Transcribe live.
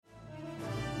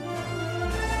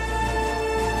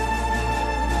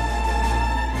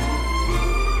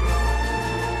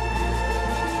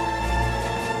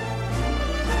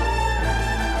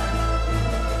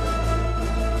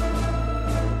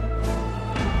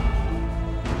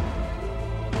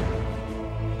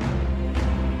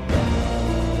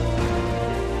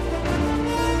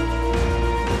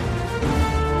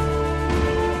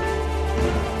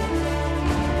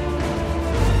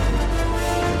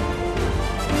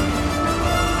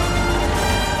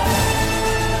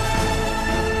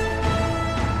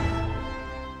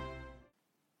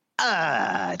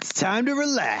It's time to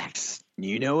relax.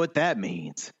 You know what that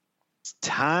means. It's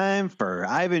time for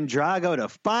Ivan Drago to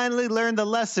finally learn the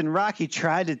lesson Rocky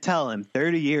tried to tell him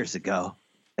 30 years ago,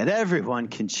 that everyone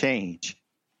can change.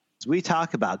 As we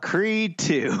talk about Creed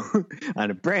 2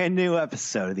 on a brand new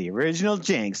episode of the original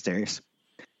Janksters.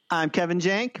 I'm Kevin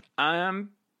Jank. I'm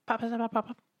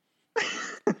Papa.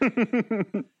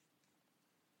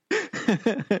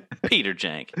 Peter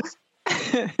Jank.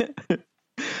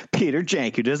 Peter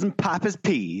Jank, who doesn't pop his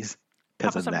peas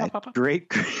because of that great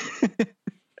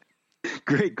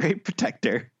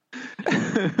protector.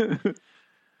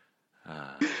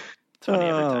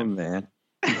 Oh man,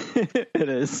 it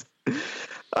is.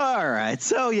 All right,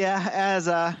 so yeah,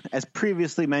 as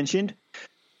previously mentioned,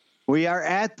 we are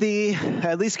at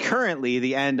least currently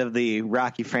the end of the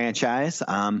Rocky franchise.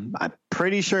 I'm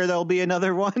pretty sure there'll be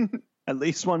another one, at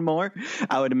least one more,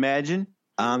 I would imagine.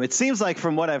 It seems like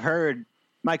from what I've heard,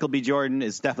 Michael B. Jordan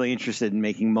is definitely interested in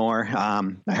making more.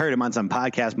 I heard him on some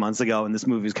podcast months ago, and this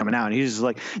movie was coming out, and he's just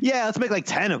like, yeah, let's make like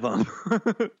 10 of them.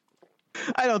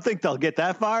 I don't think they'll get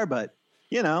that far, but,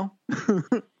 you know,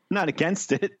 not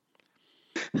against it.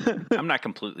 I'm not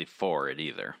completely for it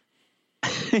either.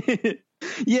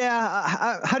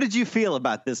 Yeah. How did you feel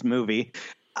about this movie?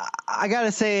 I got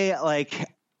to say, like,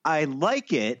 I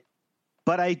like it,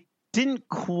 but I didn't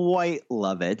quite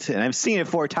love it, and I've seen it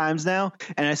 4 times now,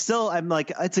 and I'm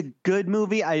like, it's a good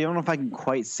movie. I don't know if I can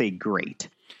quite say great.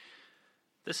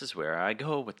 This is where I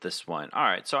go with this one. All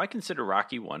right, so I consider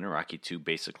Rocky 1 and Rocky 2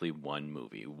 basically one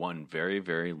movie, one very,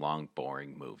 very long,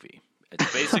 boring movie.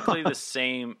 It's basically the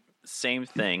same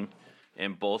thing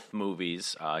in both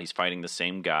movies. He's fighting the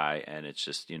same guy, and it's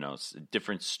just,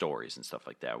 different stories and stuff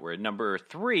like that. Where number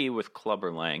 3 with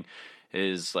Clubber Lang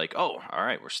is like, oh, all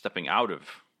right, we're stepping out of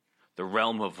the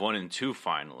realm of 1 and 2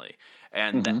 finally.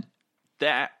 And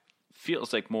that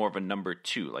feels like more of a number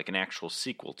 2, like an actual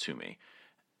sequel to me.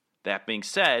 That being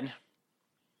said,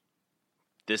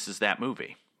 this is that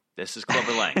movie. This is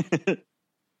Clubber Lang.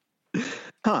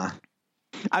 Huh.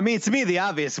 I mean, to me, the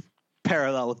obvious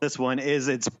parallel with this one is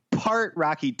it's part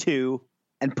Rocky 2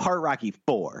 and part Rocky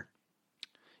 4.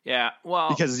 Yeah, well,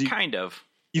 because kind of.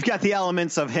 You've got the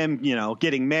elements of him,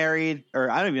 getting married,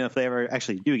 or I don't even know if they ever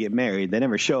actually do get married. They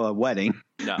never show a wedding.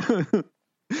 No.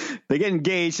 They get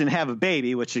engaged and have a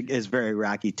baby, which is very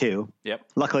Rocky 2. Yep.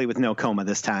 Luckily with no coma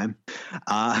this time.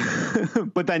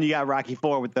 But then you got Rocky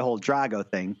 4 with the whole Drago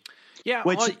thing. Yeah,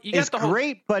 which is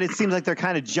great, but it seems like they're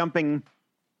kind of jumping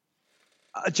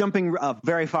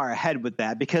very far ahead with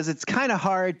that, because it's kind of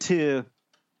hard to.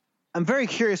 I'm very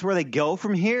curious where they go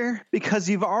from here, because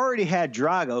you've already had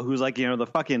Drago, who's like, the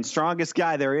fucking strongest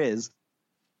guy there is,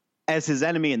 as his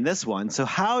enemy in this one. So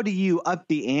how do you up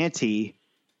the ante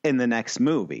in the next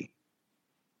movie?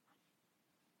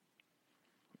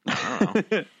 I don't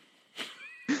know.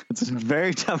 It's a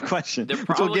very tough question. They're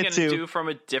probably going to do from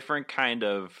a different kind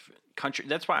of country.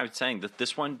 That's why I'm saying that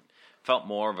this one felt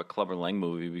more of a Clubber Lang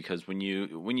movie, because when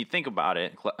you think about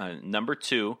it, number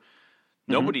 2,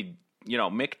 nobody.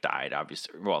 Mick died,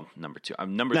 obviously. Well, number 2.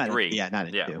 Number 3. Not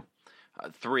in 2.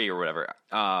 3 or whatever.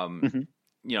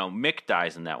 Mick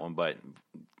dies in that one, but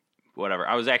whatever.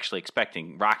 I was actually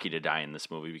expecting Rocky to die in this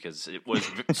movie, because it was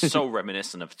so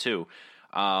reminiscent of 2,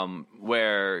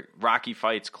 where Rocky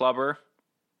fights Clubber,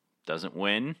 doesn't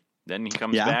win, then he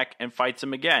comes back and fights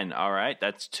him again. All right,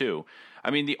 that's 2.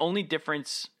 I mean, the only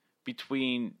difference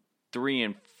between 3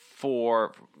 and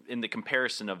 4 in the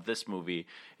comparison of this movie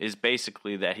is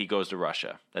basically that he goes to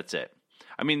Russia. That's it.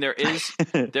 I mean, there is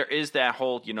that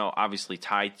whole, obviously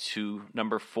tied to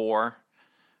number 4.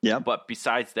 Yeah. But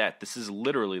besides that, this is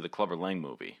literally the Clubber Lang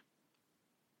movie.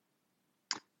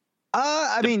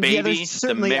 There's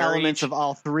certainly elements of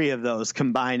all 3 of those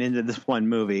combined into this one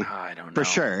movie. I don't know. For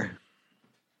sure.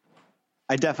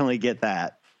 I definitely get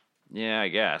that. Yeah, I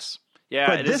guess. Yeah,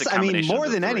 but it is a combination more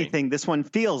of the than 3. anything, this one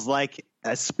feels like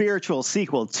a spiritual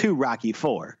sequel to Rocky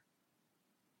 4.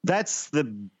 That's the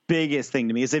biggest thing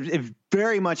to me, is it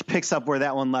very much picks up where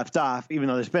that one left off, even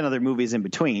though there's been other movies in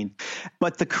between.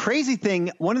 But the crazy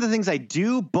thing, one of the things I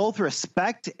do both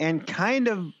respect and kind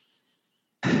of,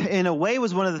 in a way,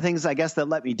 was one of the things, I guess, that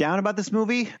let me down about this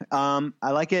movie. I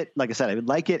like it. Like I said, I would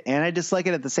like it and I dislike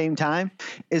it at the same time,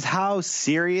 is how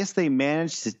serious they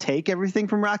managed to take everything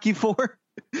from Rocky 4,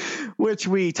 which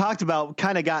we talked about,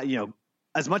 kind of got,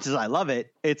 as much as I love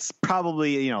it, it's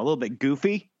probably, a little bit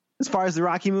goofy as far as the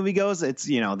Rocky movie goes. It's,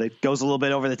 that goes a little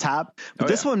bit over the top. But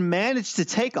this one managed to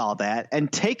take all that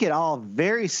and take it all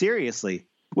very seriously,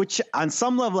 which on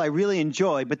some level I really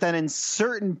enjoy. But then in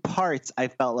certain parts, I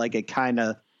felt like it kind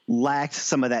of lacked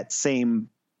some of that same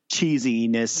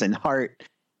cheesiness and heart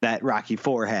that Rocky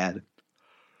 4 had.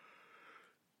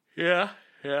 Yeah,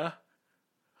 yeah.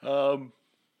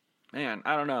 Man,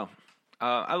 I don't know.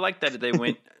 I like that they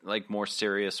went like more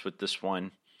serious with this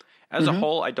one. As a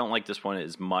whole, I don't like this one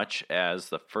as much as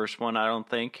the first one, I don't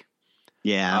think.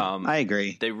 Yeah, I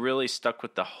agree. They really stuck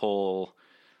with the whole,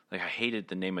 like, I hated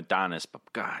the name Adonis, but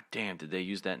god damn, did they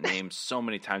use that name so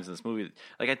many times in this movie.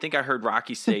 Like, I think I heard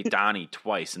Rocky say Donnie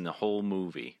twice in the whole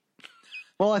movie.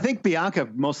 Well, I think Bianca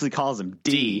mostly calls him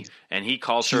D. And he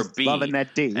calls her B. Loving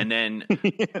that D. And then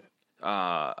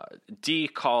D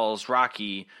calls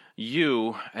Rocky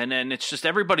U, and then it's just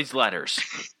everybody's letters.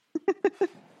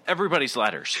 Everybody's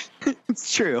letters.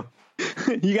 It's true.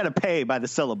 You got to pay by the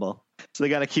syllable, so they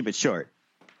got to keep it short.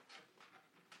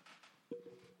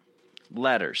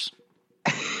 Letters.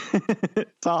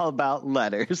 It's all about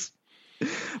letters.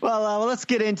 Well, let's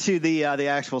get into the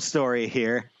actual story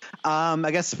here.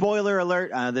 I guess spoiler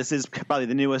alert. This is probably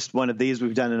the newest one of these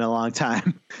we've done in a long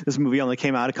time. This movie only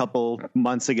came out a couple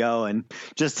months ago and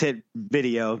just hit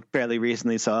video fairly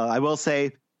recently. So I will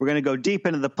say we're going to go deep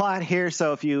into the plot here.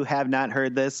 So if you have not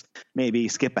heard this, maybe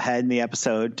skip ahead in the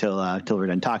episode till we're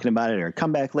done talking about it, or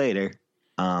come back later.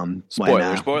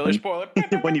 Spoiler.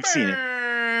 When you've seen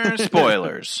it.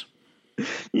 Spoilers.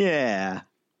 Yeah.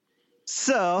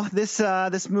 So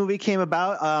this movie came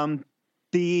about.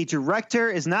 The director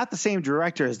is not the same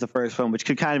director as the first one, which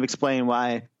could kind of explain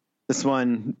why this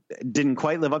one didn't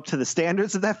quite live up to the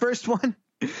standards of that first one.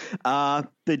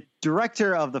 The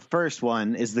director of the first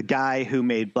one is the guy who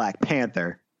made Black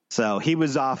Panther. So he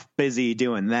was off busy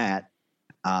doing that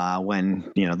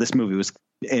when, this movie was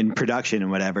in production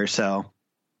and whatever. So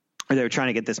they were trying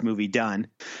to get this movie done.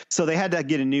 So they had to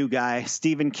get a new guy.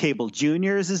 Stephen Cable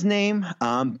Jr. is his name.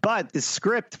 But the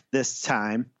script this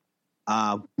time,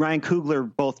 Ryan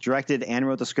Coogler both directed and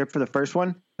wrote the script for the first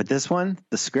one. But this one,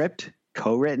 the script,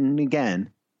 co-written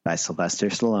again by Sylvester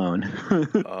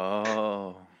Stallone.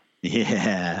 Oh.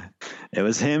 Yeah. It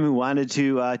was him who wanted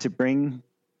to bring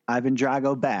Ivan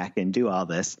Drago back and do all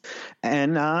this.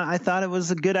 And I thought it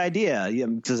was a good idea,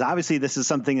 because obviously this is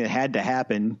something that had to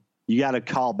happen. You got to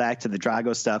call back to the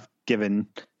Drago stuff, given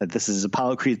that this is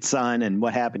Apollo Creed's son and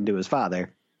what happened to his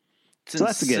father. It's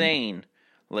insane,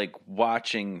 like,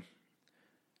 watching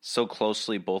so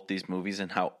closely both these movies and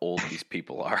how old these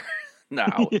people are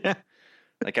now. Yeah.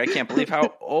 Like, I can't believe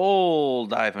how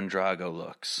old Ivan Drago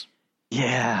looks.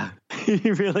 Yeah,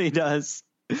 he really does.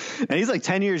 And he's like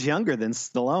 10 years younger than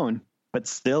Stallone, but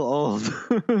still old.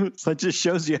 So it just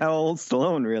shows you how old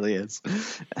Stallone really is.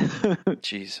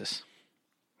 Jesus.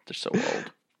 They're so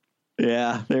old.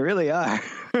 Yeah, they really are.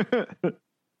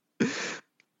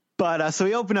 But so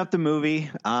we open up the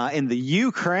movie in the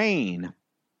Ukraine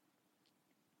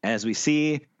as we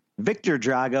see Victor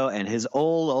Drago and his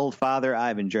old father,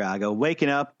 Ivan Drago, waking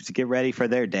up to get ready for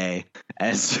their day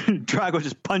as Drago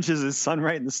just punches his son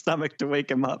right in the stomach to wake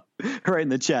him up, right in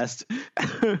the chest.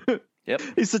 Yep.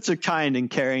 He's such a kind and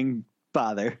caring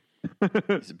father.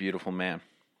 He's a beautiful man.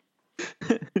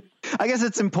 I guess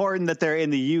it's important that they're in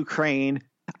the Ukraine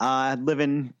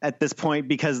living at this point,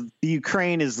 because the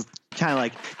Ukraine is kind of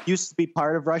like used to be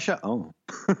part of Russia. Oh,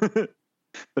 but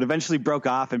eventually broke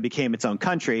off and became its own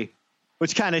country,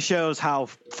 which kind of shows how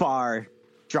far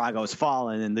Drago's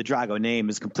fallen, and the Drago name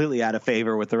is completely out of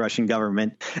favor with the Russian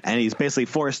government, and he's basically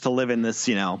forced to live in this,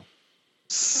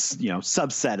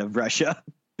 subset of Russia.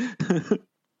 I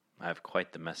have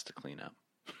quite the mess to clean up.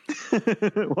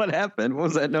 What happened? What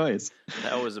was that noise?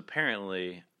 That was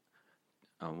apparently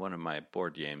one of my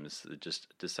board games that just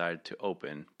decided to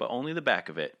open, but only the back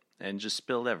of it, and just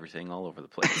spilled everything all over the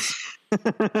place.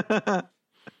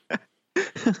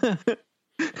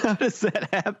 How does that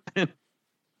happen?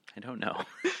 I don't know.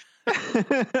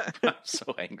 I'm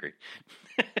so angry.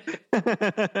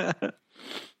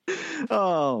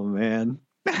 Oh, man.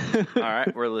 All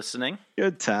right, we're listening.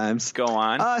 Good times. Go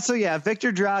on. So yeah,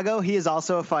 Victor Drago, he is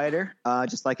also a fighter,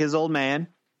 just like his old man.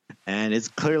 And it's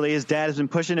clearly his dad has been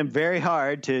pushing him very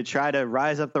hard to try to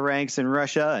rise up the ranks in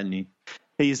Russia. And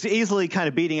he's easily kind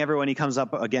of beating everyone he comes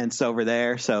up against over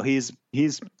there. So he's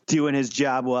doing his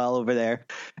job well over there.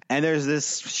 And there's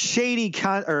this shady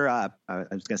I was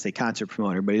going to say concert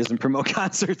promoter, but he doesn't promote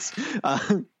concerts.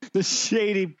 The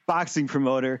shady boxing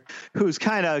promoter who's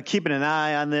kind of keeping an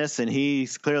eye on this, and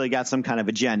he's clearly got some kind of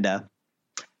agenda.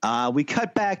 We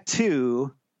cut back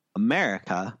to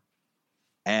America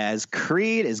as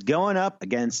Creed is going up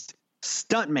against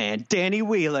stuntman Danny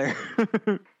Wheeler,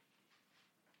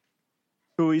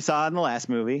 who we saw in the last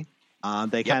movie.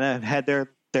 They kind of had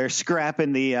their scrap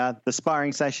in the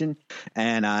sparring session,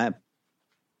 and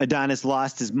Adonis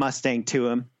lost his Mustang to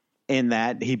him in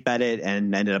that he bet it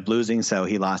and ended up losing, so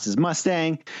he lost his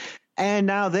Mustang. And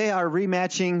now they are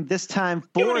rematching, this time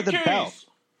for the belt.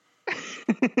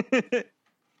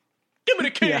 Give me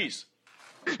the keys.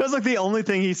 Yeah. That's like the only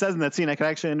thing he says in that scene I can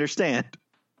actually understand.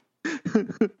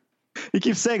 He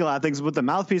keeps saying a lot of things with the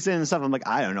mouthpiece in and stuff. I'm like,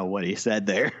 I don't know what he said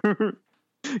there.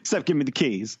 Except give me the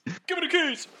keys. Give me the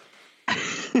keys.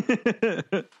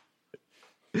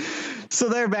 So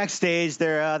they're backstage.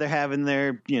 They're having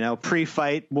their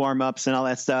pre-fight warm-ups and all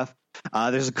that stuff.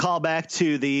 There's a callback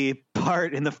to the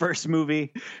part in the first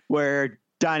movie where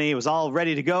Donnie was all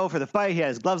ready to go for the fight. He had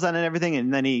his gloves on and everything,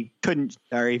 and then he couldn't,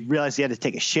 or he realized he had to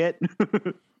take a shit.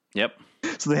 Yep.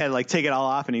 So they had to take it all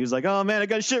off, and he was like, "Oh man, I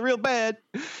got a shit real bad."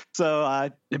 So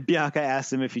Bianca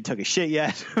asked him if he took a shit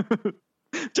yet.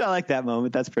 Which I like that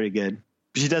moment. That's pretty good.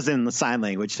 She does it in the sign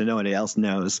language so nobody else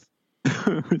knows.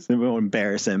 So it won't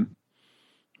embarrass him.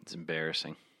 It's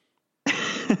embarrassing.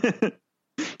 You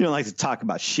don't like to talk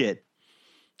about shit.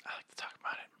 I like to talk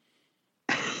about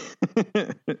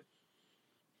it.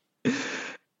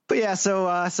 But yeah,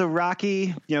 so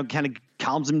Rocky, kind of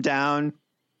calms him down.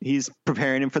 He's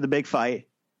preparing him for the big fight.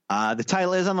 The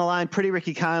title is on the line. Pretty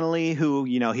Ricky Connolly, who,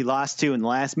 he lost to in the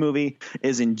last movie,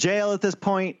 is in jail at this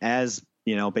point. As,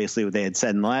 basically what they had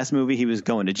said in the last movie, he was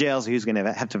going to jail, so he was going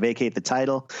to have to vacate the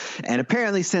title. And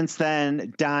apparently since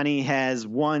then, Donnie has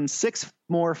won 6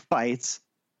 more fights.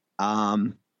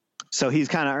 So he's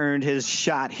kind of earned his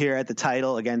shot here at the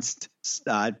title against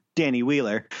Danny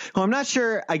Wheeler, who I'm not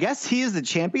sure. I guess he is the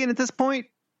champion at this point.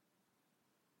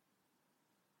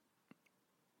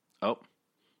 Oh,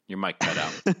 your mic cut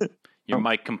out. Your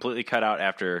mic completely cut out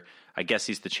after, I guess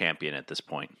he's the champion at this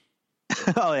point.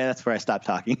 Oh, yeah, that's where I stopped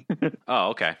talking.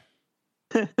 Oh, okay.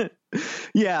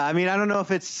 Yeah, I mean, I don't know if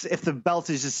the belt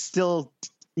is just still,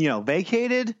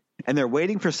 vacated and they're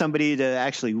waiting for somebody to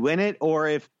actually win it, or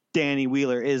if Danny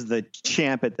Wheeler is the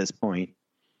champ at this point.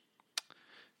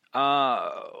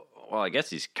 Well, I guess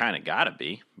he's kind of got to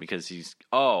be because he's.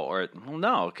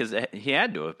 No, because he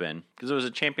had to have been because it was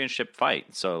a championship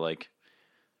fight. So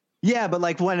yeah, but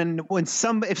if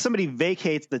somebody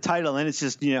vacates the title, then it's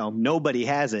just nobody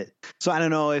has it. So I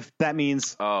don't know if that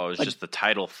means. Oh, it's just the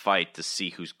title fight to see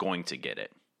who's going to get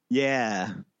it. Yeah.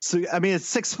 So I mean, it's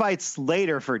 6 fights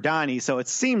later for Donnie. So it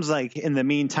seems like in the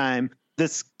meantime,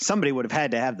 somebody would have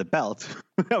had to have the belt.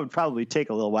 That would probably take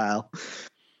a little while.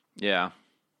 Yeah.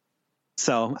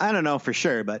 So I don't know for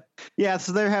sure, but yeah,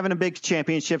 so they're having a big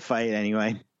championship fight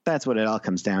anyway. That's what it all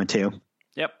comes down to.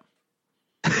 Yep.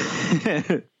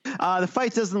 The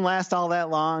fight doesn't last all that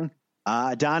long.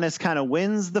 Adonis kind of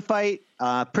wins the fight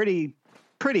pretty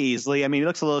easily. I mean, he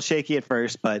looks a little shaky at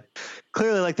first, but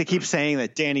clearly they keep saying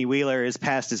that Danny Wheeler is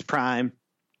past his prime.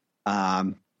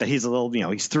 That he's a little,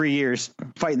 he's 3 years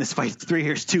fighting this fight 3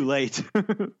 years too late.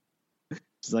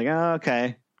 It's like, oh,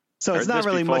 okay. So it's not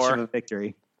really much of a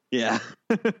victory. Yeah.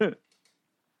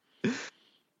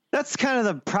 That's kind of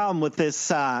the problem with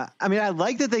this. I mean, I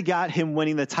like that they got him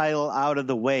winning the title out of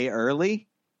the way early,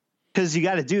 because you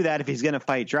got to do that if he's going to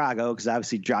fight Drago, because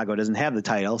obviously Drago doesn't have the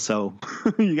title. So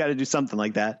you got to do something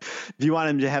like that. If you want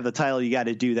him to have the title, you got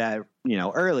to do that,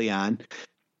 early on.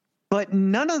 But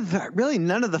none of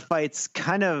the fights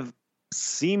kind of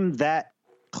seem that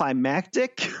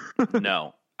climactic.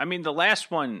 No. I mean, the last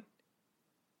one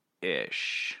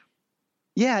ish.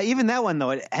 Yeah, even that one,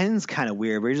 though, it ends kind of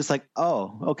weird. Where you're just like,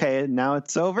 oh, okay, now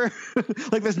it's over.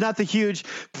 There's not the huge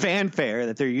fanfare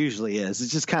that there usually is.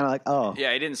 It's just kind of like, oh.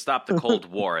 Yeah, he didn't stop the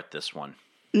Cold War at this one.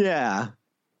 Yeah.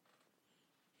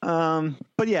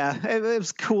 But yeah, it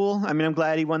was cool. I mean, I'm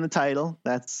glad he won the title.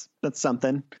 That's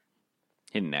something.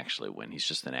 He didn't actually win. He's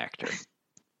just an actor.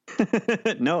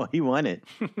 No, he won it.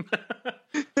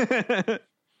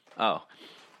 Oh.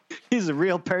 He's a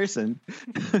real person.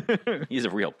 He's a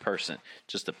real person.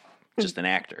 Just an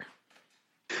actor.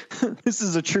 This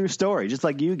is a true story, just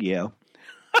like Yu-Gi-Oh.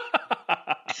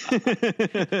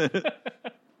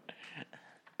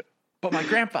 But my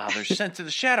grandfather's sent to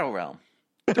the Shadow Realm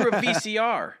through a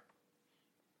VCR.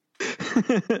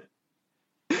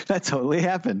 That totally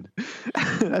happened.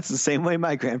 That's the same way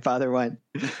my grandfather went.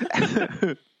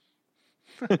 I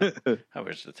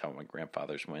wish that's how my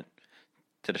grandfathers went.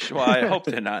 Well, I hope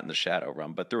they're not in the Shadow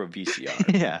Realm, but through a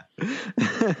VCR. Yeah.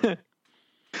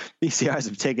 VCRs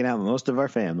have taken out most of our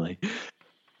family.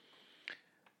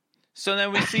 So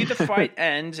then we see the fight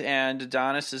end, and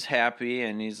Adonis is happy,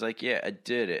 and he's like, yeah, I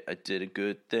did it. I did a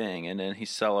good thing. And then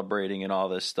he's celebrating and all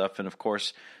this stuff. And, of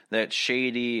course, that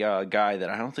shady guy that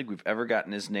I don't think we've ever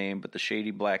gotten his name, but the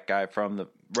shady black guy from the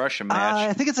Russia match.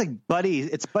 I think it's Buddy.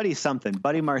 It's Buddy something.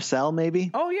 Buddy Marcel, maybe?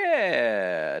 Oh,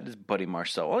 yeah. It is Buddy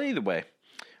Marcel. Well, either way.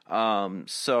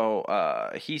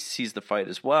 So he sees the fight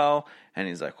as well, and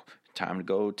he's like, time to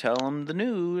go tell him the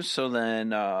news. So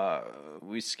then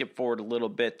we skip forward a little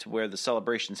bit to where the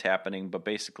celebration's happening, but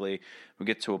basically we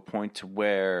get to a point to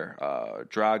where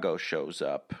Drago shows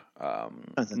up.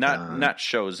 Not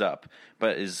shows up,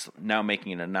 but is now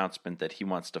making an announcement that he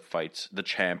wants to fight the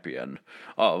champion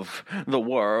of the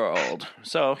world.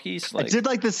 So he's like, I did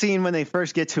like the scene when they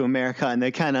first get to America and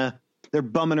they're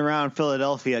bumming around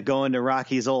Philadelphia, going to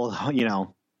Rocky's old,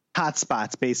 hot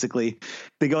spots. Basically,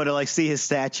 they go to like see his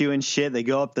statue and shit. They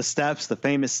go up the steps, the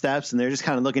famous steps, and they're just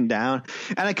kind of looking down.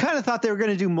 And I kind of thought they were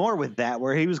going to do more with that,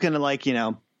 where he was going to like, they're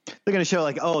going to show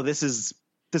like, oh,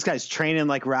 this guy's training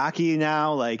like Rocky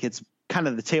now. Like it's kind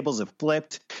of the tables have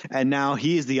flipped, and now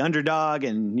he's the underdog,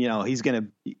 and he's gonna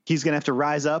have to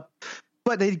rise up.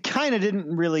 But they kind of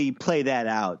didn't really play that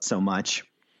out so much.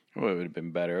 Well, it would have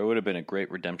been better. It would have been a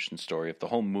great redemption story if the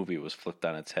whole movie was flipped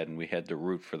on its head and we had to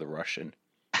root for the Russian.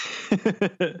 Would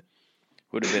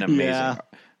have been amazing. Yeah.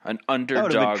 An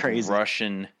underdog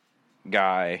Russian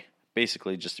guy,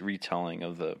 basically just a retelling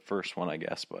of the first one, I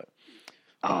guess. But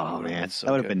oh man, so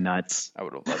that would have been nuts. I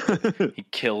would have loved it. He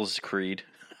kills Creed.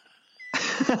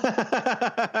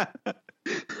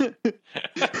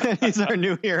 He's our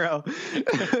new hero.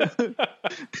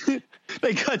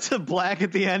 They cut to black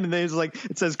at the end, and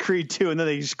it says Creed 2, and then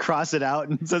they just cross it out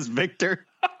and it says Victor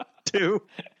 2.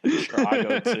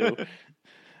 Drago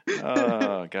 2.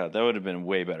 Oh god, that would have been a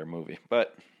way better movie.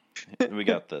 But we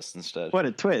got this instead. What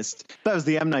a twist! That was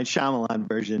the M. Night Shyamalan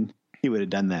version. He would have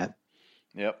done that.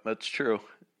 Yep, that's true.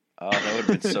 That would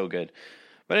have been so good.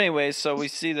 But anyway, so we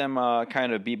see them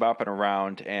kind of bebopping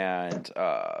around, and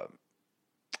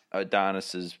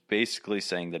Adonis is basically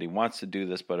saying that he wants to do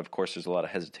this, but of course there's a lot of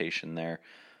hesitation there.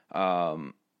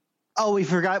 We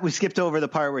forgot. We skipped over the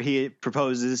part where he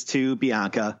proposes to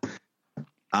Bianca.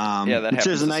 That happens.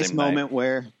 There's a nice moment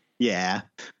where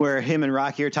him and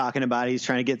Rocky are talking about it. He's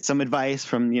trying to get some advice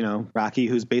from, Rocky,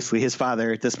 who's basically his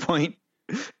father at this point.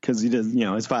 Because he does,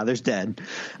 his father's dead.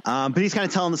 But he's kind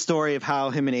of telling the story of how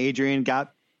him and Adrian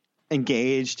got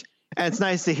engaged. And it's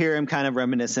nice to hear him kind of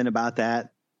reminiscent about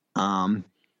that. I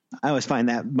always find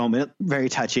that moment very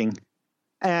touching.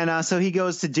 And so he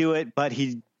goes to do it, but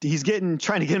he's trying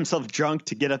to get himself drunk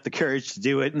to get up the courage to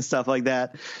do it and stuff like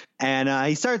that. And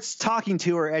he starts talking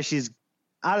to her as she's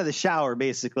out of the shower,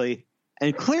 basically,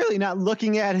 and clearly not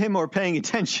looking at him or paying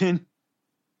attention.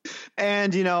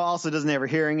 And, also doesn't have her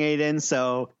hearing aid in.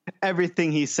 So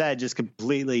everything he said just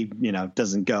completely,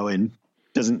 doesn't go and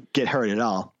doesn't get heard at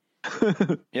all.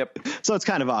 Yep. So it's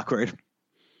kind of awkward.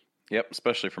 Yep.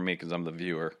 Especially for me, because I'm the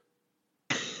viewer.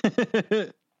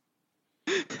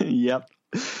 Yep.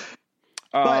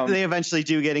 But they eventually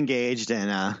do get engaged,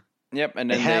 and yep, and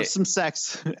then they have some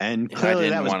sex, and clearly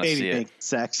that was baby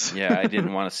sex. Yeah, I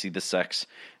didn't want to see the sex,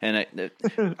 and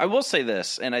I will say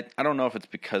this, and I don't know if it's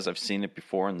because I've seen it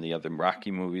before in the other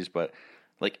Rocky movies, but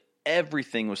like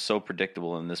everything was so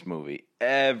predictable in this movie.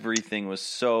 Everything was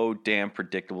so damn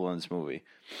predictable in this movie.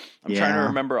 I'm trying to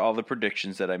remember all the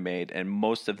predictions that I made, and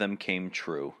most of them came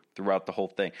true throughout the whole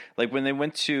thing. Like when they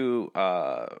went to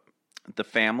the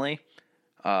family.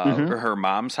 Or her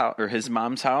mom's house, or his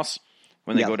mom's house,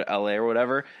 when they go to LA or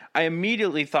whatever, I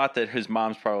immediately thought that his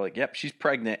mom's probably like, "Yep, she's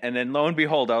pregnant." And then lo and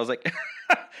behold, I was like,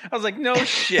 "No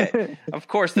shit, of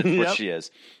course that's what she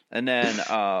is." And then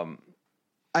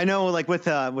I know, like with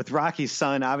Rocky's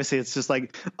son, obviously it's just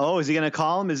like, oh, is he gonna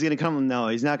call him? Is he gonna come? No,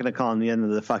 he's not gonna call him. The end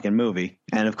of the fucking movie,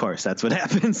 and of course that's what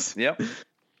happens. Yep,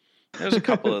 there's a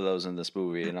couple of those in this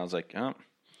movie, and I was like, oh,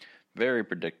 very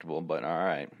predictable, but all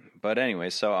right. But anyway,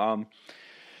 so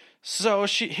So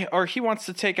he wants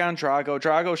to take on Drago.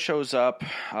 Drago shows up.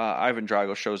 Ivan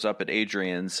Drago shows up at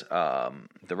Adrian's,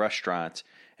 the restaurant,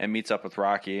 and meets up with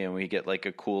Rocky, and we get like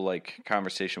a cool like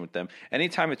conversation with them.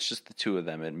 Anytime it's just the two of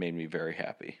them, it made me very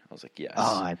happy. I was like, yes,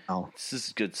 I know, this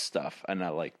is good stuff, and I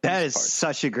like that. Is parts.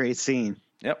 Such a great scene.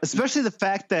 Yep, especially the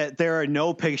fact that there are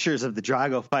no pictures of the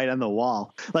Drago fight on the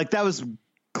wall. Like that was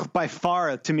by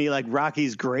far to me like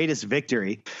Rocky's greatest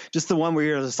victory. Just the one where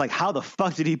you're just like, how the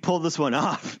fuck did he pull this one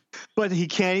off? But he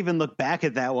can't even look back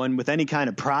at that one with any kind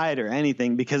of pride or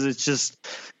anything, because it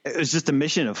was just a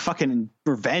mission of fucking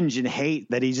revenge and hate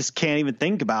that he just can't even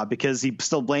think about, because he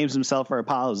still blames himself for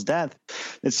Apollo's death.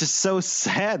 It's just so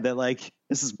sad that like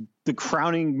this is the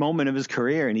crowning moment of his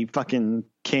career and he fucking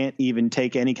can't even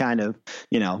take any kind of,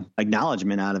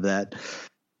 acknowledgement out of that.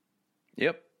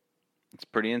 Yep. It's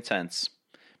pretty intense.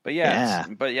 But yeah,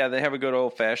 they have a good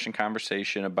old fashioned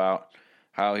conversation about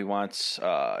how he wants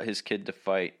his kid to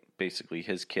fight, basically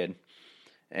his kid.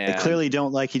 And they clearly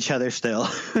don't like each other still.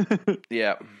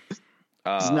 Yeah.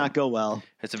 Does not go well.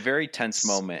 It's a very tense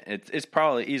moment. It's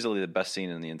probably easily the best scene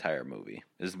in the entire movie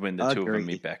is when the two of them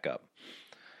meet back up.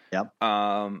 Yep.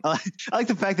 I like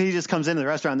the fact that he just comes into the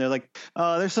restaurant and they're like,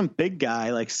 oh, there's some big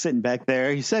guy like sitting back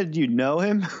there. He said you know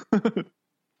him.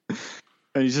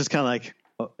 And he's just kind of like,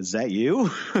 oh, is that you?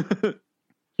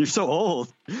 You're so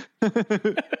old.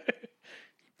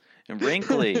 And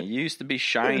wrinkly. You used to be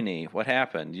shiny. What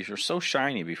happened? You were so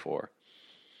shiny before.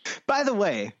 By the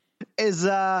way,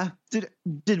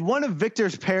 did one of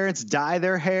Victor's parents dye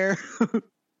their hair?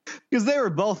 Because they were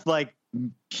both like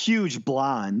huge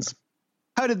blondes.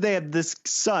 How did they have this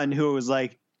son who was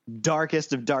like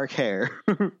darkest of dark hair?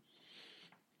 It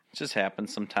just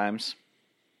happens sometimes.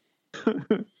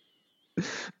 I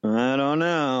don't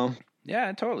know. Yeah,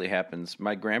 it totally happens.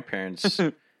 My grandparents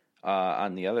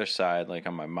on the other side, like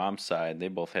on my mom's side, they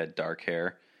both had dark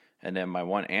hair. And then my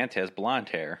one aunt has blonde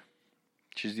hair.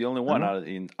 She's the only one out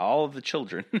of all of the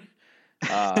children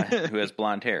who has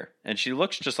blonde hair. And she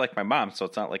looks just like my mom, so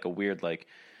it's not like a weird, like...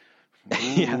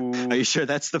 Yeah. Are you sure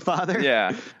that's the father?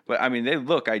 Yeah. But, I mean, they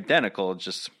look identical,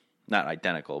 just not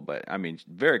identical, but, I mean,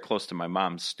 very close to my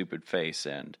mom's stupid face,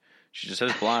 and she just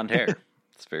has blonde hair.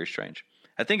 It's very strange.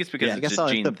 I think it's because it's a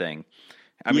gene thing.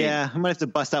 I mean, I'm going to have to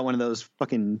bust out one of those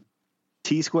fucking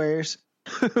T-squares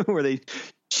where they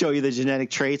show you the genetic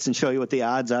traits and show you what the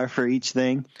odds are for each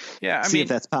thing. Yeah, See if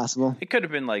that's possible. It could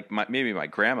have been like maybe my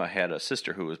grandma had a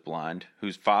sister who was blonde,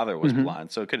 whose father was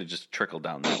blonde, so it could have just trickled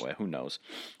down that way. Who knows?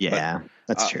 Yeah,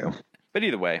 that's true. But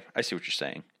either way, I see what you're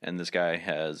saying. And this guy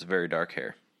has very dark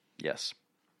hair. Yes,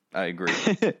 I agree.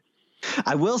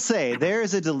 I will say there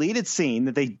is a deleted scene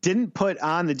that they didn't put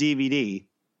on the DVD,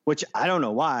 which I don't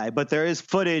know why, but there is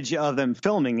footage of them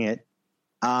filming it.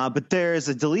 But there's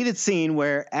a deleted scene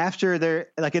where after they're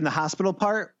like in the hospital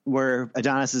part where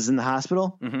Adonis is in the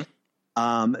hospital,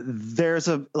 there's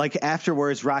a like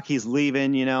afterwards Rocky's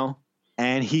leaving, you know,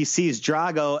 and he sees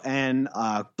Drago and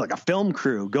like a film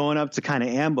crew going up to kind of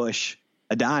ambush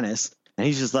Adonis. And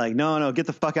he's just like, no, get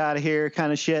the fuck out of here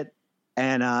kind of shit.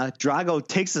 And Drago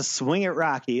takes a swing at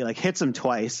Rocky, like hits him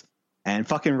twice. And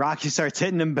fucking Rocky starts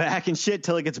hitting him back and shit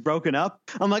till it gets broken up.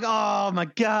 I'm like, oh my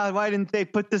God, why didn't they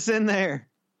put this in there?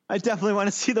 I definitely want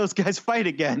to see those guys fight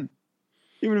again,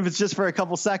 even if it's just for a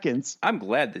couple seconds. I'm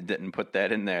glad they didn't put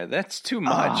that in there. That's too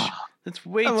much. That's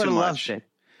way too much. Loved it.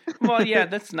 Well, yeah,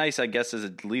 that's nice, I guess, as a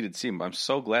deleted scene, but I'm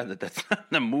so glad that that's not in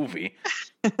the movie.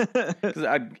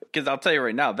 Because I'll tell you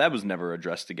right now, that was never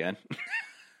addressed again.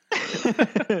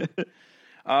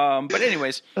 But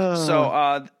anyways,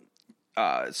 so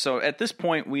at this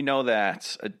point, we know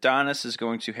that Adonis is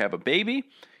going to have a baby.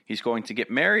 He's going to get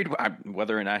married.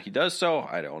 Whether or not he does so,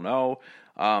 I don't know.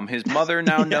 His mother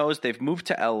now knows. They've moved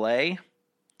to L.A.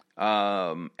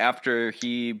 After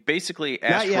he basically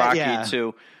asked Rocky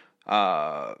to,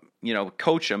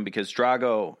 coach him because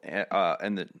Drago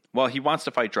he wants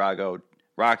to fight Drago.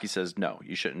 Rocky says, no,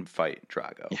 you shouldn't fight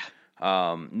Drago. Yeah.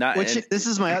 This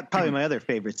is probably my other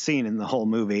favorite scene in the whole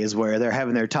movie is where they're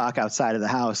having their talk outside of the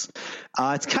house.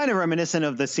 It's kind of reminiscent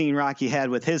of the scene Rocky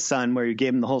had with his son where he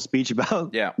gave him the whole speech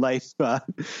about life,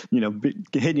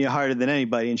 hitting you harder than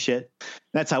anybody and shit.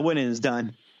 That's how winning is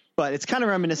done. But it's kind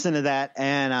of reminiscent of that.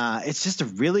 And it's just a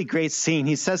really great scene.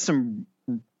 He says some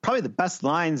probably the best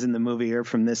lines in the movie are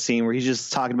from this scene where he's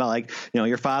just talking about like,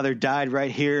 your father died right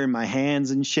here in my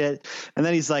hands and shit. And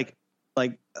then he's like,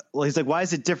 he's like, why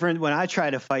is it different when I try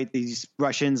to fight these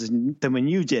Russians than when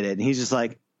you did it? And he's just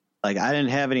like, I didn't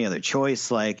have any other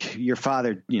choice. Like your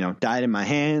father, died in my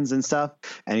hands and stuff.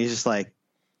 And he's just like,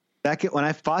 when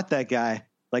I fought that guy,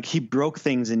 like he broke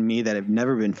things in me that have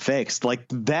never been fixed. Like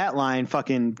that line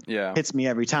fucking hits me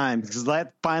every time because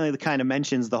that finally kind of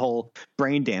mentions the whole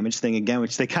brain damage thing again,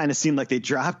 which they kind of seemed like they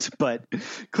dropped, but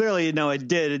clearly, it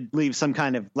did leave some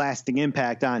kind of lasting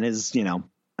impact on his,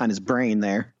 on his brain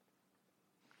there.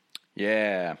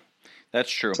 Yeah, that's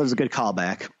true. So it was a good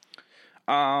callback.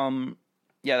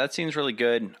 Yeah, that seems really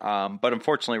good. But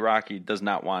unfortunately, Rocky does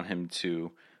not want him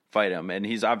to fight him. And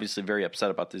he's obviously very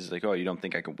upset about this. He's like, oh, you don't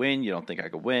think I could win? You don't think I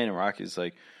could win? And Rocky's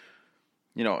like,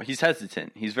 he's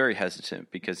hesitant. He's very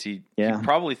hesitant because he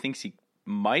probably thinks he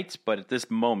might, but at this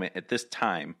moment, at this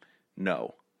time,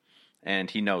 no. And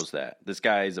he knows that. This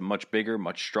guy is a much bigger,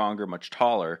 much stronger, much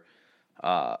taller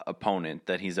opponent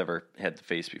that he's ever had to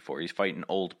face before. He's fighting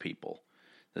old people.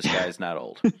 This guy's not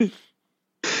old.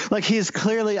 Like he's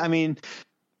clearly,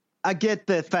 I get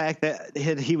the fact that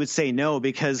he would say no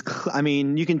because,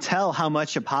 you can tell how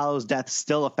much Apollo's death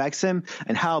still affects him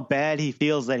and how bad he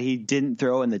feels that he didn't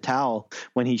throw in the towel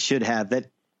when he should have. That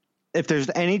if there's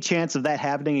any chance of that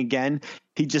happening again,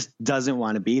 he just doesn't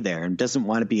want to be there and doesn't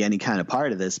want to be any kind of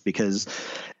part of this because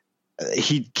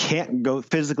he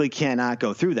physically cannot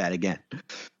go through that again.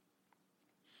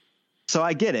 So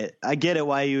I get it. I get it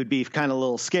why you would be kind of a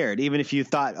little scared, even if you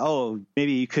thought, oh,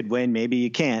 maybe you could win, maybe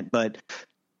you can't. But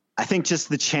I think just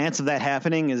the chance of that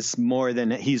happening is more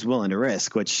than he's willing to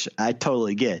risk, which I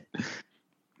totally get.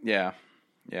 Yeah,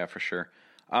 for sure.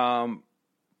 But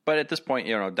at this point,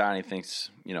 Donnie thinks,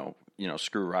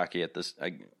 screw Rocky at this.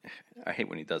 I hate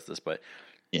when he does this, but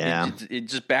yeah, it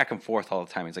just back and forth all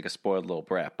the time. He's like a spoiled little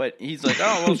brat. But he's like,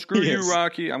 oh, well, screw you,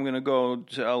 Rocky. I'm going to go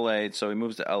to L.A. So he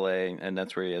moves to L.A., and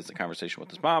that's where he has the conversation with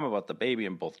his mom about the baby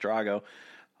and both Drago.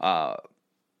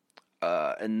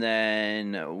 And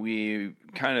then we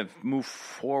kind of move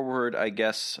forward, I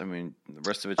guess. I mean, the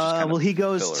rest of it's just kind of he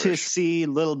goes fillerish. To see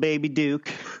little baby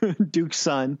Duke, Duke's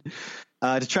son,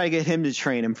 to try to get him to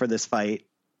train him for this fight.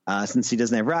 Since he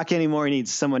doesn't have Rocky anymore, he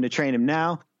needs someone to train him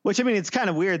now. Which, I mean, it's kind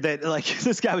of weird that, like,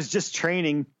 this guy was just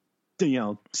training,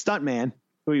 stuntman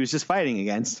who he was just fighting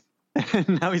against.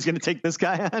 And now he's going to take this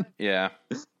guy on. Yeah.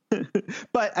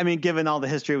 But, I mean, given all the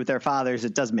history with their fathers,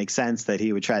 it does make sense that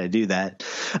he would try to do that.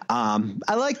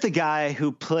 I like the guy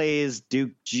who plays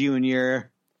Duke Jr.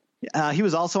 He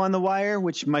was also on The Wire,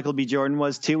 which Michael B. Jordan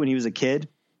was, too, when he was a kid.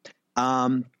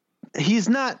 He's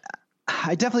not –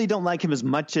 I definitely don't like him as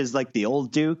much as, like, the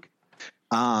old Duke.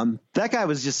 That guy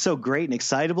was just so great and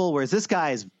excitable, whereas this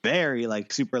guy is very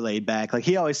like super laid back. Like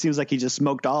he always seems like he just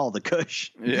smoked all the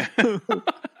kush. Yeah.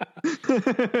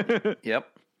 Yep.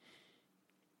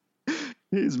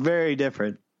 He's very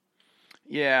different.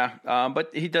 Yeah.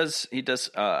 But he does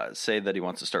say that he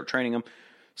wants to start training him.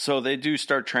 So they do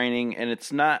start training, and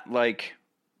it's not like,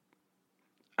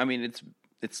 I mean,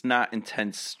 it's not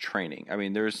intense training. I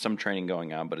mean, there's some training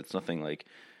going on, but it's nothing like,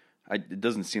 it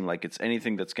doesn't seem like it's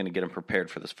anything that's going to get him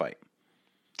prepared for this fight.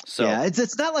 So yeah,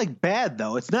 it's not like bad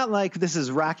though. It's not like this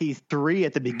is Rocky 3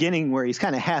 at the beginning where he's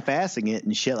kind of half-assing it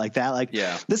and shit like that. Like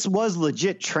this was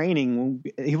legit training.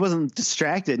 He wasn't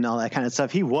distracted and all that kind of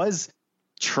stuff. He was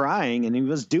trying and he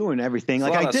was doing everything.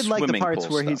 Like I did like the parts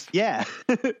where he's I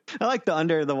like the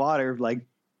under the water like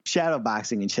shadow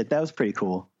boxing and shit. That was pretty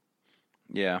cool.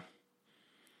 Yeah,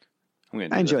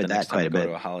 I enjoyed that quite a bit.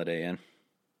 Go to a Holiday Inn.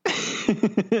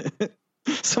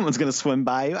 Someone's gonna swim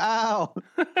by you. Ow!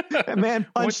 That man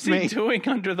punched me. What's he doing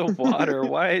under the water?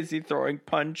 Why is he throwing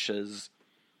punches?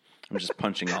 I'm just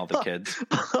punching all the kids.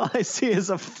 All I see is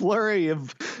a flurry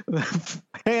of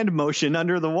hand motion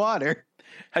under the water.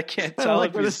 I can't tell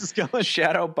if where this is going.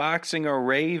 Shadow boxing or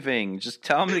raving. Just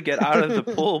tell him to get out of the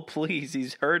pool, please.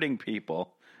 He's hurting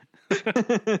people.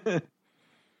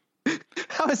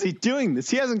 How is he doing this?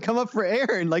 He hasn't come up for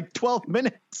air in like 12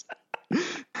 minutes.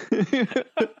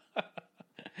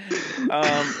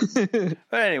 But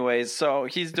anyways, so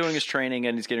he's doing his training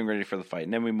and he's getting ready for the fight,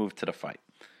 and then we move to the fight.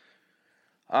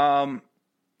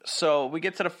 So we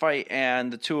get to the fight,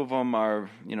 and the two of them are,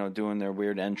 doing their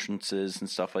weird entrances and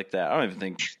stuff like that. I don't even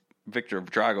think Victor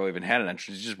Drago even had an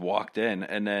entrance. He just walked in,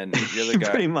 and then the other guy.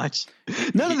 Pretty much.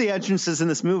 None of the entrances in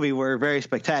this movie were very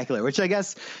spectacular, which I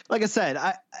guess, like I said,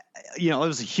 it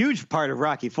was a huge part of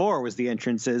Rocky IV was the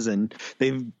entrances, and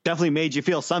they definitely made you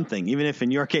feel something, even if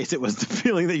in your case it was the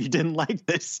feeling that you didn't like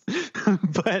this.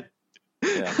 But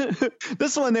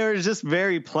this one, they were just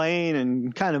very plain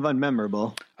and kind of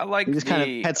unmemorable. I like just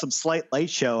kind of had some slight light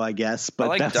show, I guess. But I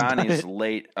like Donnie's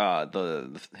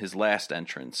his last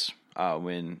entrance.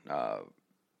 When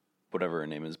whatever her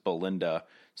name is, Belinda,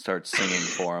 starts singing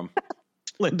for him.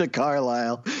 Linda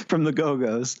Carlisle from the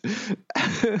Go-Go's.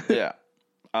 Yeah.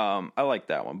 I like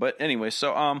that one. But anyway,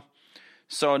 so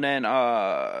then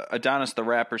Adonis the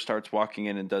rapper starts walking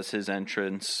in and does his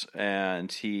entrance,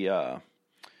 and he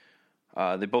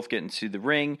they both get into the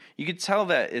ring. You could tell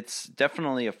that it's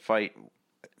definitely a fight,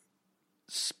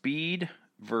 speed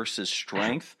versus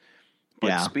strength.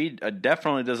 But speed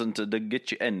definitely doesn't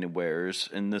get you anywheres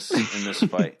in this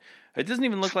fight. It doesn't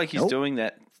even look like he's doing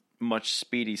that much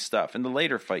speedy stuff. In the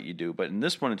later fight you do, but in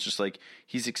this one it's just like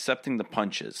he's accepting the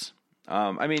punches.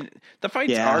 I mean, the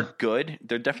fights are good.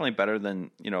 They're definitely better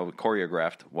than,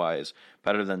 choreographed wise,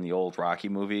 better than the old Rocky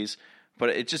movies. But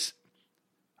it just,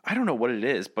 I don't know what it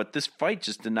is, but this fight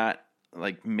just did not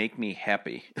like make me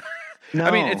happy. No.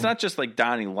 I mean, it's not just like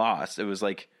Donnie lost. It was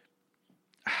like,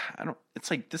 it's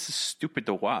like, this is stupid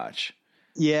to watch.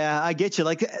 Yeah, I get you.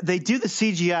 Like they do the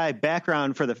CGI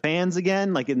background for the fans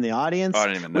again, like in the audience. Oh, I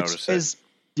didn't even notice it.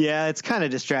 Yeah, it's kind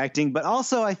of distracting. But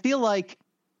also I feel like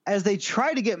as they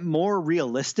try to get more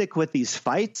realistic with these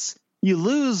fights, you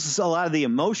lose a lot of the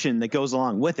emotion that goes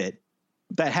along with it.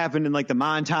 That happened in like the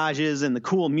montages and the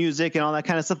cool music and all that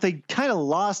kind of stuff. They kind of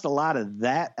lost a lot of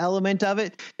that element of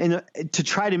it, and to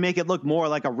try to make it look more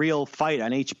like a real fight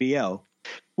on HBO.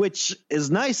 which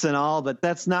is nice and all, but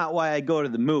that's not why I go to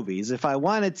the movies. If I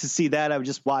wanted to see that, I would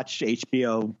just watch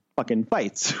HBO fucking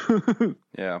fights.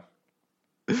 Yeah.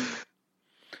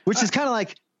 Which is kind of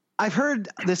like, I've heard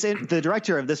the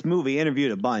director of this movie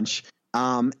interviewed a bunch,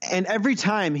 and every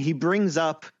time he brings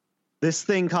up this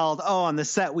thing called, on the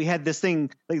set we had this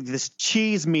thing, like this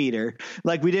cheese meter,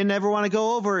 like we didn't ever want to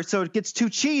go over it so it gets too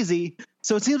cheesy.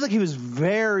 So it seems like he was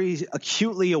very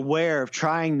acutely aware of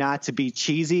trying not to be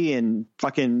cheesy and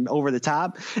fucking over the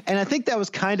top. And I think that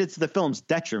was kind of to the film's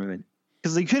detriment,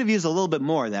 because he could have used a little bit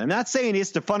more of that. I'm not saying he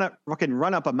has to fucking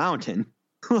run up a mountain.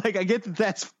 Like, I get that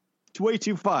that's way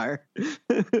too far.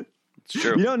 It's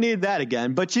true. You don't need that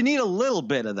again, but you need a little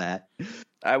bit of that.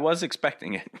 I was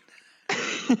expecting it.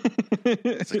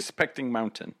 I was expecting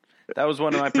mountain. That was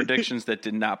one of my predictions that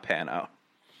did not pan out.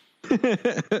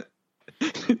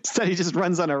 Instead, he just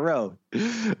runs on a road.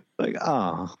 Like,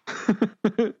 oh.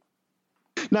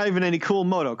 Not even any cool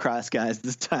motocross guys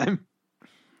this time.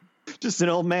 Just an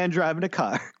old man driving a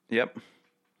car. Yep.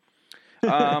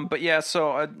 But yeah,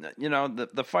 so,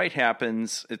 the fight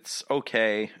happens. It's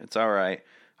okay. It's all right.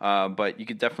 But you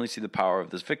could definitely see the power of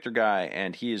this Victor guy,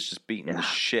 and he is just beating the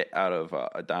shit out of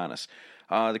Adonis.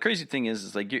 The crazy thing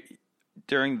is like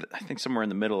I think somewhere in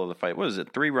the middle of the fight, what is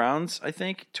it, 3 rounds, I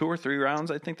think? 2 or 3 rounds,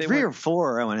 I think they were. 3 or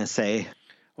 4, I want to say.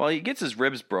 Well, he gets his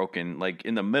ribs broken, like,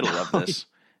 in the middle of this,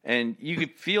 and you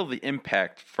could feel the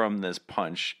impact from this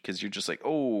punch, because you're just like,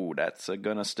 oh, that's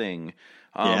gonna sting.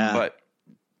 But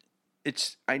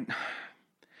it's like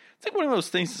one of those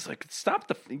things. It's like,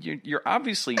 stop you're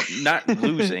obviously not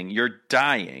losing. You're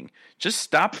dying. Just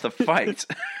stop the fight.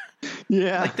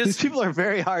 Yeah, like these people are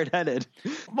very hard-headed.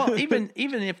 Well, even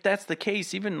if that's the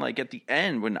case, even like at the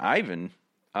end when Ivan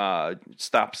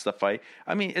stops the fight,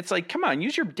 I mean, it's like, come on,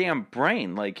 use your damn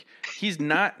brain. Like, he's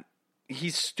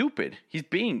stupid. He's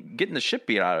getting the shit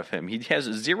beat out of him. He has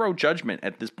zero judgment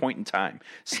at this point in time.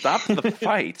 Stop the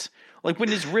fight. Like, when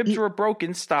his ribs were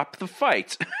broken, stop the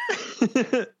fight.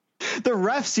 The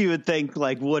refs, you would think,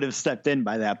 like, would have stepped in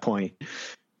by that point.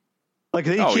 Like,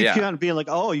 they keep on being like,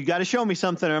 oh, you got to show me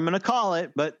something or I'm going to call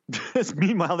it. But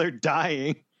meanwhile, they're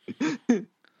dying.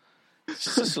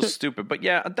 It's just so stupid. But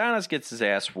yeah, Adonis gets his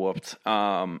ass whooped.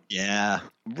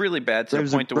 Really bad, to the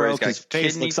point to where he's got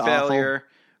kidney failure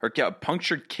or got a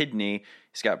punctured kidney.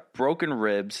 He's got broken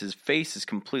ribs. His face is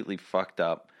completely fucked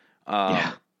up.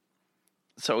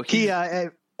 So he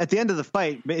at the end of the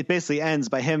fight, it basically ends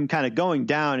by him kind of going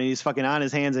down and he's fucking on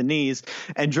his hands and knees,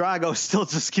 and Drago still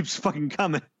just keeps fucking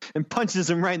coming and punches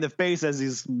him right in the face as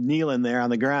he's kneeling there on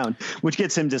the ground, which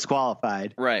gets him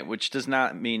disqualified. Right, which does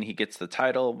not mean he gets the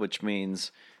title, which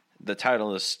means the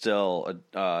title is still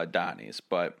Donnie's.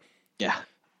 But yeah,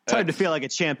 it's hard to feel like a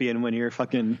champion when you're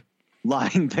fucking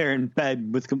lying there in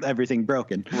bed with everything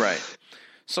broken. Right.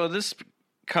 So this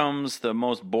comes the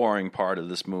most boring part of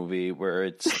this movie, where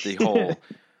it's the whole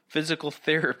physical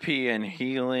therapy and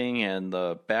healing and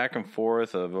the back and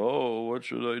forth of, oh, what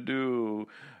should I do?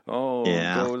 Oh,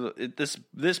 yeah.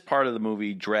 This part of the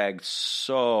movie dragged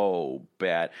so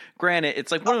bad. Granted,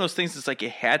 it's like one of those things that's like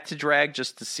it had to drag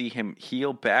just to see him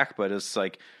heal back, but it's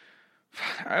like,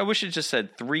 I wish it just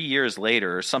said 3 years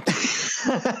later or something.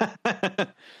 3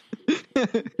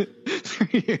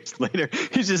 years later,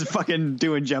 he's just fucking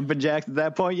doing jumping jacks at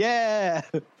that point. Yeah,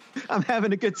 I'm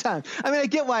having a good time. I mean, I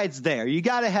get why it's there. You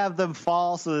got to have them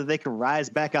fall so that they can rise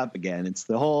back up again. It's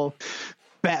the whole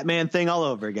Batman thing all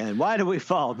over again. Why do we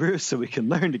fall, Bruce? So we can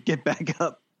learn to get back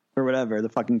up, or whatever the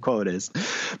fucking quote is.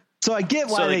 So I get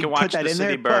why they put that in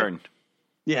there. Burn. But,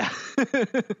 yeah.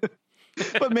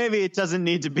 But maybe it doesn't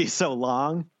need to be so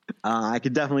long. I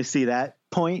could definitely see that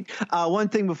point. One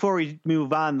thing before we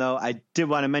move on, though, I did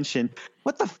want to mention,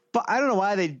 what the fuck? I don't know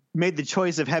why they made the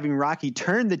choice of having Rocky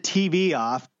turn the TV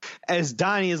off as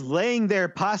Donnie is laying there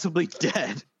possibly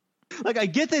dead. Like, I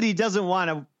get that he doesn't want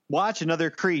to watch another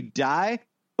Creed die,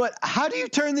 but how do you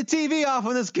turn the TV off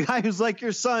when this guy who's like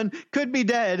your son could be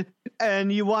dead and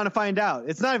you want to find out?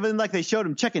 It's not even like they showed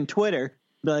him checking Twitter.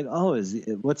 Be like, oh,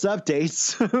 what's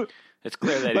updates? It's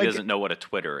clear that he doesn't know what a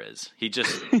Twitter is. He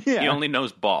just he only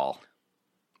knows ball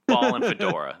and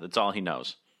fedora. That's all he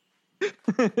knows.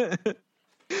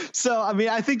 So, I mean,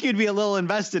 I think you'd be a little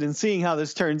invested in seeing how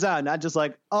this turns out, not just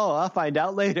like, oh, I'll find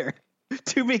out later.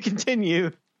 To be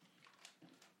continued.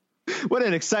 What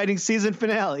an exciting season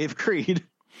finale of Creed.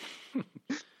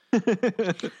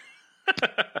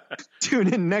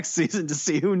 Tune in next season to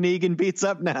see who Negan beats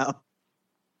up now.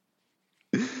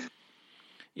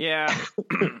 Yeah.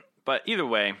 But either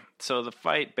way, so the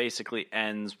fight basically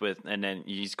ends with, and then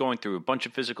he's going through a bunch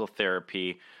of physical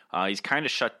therapy. He's kind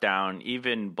of shut down.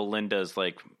 Even Belinda's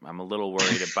like, I'm a little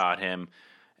worried about him.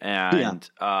 And,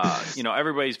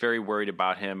 everybody's very worried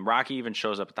about him. Rocky even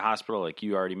shows up at the hospital, like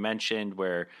you already mentioned,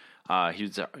 where he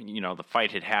was, the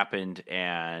fight had happened,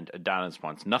 and Adonis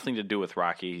wants nothing to do with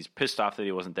Rocky. He's pissed off that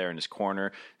he wasn't there in his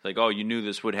corner. He's like, oh, you knew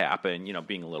this would happen,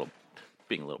 being a little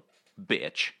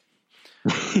bitch.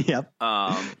 Yep.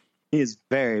 He is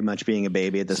very much being a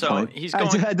baby at this point. He's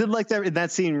going. I did like that in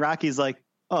that scene. Rocky's like,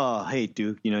 oh, hey,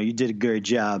 Duke, you did a good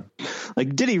job.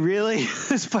 Like, did he really?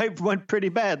 This fight went pretty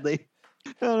badly.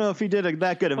 I don't know if he did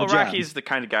that good of a job. Well, Rocky's the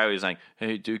kind of guy who's like,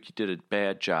 hey, Duke, you did a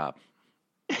bad job.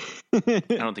 I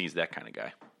don't think he's that kind of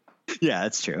guy. Yeah,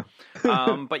 that's true.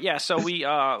 But yeah, so we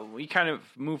kind of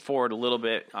move forward a little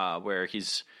bit where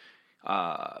he's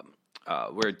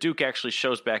where Duke actually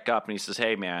shows back up and he says,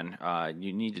 hey, man,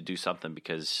 you need to do something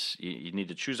because you need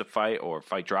to choose a fight or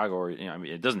fight Drago. Or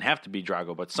it doesn't have to be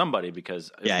Drago, but somebody,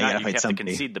 because if not, you have to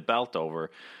concede the belt over.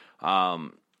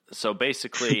 So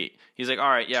basically, he's like, all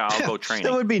right, yeah, I'll go train.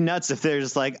 That would be nuts if they're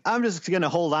just like, I'm just going to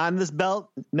hold on to this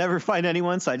belt, never fight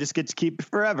anyone, so I just get to keep it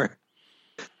forever.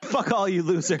 Fuck all you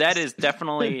losers. That is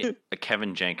definitely a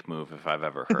Kevin Jank move if I've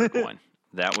ever heard one.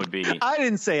 That would be. I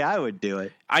didn't say I would do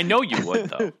it. I know you would,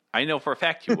 though. I know for a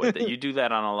fact you would. That you do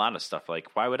that on a lot of stuff.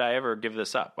 Like, why would I ever give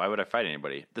this up? Why would I fight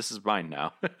anybody? This is mine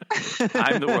now.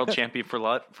 I'm the world champion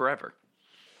forever.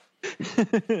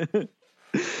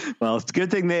 Well, it's a good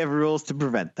thing they have rules to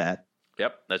prevent that.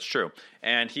 Yep, that's true.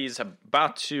 And he's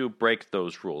about to break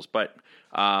those rules. But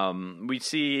we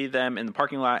see them in the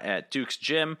parking lot at Duke's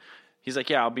gym. He's like,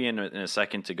 yeah, I'll be in a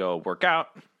second to go work out.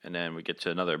 And then we get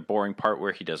to another boring part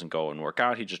where he doesn't go and work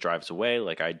out. He just drives away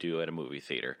like I do at a movie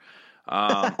theater.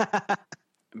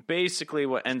 Basically,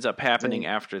 what ends up happening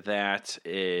after that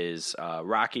is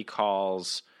Rocky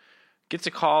gets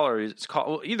a call, or it's called.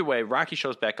 Well, either way, Rocky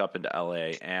shows back up into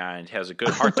L.A. and has a good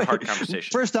heart-to-heart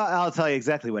conversation. First, I'll tell you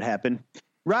exactly what happened.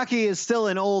 Rocky is still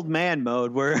in old man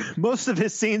mode, where most of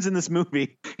his scenes in this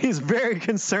movie, he's very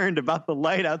concerned about the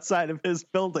light outside of his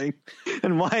building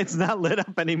and why it's not lit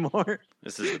up anymore.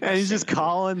 This is and he's just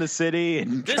calling the city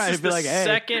and trying to be like, hey. This is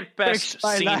the second best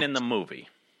scene in the movie.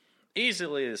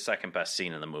 Easily the second best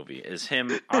scene in the movie is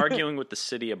him arguing with the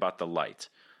city about the light.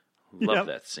 Love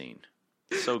that scene.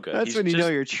 So good. That's when you know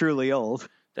you're truly old.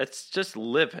 That's just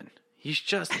living. He's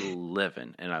just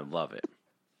living, and I love it.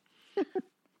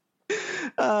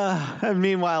 And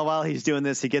meanwhile, while he's doing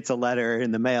this, he gets a letter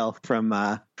in the mail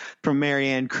from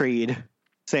Marianne Creed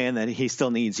saying that he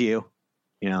still needs you.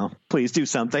 Please do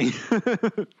something.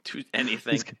 Do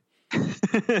anything.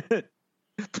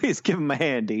 Please give him a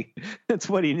handy. That's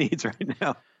what he needs right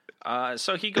now.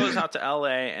 So he goes out to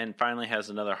L.A. and finally has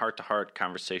another heart-to-heart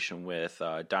conversation with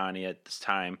Donnie at this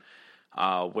time,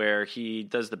 where he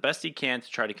does the best he can to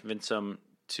try to convince him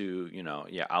to,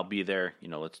 I'll be there.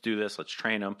 Let's do this. Let's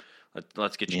train him.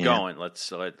 Let's get you going. Let's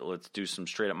do some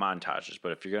straight-up montages.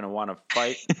 But if you're going to want to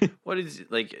fight, what is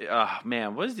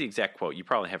the exact quote? You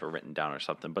probably have it written down or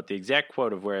something. But the exact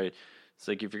quote of where it's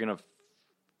like, if you're going to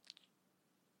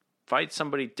fight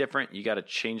somebody different, you got to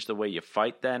change the way you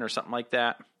fight then, or something like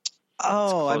that.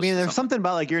 Oh, I mean, there's something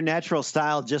about like your natural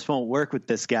style just won't work with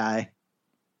this guy.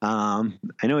 I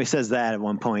know he says that at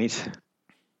one point.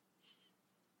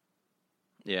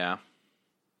 Yeah.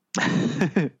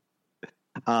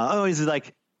 He's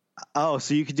like, oh,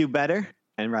 so you could do better?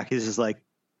 And Rocky's just like,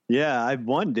 yeah, I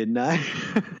won, didn't I?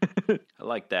 I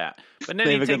like that. But then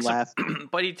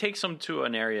he takes him to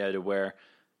an area to where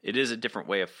it is a different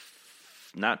way of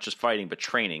not just fighting, but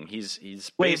training.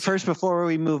 Wait, first, before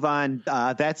we move on,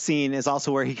 that scene is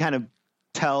also where he kind of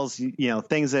tells,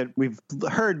 things that we've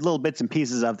heard little bits and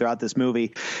pieces of throughout this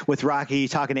movie, with Rocky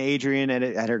talking to Adrian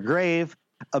at her grave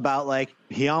about like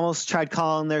he almost tried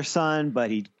calling their son, but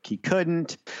he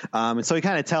couldn't. And so he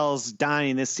kind of tells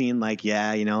Donnie in this scene, like,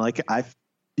 yeah, like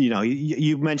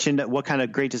you mentioned what kind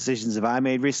of great decisions have I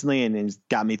made recently, and it's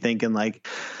got me thinking like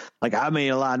I made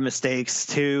a lot of mistakes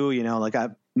too. Like I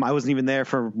wasn't even there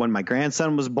for when my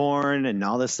grandson was born and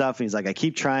all this stuff. And he's like, I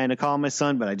keep trying to call my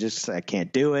son, but I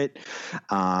can't do it.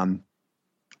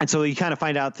 And so you kind of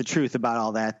find out the truth about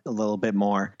all that a little bit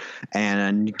more.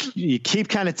 And you keep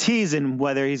kind of teasing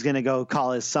whether he's going to go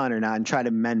call his son or not and try to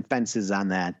mend fences on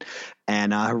that.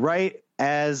 And right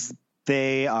as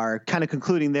they are kind of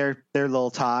concluding their little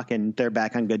talk and they're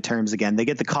back on good terms again, they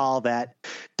get the call that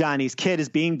Donnie's kid is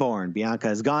being born. Bianca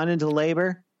has gone into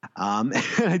labor. And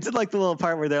I did like the little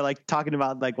part where they're like talking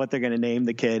about like what they're going to name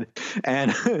the kid.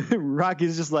 And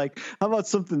Rocky's just like, how about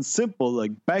something simple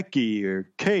like Becky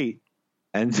or Kate?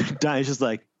 And Donnie's just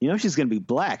like, she's going to be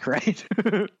black, right?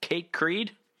 Kate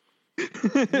Creed?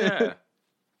 Yeah.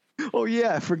 Oh,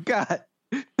 yeah, I forgot.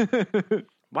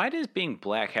 Why does being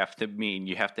black have to mean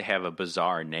you have to have a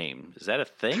bizarre name? Is that a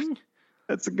thing?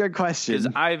 That's a good question.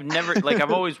 Because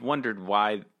I've always wondered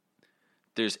why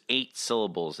there's 8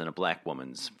 syllables in a black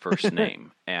woman's first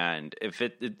name. And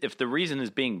if the reason is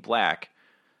being black,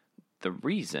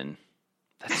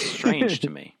 that's strange to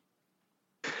me.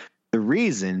 The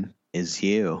reason is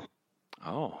you.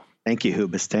 Oh. Thank you,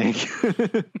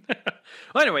 Hoobastank.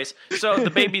 Well, anyways, so the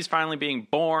baby's finally being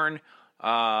born.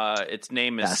 Its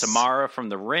name is Samara from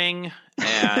The Ring.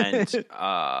 And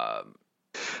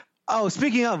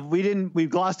speaking of, we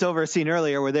glossed over a scene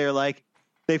earlier where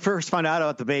they first found out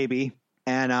about the baby,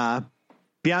 and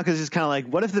Bianca's just kind of like,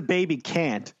 what if the baby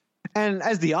can't? And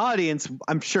as the audience,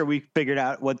 I'm sure we figured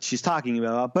out what she's talking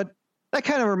about, but that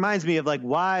kind of reminds me of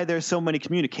why there's so many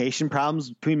communication problems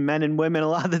between men and women a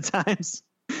lot of the times,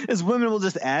 is women will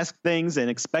just ask things and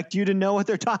expect you to know what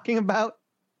they're talking about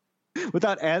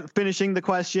without finishing the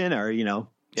question or,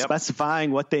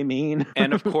 specifying what they mean.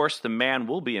 And of course, the man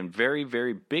will be in very,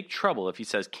 very big trouble if he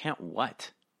says, can't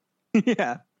what?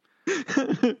 Yeah.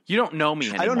 You don't know me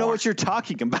anymore. I don't know what you're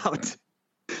talking about.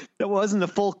 That wasn't a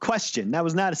full question. That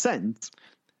was not a sentence.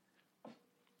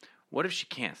 What if she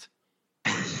can't?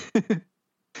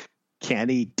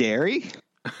 Can't eat dairy?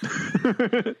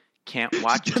 Can't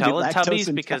watch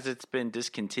Teletubbies because it's been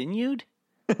discontinued?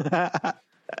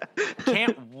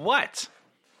 Can't what?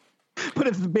 What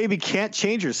if the baby can't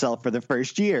change herself for the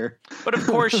first year? But of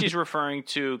course she's referring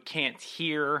to can't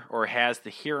hear or has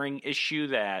the hearing issue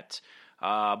that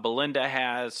Belinda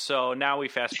has. So now we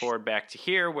fast forward back to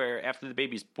here where after the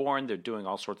baby's born, they're doing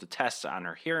all sorts of tests on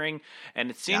her hearing. And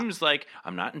it seems like,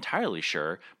 I'm not entirely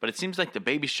sure, but it seems like the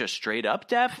baby's just straight up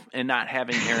deaf and not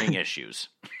having hearing issues.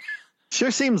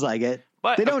 Sure seems like it.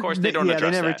 But of course they don't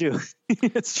address they never that. do.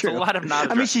 It's true. It's a lot of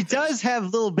not. She does have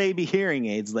little baby hearing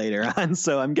aids later on,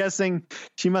 so I'm guessing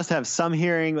she must have some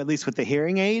hearing, at least with the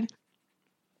hearing aid.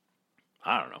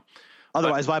 I don't know.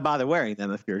 Otherwise, why bother wearing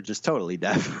them if you're just totally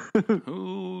deaf?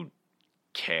 Who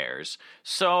cares?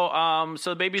 So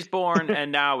the baby's born,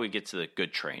 and now we get to the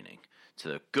good training. To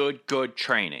the good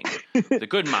training. The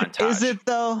good montage. Is it,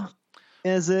 though?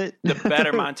 Is it? The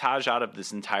better montage out of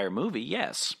this entire movie,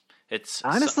 yes. It's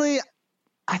honestly,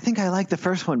 I think I like the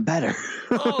first one better.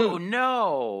 Oh,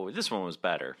 no. This one was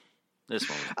better. That's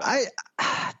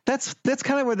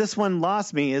kind of where this one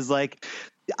lost me, is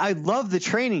I love the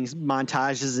training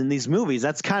montages in these movies.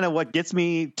 That's kind of what gets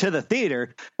me to the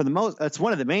theater for the most. That's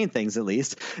one of the main things, at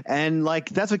least. And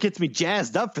that's what gets me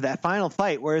jazzed up for that final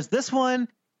fight. Whereas this one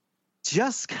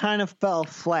just kind of fell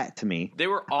flat to me. They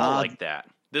were all like that.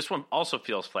 This one also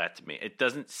feels flat to me. It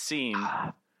doesn't seem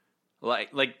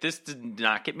like this did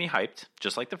not get me hyped,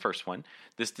 just like the first one.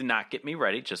 This did not get me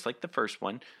ready, just like the first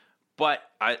one. But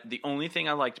the only thing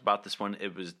I liked about this one,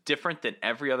 it was different than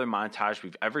every other montage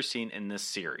we've ever seen in this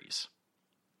series.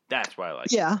 That's why I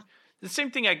liked it. The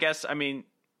same thing, I guess. I mean,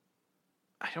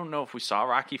 I don't know if we saw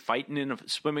Rocky fighting in a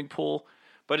swimming pool,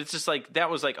 but it's just that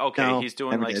was okay, no, he's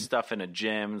doing stuff in a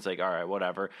gym. It's all right,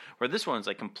 whatever. Where this one's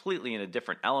completely in a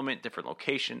different element, different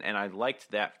location, and I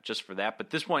liked that just for that. But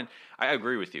this one, I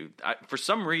agree with you. For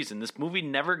some reason, this movie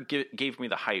never gave me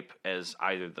the hype as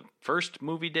either the first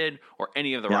movie did or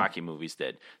any of the Rocky movies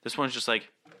did. This one's just I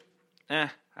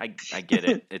get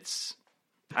it. It's,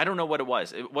 I don't know what it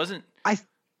was. It wasn't.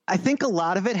 I think a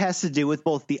lot of it has to do with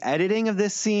both the editing of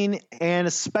this scene and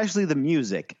especially the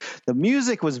music. The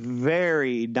music was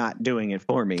very not doing it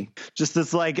for me. Just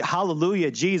this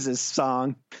Hallelujah Jesus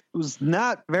song was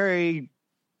not very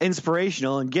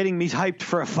inspirational and getting me hyped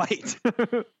for a fight.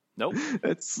 Nope.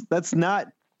 That's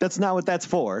not what that's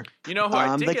for. You know who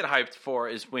I did get hyped for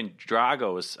is when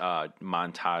Drago's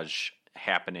montage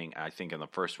happening, I think in the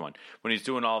first one, when he's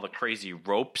doing all the crazy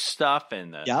rope stuff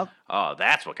and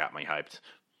that's what got me hyped.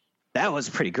 That was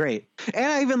pretty great. And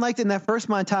I even liked in that first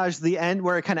montage, the end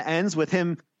where it kind of ends with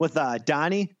him with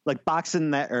Donnie,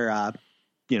 boxing that, or,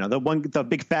 the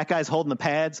big fat guy's holding the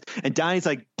pads and Donnie's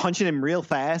punching him real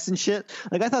fast and shit.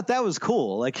 I thought that was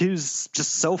cool. He was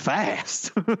just so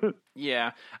fast.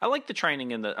 Yeah. I like the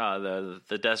training in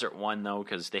the desert one though,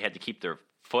 because they had to keep their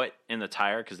foot in the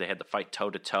tire because they had to fight toe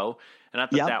to toe. And I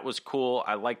thought that was cool.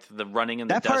 I liked the running in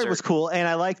the desert. That part was cool. And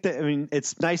I liked it. I mean,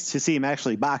 it's nice to see him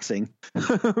actually boxing,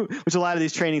 which a lot of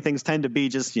these training things tend to be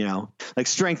just,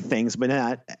 strength things, but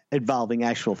not involving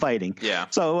actual fighting. Yeah.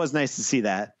 So it was nice to see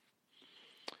that.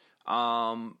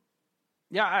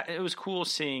 Yeah, it was cool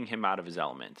seeing him out of his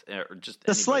element. Or just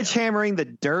the sledgehammering the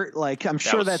dirt, I'm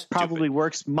sure that probably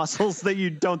works muscles that you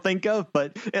don't think of,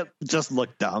 but it just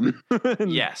looked dumb.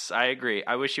 Yes, I agree.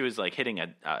 I wish he was hitting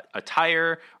a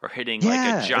tire or hitting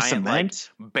a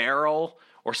giant barrel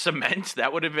or cement.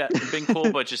 That would have been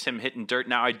cool, but just him hitting dirt.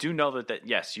 Now, I do know that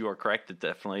yes, you are correct. It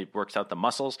definitely works out the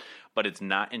muscles, but it's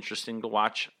not interesting to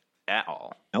watch at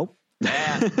all. Nope.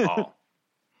 At all.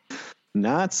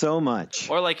 Not so much.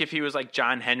 Or like if he was like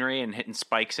John Henry and hitting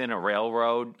spikes in a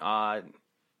railroad on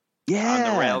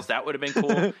the rails, that would have been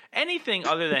cool. Anything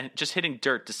other than just hitting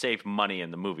dirt to save money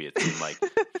in the movie, it seemed like.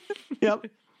 Yep.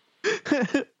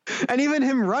 And even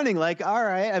him running, like, all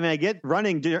right, I mean, I get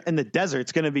running in the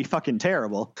desert's going to be fucking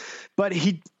terrible, but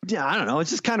I don't know,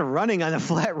 it's just kind of running on a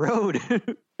flat road.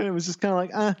 And it was just kind of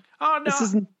like, oh no, this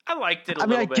isn't, I liked it. I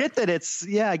mean, I get that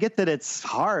it's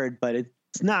hard, but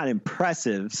it's not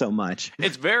impressive so much.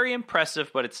 It's very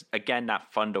impressive, but it's again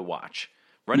not fun to watch.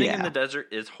 Running in the desert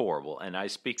is horrible, and I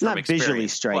speak from experience. Visually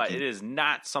striking, but it is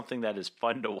not something that is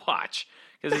fun to watch.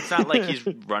 Because it's not like he's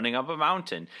running up a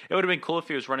mountain. It would have been cool if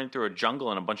he was running through a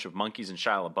jungle and a bunch of monkeys and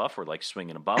Shia LaBeouf were like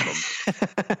swinging above him.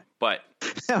 But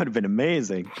that would have been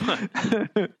amazing.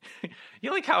 You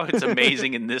like how it's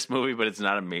amazing in this movie, but it's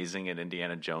not amazing in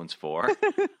Indiana Jones 4?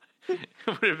 It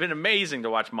would have been amazing to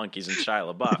watch monkeys and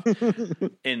Shia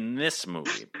LaBeouf in this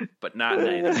movie, but not in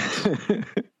anything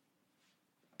else.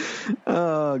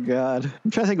 Oh, God. I'm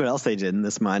trying to think what else they did in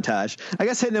this montage. I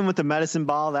guess hitting him with the medicine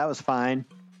ball, that was fine.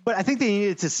 But I think they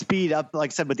needed to speed up, like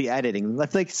I said, with the editing.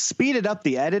 Like speeded up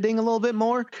the editing a little bit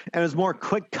more, and it was more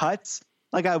quick cuts.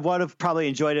 Like I would have probably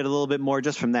enjoyed it a little bit more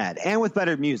just from that, and with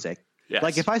better music. Yes.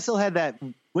 Like if I still had that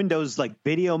Windows like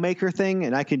video maker thing,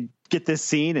 and I could get this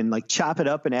scene and like chop it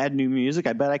up and add new music,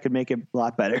 I bet I could make it a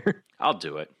lot better. I'll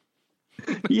do it.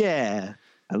 Yeah,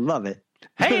 I love it.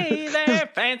 Hey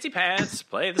there, fancy pants.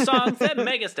 Play the songs that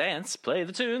make us dance. Play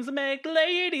the tunes that make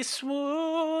ladies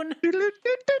swoon.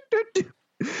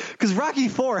 Because Rocky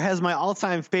IV has my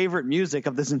all-time favorite music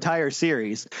of this entire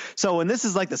series. So when this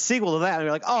is like the sequel to that,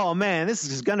 you're like, oh man, this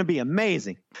is going to be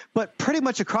amazing. But pretty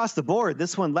much across the board,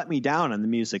 this one let me down on the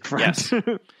music front.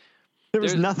 Yes.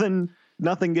 There's nothing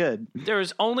good. There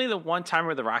was only the one time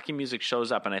where the Rocky music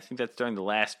shows up, and I think that's during the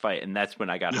last fight, and that's when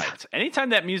I got hyped.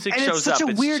 Anytime that music shows up, it's such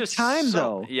a weird time,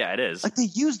 though. Yeah, it is. Like they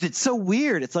used it so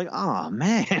weird. It's like, oh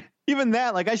man, even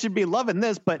that, like I should be loving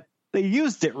this, but they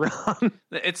used it wrong.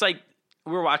 It's like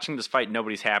we're watching this fight,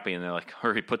 nobody's happy, and they're like,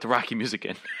 hurry, put the Rocky music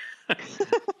in.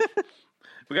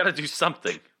 We got to do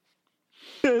something.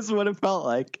 That's what it felt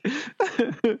like.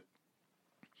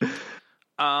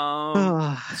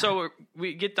 So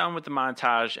we get done with the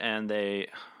montage, and they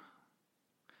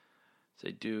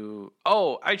do.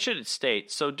 Oh, I should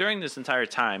state. So during this entire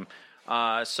time,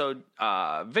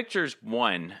 Victor's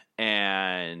won,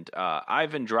 and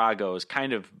Ivan Drago is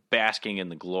kind of basking in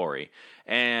the glory.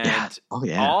 And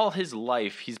all his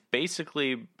life, he's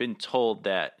basically been told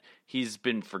that he's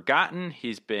been forgotten,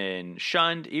 he's been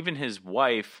shunned. Even his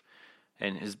wife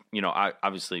and his,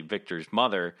 obviously Victor's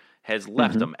mother has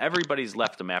left him. Everybody's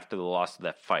left him after the loss of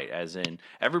that fight, as in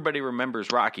everybody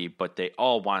remembers Rocky, but they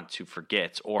all want to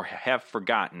forget or have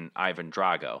forgotten Ivan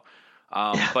Drago.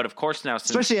 But of course now,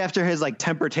 especially after his like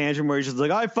temper tantrum where he's just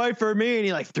like, I fight for me. And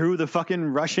he like threw the fucking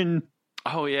Russian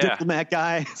diplomat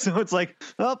guy. So it's like,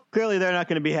 well, clearly they're not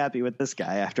going to be happy with this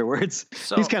guy afterwards.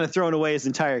 So he's kind of thrown away his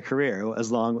entire career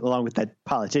along with that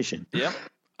politician. Yep.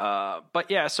 But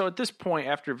yeah, so at this point,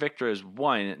 after Victor has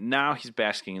won, now he's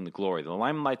basking in the glory. The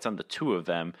limelight's on the two of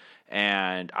them,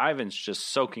 and Ivan's just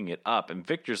soaking it up. And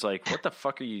Victor's like, what the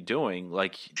fuck are you doing?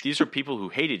 Like, these are people who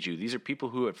hated you. These are people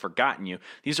who had forgotten you.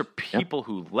 These are people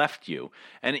who left you.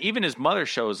 And even his mother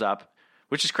shows up,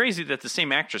 which is crazy that the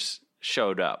same actress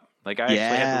showed up. Like, I actually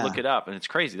had to look it up, and it's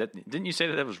crazy. Didn't you say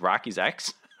that was Rocky's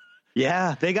ex?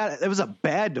 Yeah, it was a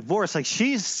bad divorce. Like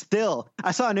I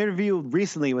saw an interview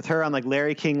recently with her on like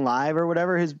Larry King Live or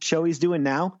whatever his show he's doing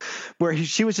now, where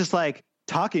she was just like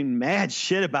talking mad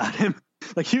shit about him.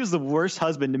 Like he was the worst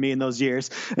husband to me in those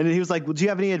years. And he was like, well, do you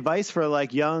have any advice for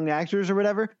like young actors or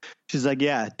whatever? She's like,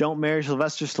 yeah, don't marry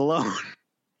Sylvester Stallone.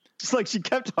 Just like she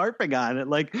kept harping on it.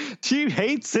 Like she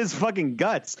hates his fucking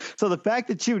guts. So the fact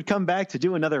that she would come back to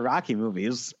do another Rocky movie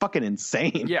is fucking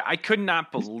insane. Yeah, I could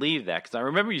not believe that because I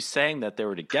remember you saying that they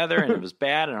were together and it was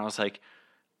bad, and I was like,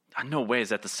 no way is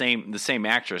that the same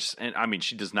actress. And I mean,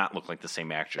 she does not look like the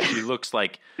same actress. She looks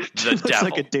like the looks devil.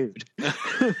 Like a dude.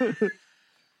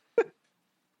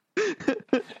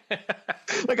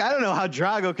 Like I don't know how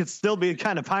Drago could still be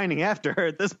kind of pining after her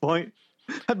at this point.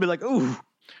 I'd be like, ooh.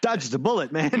 Dodged a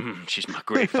bullet, man. She's my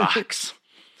gray fox.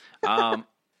 Yeah,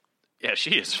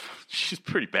 she is. She's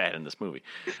pretty bad in this movie.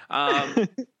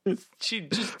 She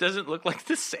just doesn't look like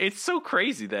this. It's so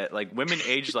crazy that like women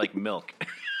age like milk.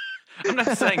 I'm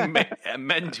not saying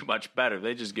men do much better.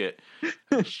 They just get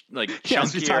like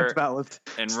chunkier we talked about with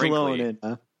and Stallone wrinkly.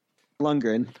 And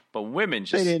Lundgren. But women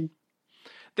just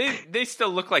they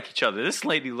still look like each other. This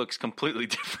lady looks completely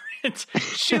different.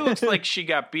 She looks like she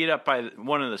got beat up by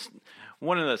one of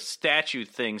the statue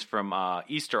things from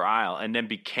Easter Isle, and then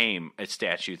became a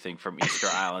statue thing from Easter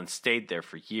Isle and stayed there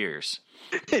for years.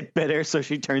 It bit her, so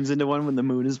she turns into one when the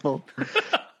moon is full. Oh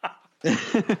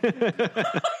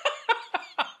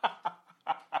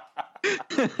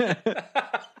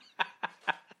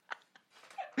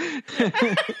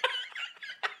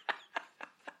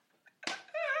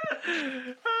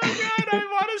God, I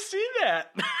want to see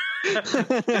that.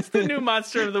 It's the new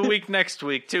monster of the week next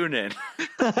week. Tune in.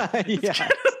 It's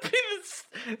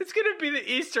gonna be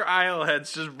the Easter Isle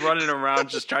heads just running around,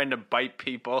 just trying to bite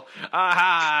people.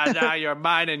 Aha! Now you're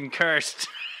mine and cursed.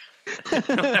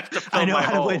 I know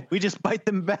how to win. We just bite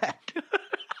them back,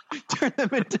 turn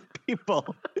them into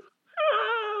people.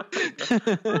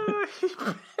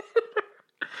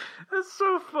 That's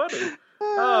so funny.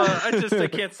 I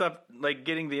can't stop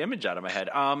getting the image out of my head.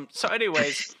 So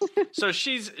anyways, so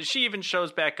she even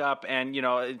shows back up, and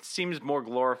it seems more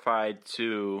glorified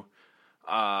to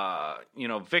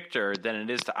Victor than it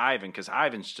is to Ivan, because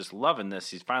Ivan's just loving this.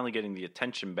 He's finally getting the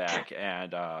attention back,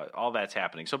 and all that's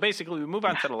happening. So basically, we move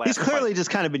on to the last. He's clearly just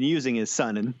kind of been using his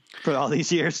son for all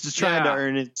these years, just trying to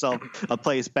earn himself a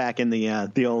place back in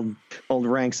the old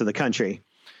ranks of the country.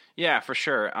 Yeah, for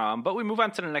sure. But we move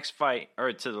on to the next fight,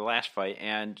 or to the last fight,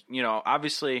 and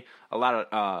obviously a lot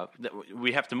of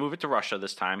we have to move it to Russia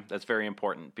this time. That's very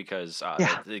important because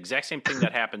the exact same thing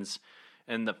that happens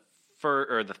in the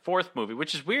fourth movie,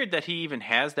 which is weird that he even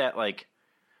has that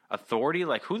authority.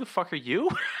 Like, who the fuck are you?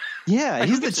 Yeah,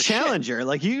 he's the challenger.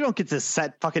 Like, you don't get to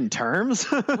set fucking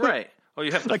terms, right? Oh,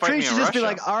 you have to fight me in should Russia. Just be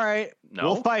like, all right,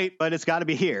 we'll fight, but it's got to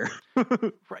be here.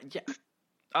 Right? Yeah.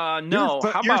 No,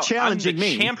 how you're about challenging I'm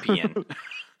the me. champion?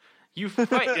 You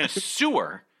fight in a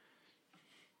sewer.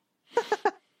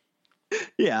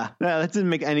 Yeah, that didn't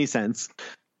make any sense.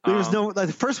 There was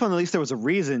the first one, at least there was a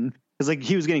reason. Because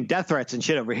he was getting death threats and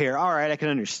shit over here. All right, I can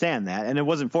understand that. And it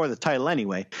wasn't for the title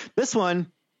anyway. This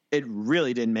one, it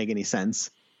really didn't make any sense.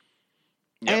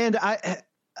 Yep. And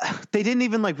they didn't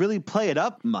even really play it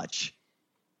up much.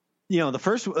 The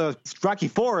first Rocky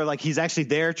IV, he's actually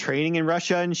there training in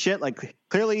Russia and shit.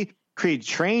 Clearly Creed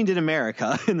trained in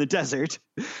America in the desert.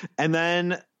 And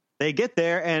then they get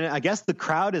there, and I guess the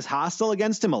crowd is hostile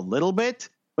against him a little bit,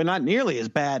 but not nearly as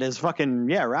bad as fucking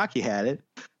Rocky had it.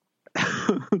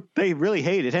 They really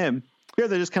hated him. Here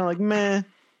they're just kind of meh.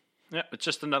 Yeah, it's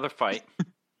just another fight.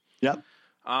 Yep.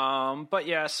 But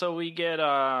yeah, so we get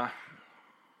the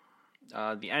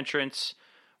entrance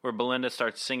where Belinda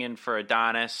starts singing for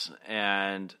Adonis,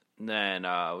 and then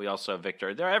we also have Victor.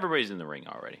 Everybody's in the ring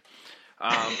already.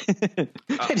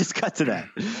 They just cut to that.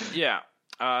 Yeah.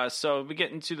 So we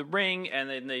get into the ring, and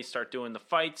then they start doing the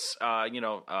fights.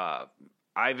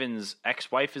 Ivan's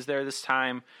ex-wife is there this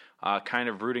time, kind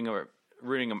of rooting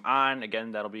him on.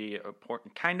 Again, that'll be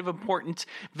important,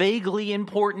 vaguely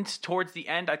important towards the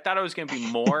end. I thought it was going to be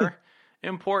more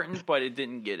important, but it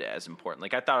didn't get as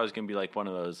important. I thought it was going to be one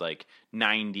of those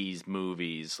 90s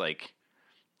movies,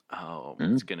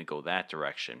 it's going to go that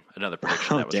direction. Another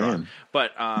prediction that was wrong.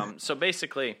 But so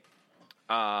basically,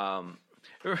 so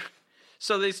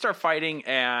they start fighting,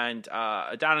 and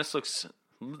Adonis looks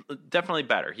definitely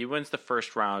better. He wins the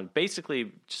first round,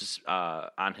 basically just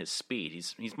on his speed.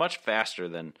 He's much faster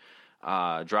than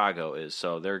Drago is,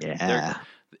 so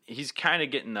he's kind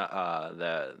of getting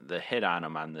the hit on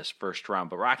him on this first round.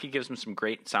 But Rocky gives him some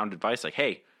great sound advice,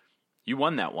 hey, you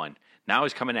won that one. Now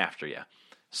he's coming after you.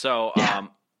 So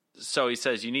so he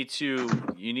says you need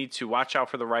to watch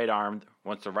out for the right arm.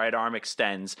 Once the right arm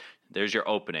extends, there's your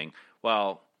opening.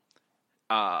 Well,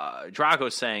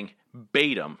 Drago's saying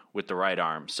bait him with the right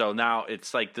arm. So now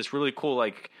it's this really cool,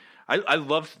 I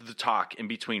loved the talk in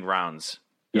between rounds.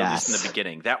 Yes. In the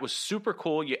beginning. That was super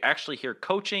cool. You actually hear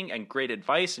coaching and great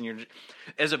advice, and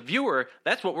as a viewer,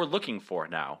 that's what we're looking for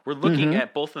now. We're looking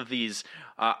at both of these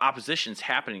oppositions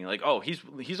happening.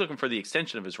 He's looking for the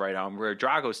extension of his right arm, where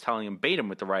Drago's telling him bait him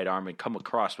with the right arm and come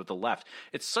across with the left.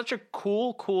 It's such a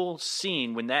cool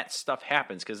scene when that stuff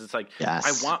happens, because it's I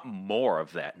want more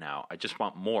of that now. I just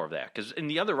want more of that, because in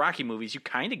the other Rocky movies, you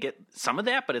kind of get some of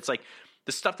that, but it's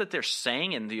the stuff that they're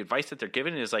saying and the advice that they're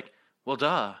giving is well,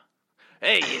 duh.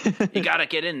 Hey, you got to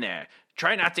get in there.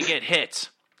 Try not to get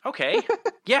hit. Okay.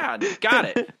 Yeah, got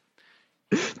it.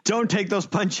 Don't take those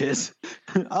punches.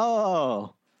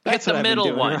 Oh. Hit the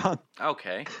middle one. Wrong.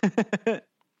 Okay.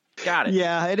 Got it.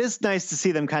 Yeah, it is nice to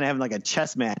see them kind of having a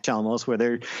chess match almost, where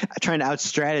they're trying to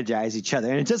out-strategize each other.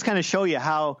 And it does kind of show you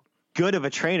how good of a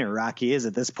trainer Rocky is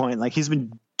at this point. He's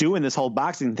been doing this whole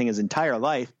boxing thing his entire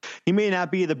life. He may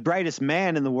not be the brightest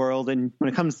man in the world, and when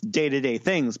it comes to day-to-day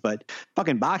things, but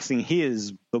fucking boxing, he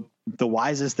is the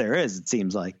wisest there is. It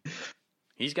seems like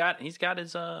he's got his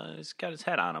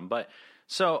head on him. But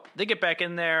so they get back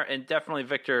in there, and definitely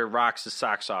Victor rocks his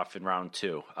socks off in round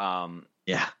 2.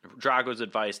 Drago's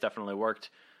advice definitely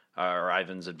worked. Or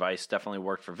Ivan's advice definitely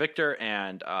worked for Victor,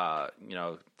 and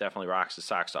definitely rocks his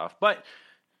socks off. But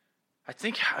I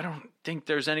don't think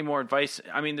there's any more advice.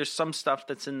 I mean, there's some stuff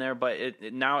that's in there, but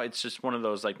now it's just one of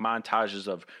those like montages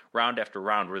of round after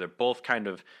round where they're both kind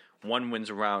of one wins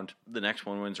a round, the next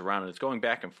one wins a round, and it's going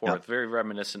back and forth. Yep. Very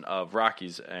reminiscent of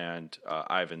Rocky's and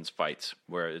Ivan's fights,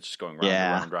 where it's just going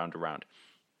round to round.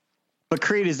 But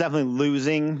Creed is definitely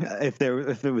losing. If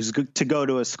it was to go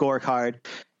to a scorecard,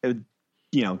 it would,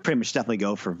 pretty much definitely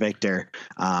go for Victor.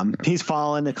 He's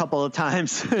fallen a couple of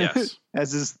times, yes,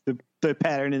 as is the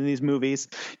pattern in these movies.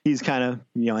 He's kind of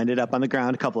ended up on the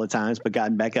ground a couple of times, but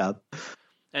gotten back up.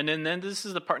 And then this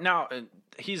is the part now.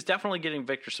 He's definitely getting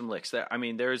Victor some licks. I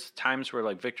mean, there's times where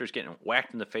like Victor's getting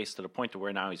whacked in the face to the point to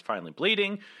where now he's finally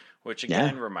bleeding, which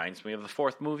again reminds me of the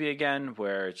 4th movie again,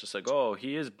 where it's just like, oh,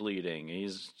 he is bleeding.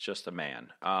 He's just a man.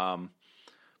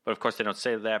 But of course they don't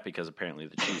say that because apparently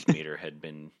the cheese meter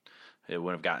it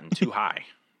would have gotten too high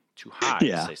to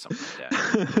say something like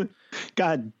that.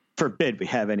 God forbid we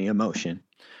have any emotion.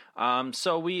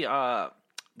 So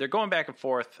they're going back and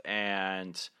forth,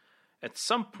 and at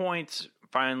some point,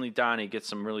 finally Donnie gets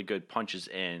some really good punches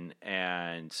in,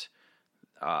 and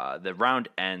the round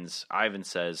ends. Ivan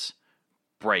says,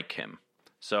 break him.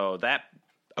 So that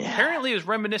apparently is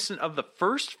reminiscent of the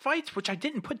first fights, which I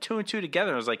didn't put 2 and 2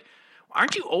 together. I was like,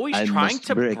 aren't you always trying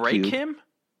to break him?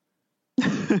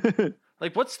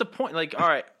 Like, what's the point? Like, all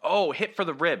right, hit for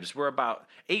the ribs. We're about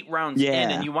 8 rounds in,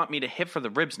 and you want me to hit for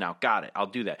the ribs now. Got it. I'll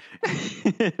do that.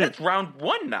 That's round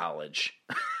 1 knowledge.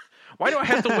 Why do I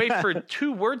have to wait for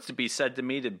 2 words to be said to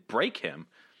me to break him?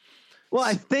 Well,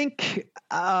 I think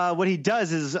what he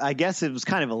does is, I guess it was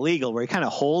kind of illegal, where he kind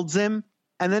of holds him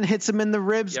and then hits him in the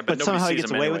ribs, but somehow he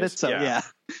gets away with it. So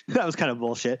that was kind of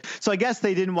bullshit. So I guess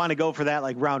they didn't want to go for that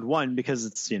like round 1 because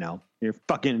it's, you're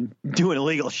fucking doing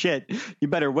illegal shit. You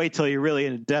better wait till you're really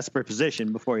in a desperate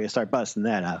position before you start busting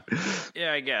that out.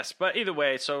 Yeah, I guess. But either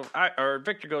way, so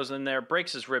Victor goes in there,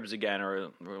 breaks his ribs again, or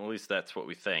at least that's what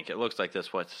we think. It looks like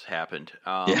that's what's happened.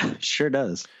 Sure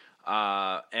does.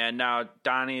 And now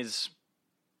Donnie's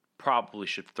probably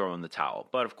should throw in the towel.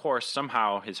 But of course,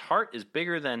 somehow his heart is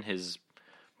bigger than his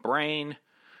brain.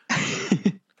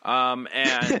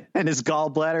 And his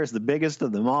gallbladder is the biggest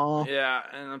of them all. Yeah,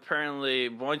 and apparently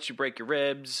once you break your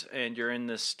ribs and you're in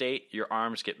this state, your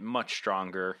arms get much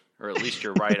stronger, or at least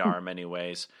your right arm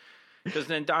anyways. Because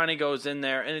then Donnie goes in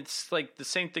there, and it's like the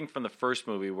same thing from the first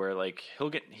movie where like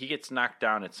he gets knocked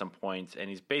down at some point, and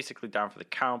he's basically down for the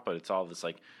count, but it's all this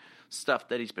like stuff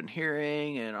that he's been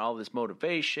hearing and all this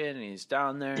motivation, and he's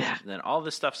down there, and then all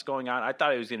this stuff's going on. I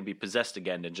thought he was going to be possessed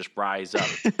again and just rise up.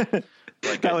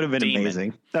 Like that would have been demon.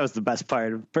 Amazing. That was the best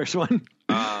part of the first one.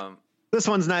 This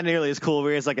one's not nearly as cool,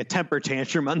 where he has like a temper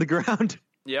tantrum on the ground.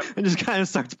 Yep. And just kind of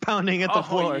starts pounding at the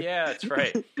floor. Oh, yeah, that's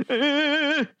right. He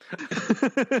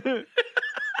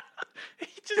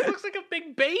just looks like a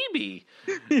big baby.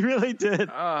 He really did.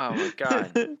 Oh, my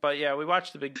God. But yeah, we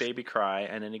watched the big baby cry,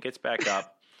 and then he gets back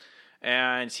up.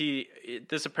 And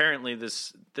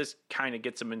this kind of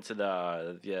gets him into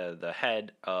the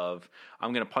head of,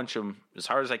 I'm going to punch him as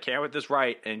hard as I can with this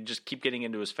right and just keep getting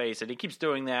into his face. And he keeps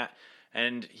doing that.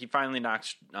 And he finally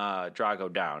knocks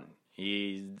Drago down.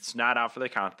 He's not out for the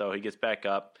count, though. He gets back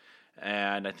up.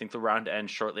 And I think the round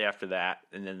ends shortly after that.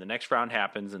 And then the next round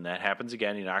happens, and that happens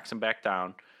again. He knocks him back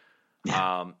down.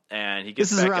 Yeah. And he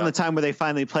gets This is back around up. the time where they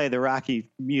finally play the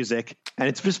Rocky music. And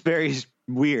it's just very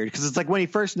weird because it's like when he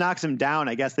first knocks him down,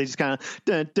 I guess they just kind of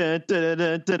and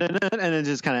it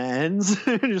just kind of ends.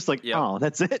 Just like, oh,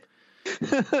 that's it.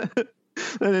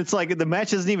 And it's like the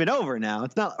match isn't even over now.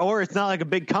 It's not like a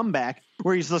big comeback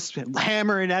where he's just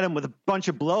hammering at him with a bunch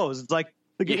of blows. It's like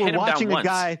we're watching a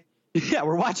guy. Yeah,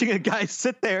 we're watching a guy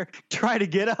sit there try to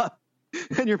get up,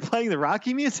 and you're playing the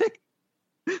Rocky music.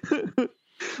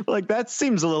 Like that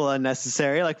seems a little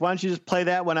unnecessary. Like, why don't you just play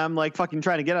that when I'm like fucking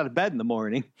trying to get out of bed in the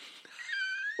morning?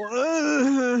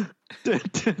 Look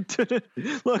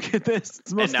at this. It's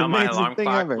the most and now my alarm thing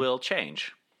clock ever. will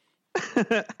change.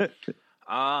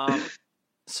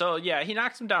 So yeah, he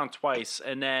knocks him down twice,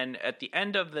 and then at the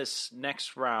end of this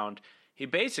next round, he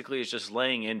basically is just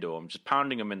laying into him, just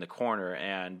pounding him in the corner,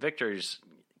 and Victor's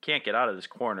can't get out of this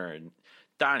corner, and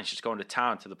Donnie's just going to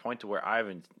town to the point to where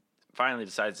Ivan finally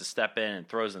decides to step in and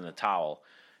throws in the towel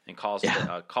and calls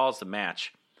the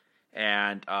match.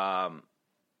 And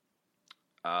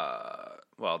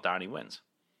well, Donnie wins.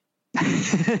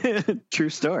 True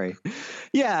story.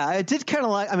 Yeah, I did kind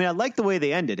of like. I mean, I like the way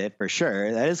they ended it for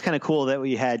sure. That is kind of cool that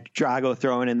we had Drago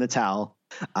throwing in the towel,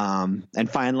 and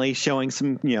finally showing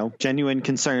some, genuine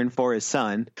concern for his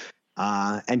son,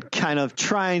 and kind of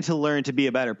trying to learn to be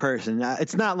a better person.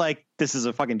 It's not like this is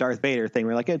a fucking Darth Vader thing.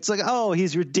 Where it's like, oh,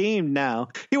 he's redeemed now.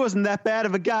 He wasn't that bad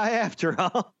of a guy after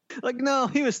all. Like, no,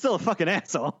 he was still a fucking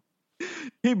asshole.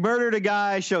 He murdered a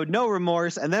guy, showed no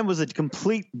remorse, and then was a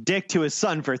complete dick to his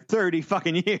son for 30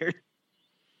 fucking years.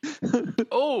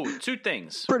 Oh, two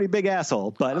things. Pretty big asshole,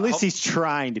 but at least he's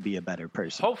trying to be a better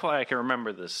person. Hopefully I can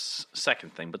remember this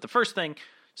second thing. But the first thing,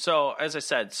 so as I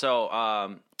said,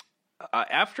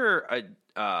 after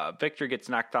Victor gets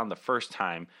knocked down the first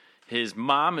time, his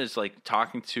mom is like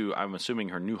talking to, I'm assuming,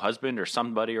 her new husband or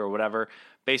somebody or whatever.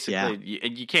 Basically,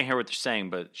 you can't hear what they're saying,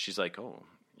 but she's like, oh,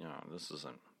 this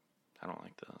isn't. I don't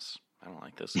like this. I don't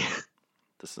like this.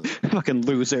 This is fucking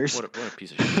losers. What a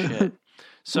piece of shit.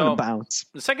 So bounce.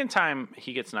 The second time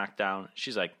he gets knocked down,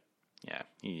 she's like, yeah,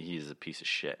 he's a piece of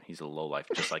shit. He's a lowlife,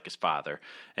 just like his father.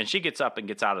 And she gets up and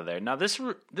gets out of there. Now, this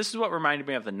is what reminded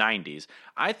me of the 90s.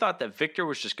 I thought that Victor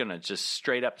was just going to just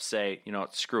straight up say,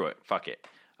 screw it, fuck it.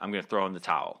 I'm going to throw in the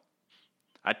towel.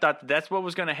 I thought that's what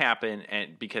was going to happen,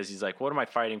 and because he's like, what am I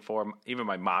fighting for? Even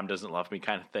my mom doesn't love me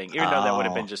kind of thing. Even though that would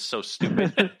have been just so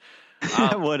stupid.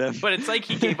 Would have. But it's like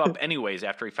he gave up anyways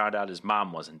after he found out his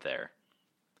mom wasn't there.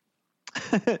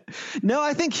 No,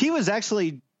 I think he was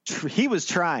actually he was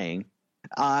trying.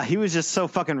 He was just so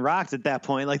fucking rocked at that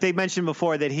point. Like they mentioned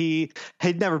before that he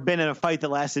had never been in a fight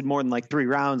that lasted more than like 3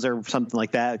 rounds or something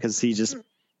like that, because he just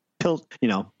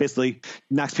basically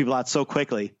knocks people out so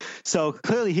quickly. So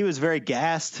clearly he was very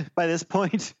gassed by this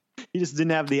point. He just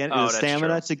didn't have the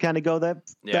stamina to kind of go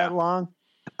that long.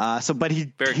 But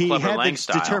he had this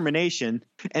determination,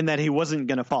 and that he wasn't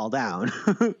going to fall down.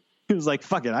 He was like,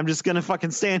 fuck it, I'm just going to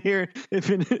fucking stand here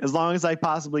as long as I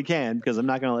possibly can, because I'm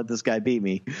not going to let this guy beat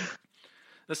me.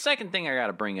 The second thing I got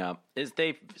to bring up is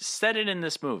they've said it in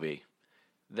this movie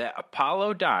that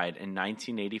Apollo died in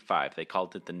 1985. They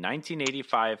called it the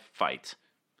 1985 fight,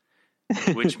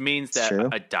 which means that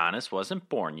Adonis wasn't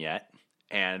born yet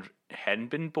and hadn't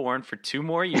been born for 2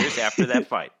 more years after that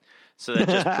fight. So that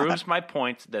just proves my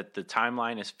point that the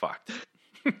timeline is fucked.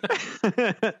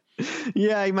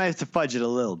 Yeah, you might have to fudge it a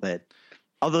little bit.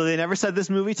 Although they never said this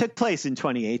movie took place in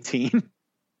 2018.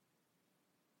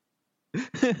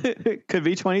 Could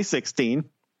be 2016.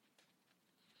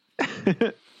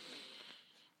 Okay.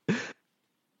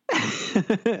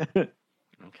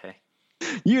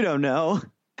 You don't know.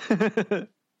 Okay.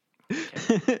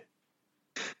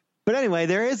 But anyway,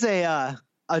 there is a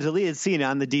deleted scene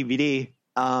on the DVD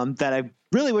that I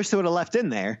really wish they would have left in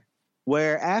there,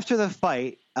 where after the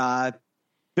fight,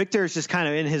 Victor is just kind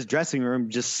of in his dressing room,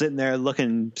 just sitting there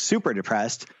looking super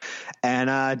depressed.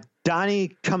 And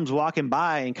Donnie comes walking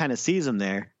by and kind of sees him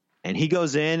there. And he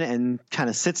goes in and kind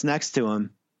of sits next to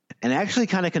him and actually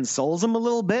kind of consoles him a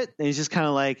little bit. And he's just kind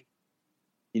of like,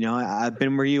 I've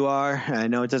been where you are. I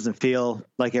know it doesn't feel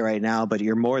like it right now, but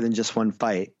you're more than just one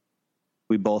fight.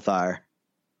 We both are.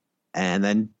 And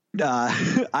then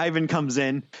Ivan comes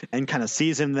in and kind of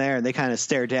sees him there, and they kind of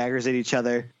stare daggers at each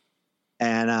other.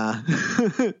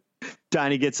 And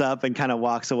Donnie gets up and kind of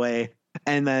walks away.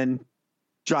 And then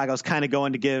Drago's kind of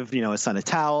going to give, his son a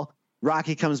towel.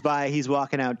 Rocky comes by. He's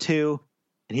walking out too.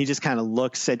 And he just kind of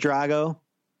looks at Drago.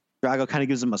 Drago kind of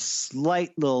gives him a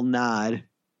slight little nod.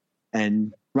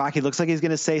 And Rocky looks like he's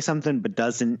going to say something, but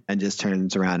doesn't, and just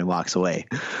turns around and walks away.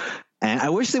 And I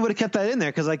wish they would have kept that in there,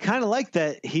 because I kind of like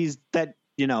that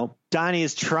Donnie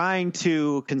is trying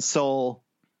to console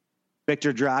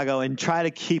Victor Drago and try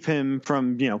to keep him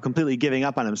from, completely giving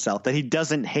up on himself, that he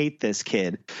doesn't hate this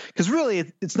kid. Because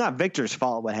really, it's not Victor's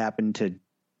fault what happened to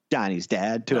Donnie's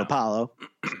dad, to Apollo.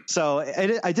 So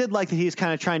I did like that he's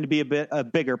kind of trying to be a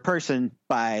bigger person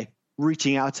by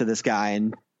reaching out to this guy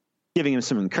and giving him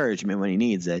some encouragement when he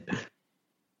needs it.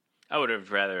 I would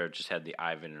have rather just had the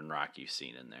Ivan and Rocky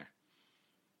scene in there.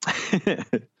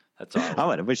 That's all.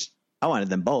 I wanted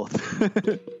them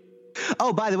both.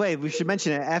 Oh, by the way, we should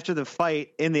mention it after the fight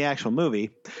in the actual movie.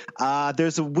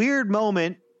 There's a weird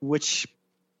moment, which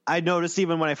I noticed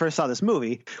even when I first saw this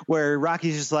movie, where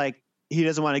Rocky's just like, he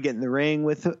doesn't want to get in the ring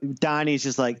with Donnie. He's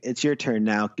just like, it's your turn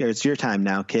now. Or it's your time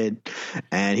now, kid.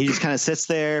 And he just kind of sits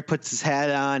there, puts his hat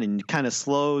on, and kind of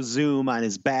slow zoom on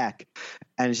his back.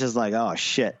 And it's just like, oh,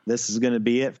 shit, this is going to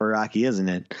be it for Rocky, isn't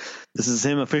it? This is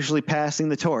him officially passing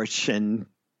the torch, and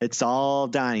it's all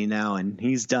Donnie now, and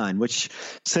he's done. Which,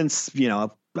 since,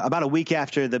 about a week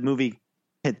after the movie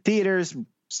hit theaters,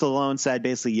 Stallone said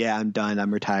basically, yeah, I'm done.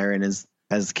 I'm retiring as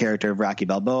as the character of Rocky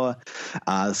Balboa.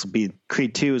 This will be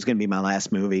Creed 2 is going to be my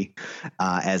last movie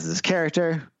as this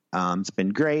character. It's been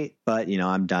great, but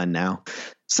I'm done now.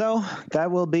 So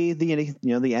that will be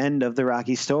the end of the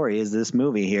Rocky story is this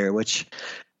movie here, which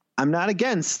I'm not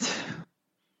against.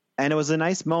 And it was a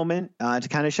nice moment to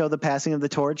kind of show the passing of the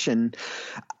torch. And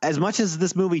as much as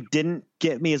this movie didn't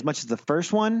get me as much as the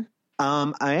first one,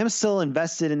 I am still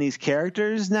invested in these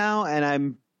characters now, and I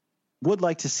would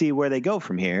like to see where they go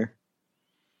from here.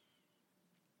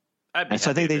 I'd be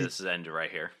happy if this is ended right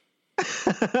here.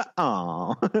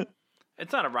 Oh,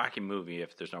 it's not a Rocky movie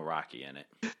if there's no Rocky in it.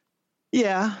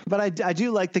 Yeah, but I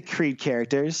do like the Creed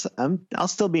characters. I'll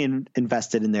still be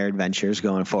invested in their adventures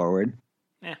going forward.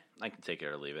 Yeah, I can take it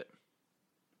or leave it.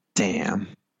 Damn.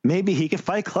 Maybe he could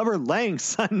fight Clubber Lang's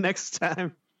son next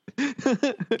time.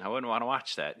 I wouldn't want to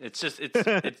watch that. It's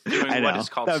doing what is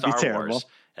called Star Wars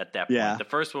at that point. Yeah. The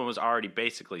first one was already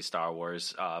basically Star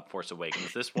Wars, Force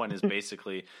Awakens. This one is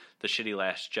basically the shitty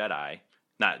Last Jedi.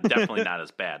 Definitely not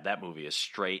as bad. That movie is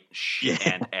straight shit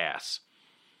and ass.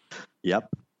 Yep.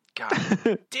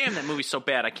 God damn, that movie's so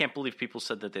bad. I can't believe people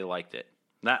said that they liked it.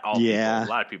 Not all people. A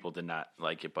lot of people did not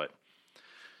like it, but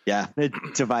yeah, it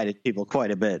divided people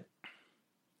quite a bit.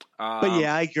 But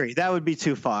yeah, I agree. That would be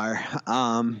too far.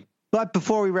 But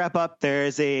before we wrap up,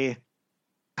 there's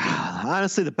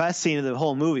honestly the best scene of the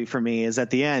whole movie for me is at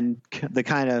the end, the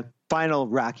kind of final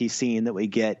Rocky scene that we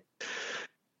get.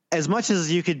 As much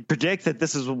as you could predict that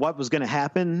this is what was going to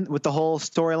happen with the whole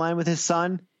storyline with his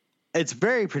son, it's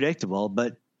very predictable,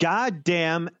 but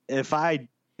goddamn if I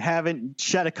haven't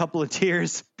shed a couple of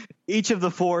tears each of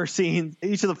the four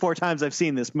times I've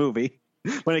seen this movie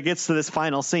when it gets to this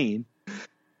final scene.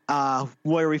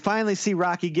 Where we finally see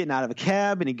Rocky getting out of a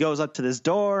cab and he goes up to this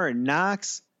door and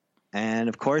knocks. And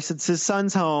of course it's his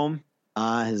son's home.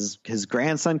 His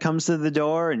grandson comes to the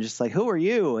door and just like, who are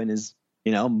you? And his,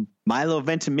 Milo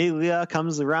Ventimiglia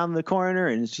comes around the corner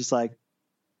and it's just like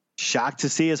shocked to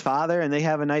see his father. And they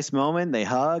have a nice moment. They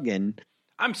hug and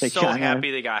I'm so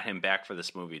happy they got him back for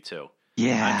this movie too.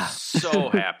 Yeah. I'm so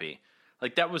happy.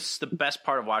 Like that was the best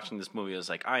part of watching this movie. I was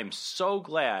like, I'm so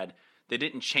glad they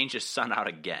didn't change his son out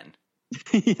again.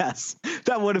 Yes,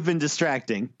 that would have been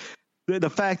distracting. The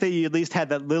fact that you at least had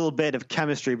that little bit of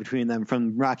chemistry between them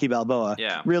from Rocky Balboa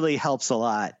really helps a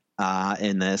lot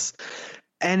in this.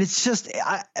 And it's just,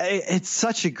 it's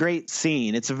such a great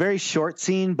scene. It's a very short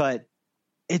scene, but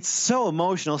it's so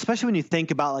emotional, especially when you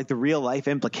think about like the real life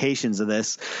implications of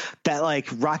this, that like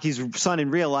Rocky's son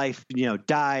in real life,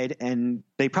 died and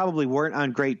they probably weren't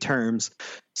on great terms.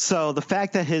 So the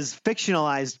fact that his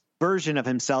fictionalized version of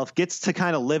himself gets to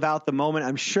kind of live out the moment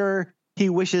I'm sure he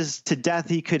wishes to death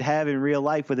he could have in real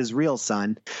life with his real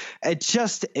son.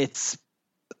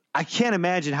 I can't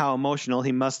imagine how emotional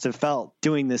he must have felt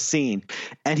doing this scene.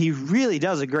 And he really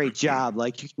does a great job.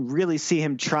 Like you can really see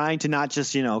him trying to not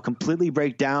just, completely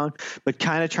break down, but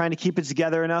kind of trying to keep it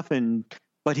together enough.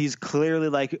 But he's clearly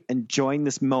like enjoying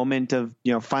this moment of,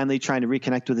 finally trying to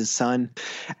reconnect with his son.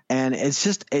 And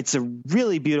it's a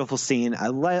really beautiful scene. I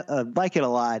like it a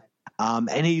lot.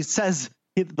 And he says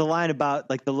the line about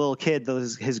like the little kid,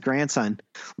 his grandson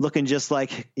looking just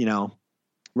like,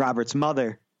 Robert's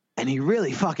mother. And he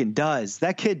really fucking does.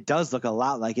 That kid does look a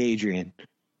lot like Adrian.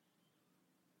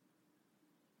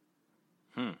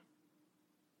 Like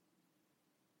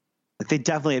they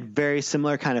definitely had very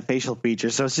similar kind of facial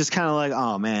features. So it's just kind of like,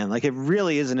 oh man, like it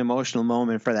really is an emotional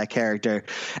moment for that character.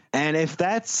 And if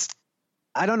that's,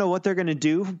 I don't know what they're going to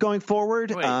do going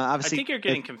forward. Wait, obviously, I think you're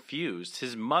getting confused.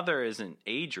 His mother isn't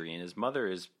Adrian. His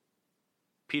mother is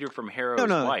Peter from Harrow's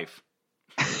wife.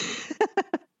 I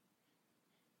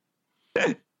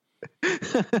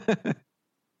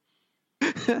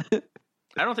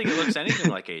don't think it looks anything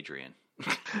like Adrian.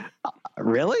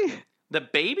 Really? The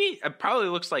baby? It probably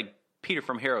looks like Peter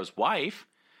from Harrow's wife,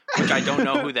 which I don't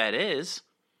know who that is.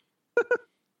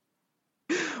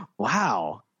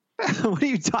 Wow. What are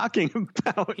you talking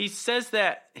about? He says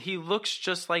that he looks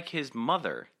just like his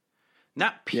mother.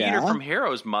 Not Peter from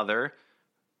Harrow's mother.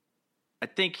 I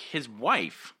think his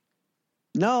wife.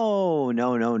 No.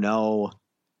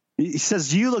 He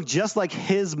says, you look just like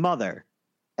his mother.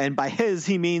 And by his,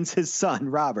 he means his son,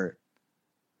 Robert.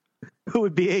 Who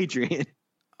would be Adrian.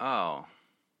 Oh.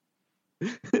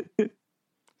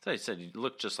 So he said you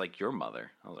look just like your mother.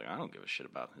 I was like, I don't give a shit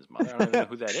about his mother. I don't even know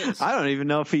who that is. I don't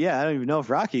even know if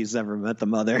Rocky's ever met the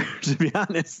mother, to be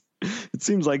honest. It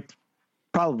seems like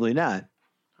probably not.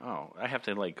 Oh, I have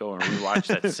to like go and rewatch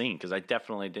that scene because I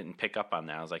definitely didn't pick up on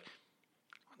that. I was like,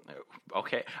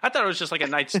 okay. I thought it was just like a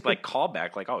nice like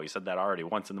callback, like, oh, he said that already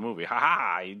once in the movie. Ha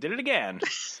ha, you did it again.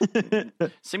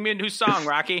 Sing me a new song,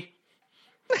 Rocky.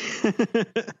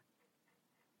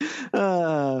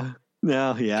 No,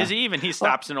 yeah. Because he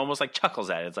stops and almost like chuckles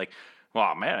at it. It's like,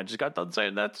 oh man, I just got done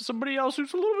saying that to somebody else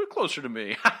who's a little bit closer to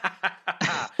me.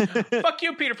 Fuck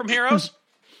you, Peter from Heroes.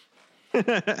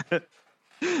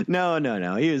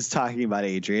 No. He was talking about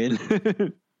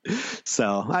Adrian.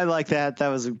 So I like that. That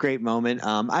was a great moment.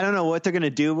 I don't know what they're going to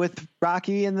do with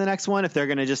Rocky in the next one. If they're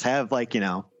going to just have like,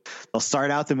 they'll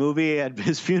start out the movie at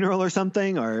his funeral or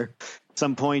something, or at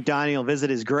some point Donnie will visit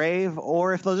his grave,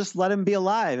 or if they'll just let him be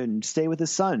alive and stay with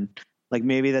his son. Like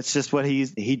maybe that's just what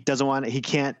he doesn't want. He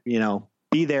can't,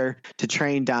 be there to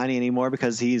train Donnie anymore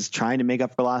because he's trying to make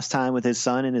up for lost time with his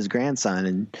son and his grandson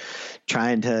and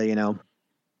trying to,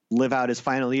 live out his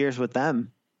final years with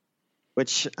them.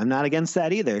 Which I'm not against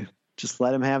that either. Just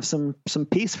let him have some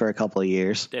peace for a couple of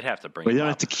years. They'd have to bring him up. You don't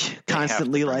have to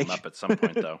constantly bring him up at some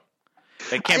point, though.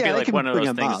 It can't be like one of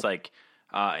those things like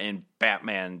in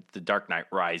Batman, The Dark Knight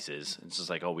Rises. It's just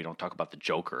like, oh, we don't talk about the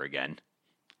Joker again.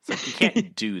 It's like you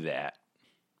can't do that.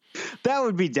 That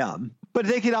would be dumb. But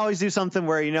they could always do something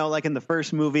where, like in the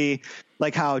first movie,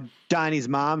 like how Donnie's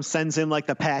mom sends him like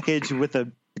the package with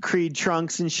the Creed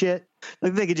trunks and shit.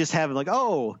 Like they could just have him like,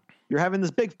 oh, you're having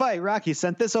this big fight. Rocky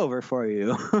sent this over for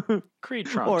you. Creed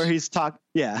trunks. Or he's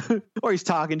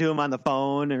talking to him on the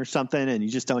phone or something, and you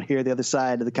just don't hear the other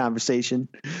side of the conversation.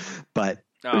 But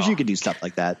you could do stuff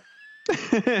like that.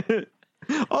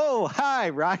 Oh, hi,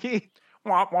 Rocky.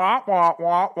 Wah, wah, wah,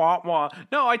 wah, wah, wah.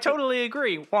 No, I totally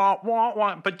agree. Wah, wah,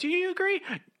 wah. But do you agree?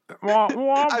 Wah,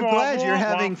 wah, I'm glad you're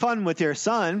having fun with your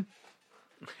son.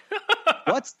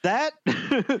 What's that?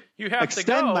 You have Extend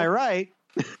to go. my right.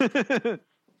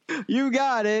 You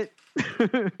got it.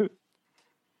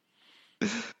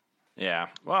 Yeah.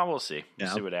 Well, we'll see. We'll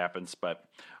see what happens. But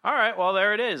all right. Well,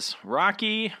 there it is.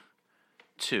 Rocky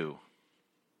 2.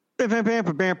 Creed 2.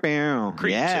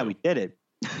 We did it.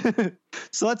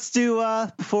 So let's do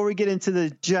before we get into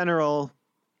the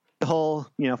whole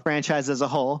franchise as a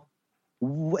whole.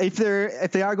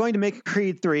 If they are going to make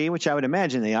Creed 3, which I would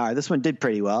imagine they are, this one did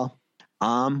pretty well.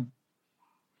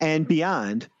 And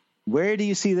beyond, where do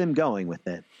you see them going with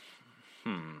it?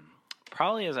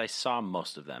 Probably as I saw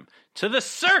most of them. To the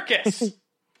circus!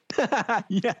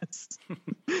 Yes.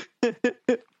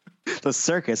 The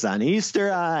circus on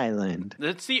Easter Island.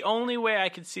 That's the only way I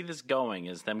can see this going,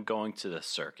 is them going to the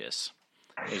circus.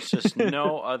 There's just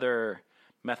no other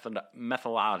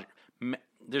methodology.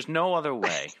 There's no other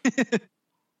way.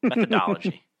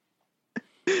 Methodology.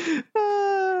 Like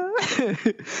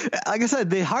I said,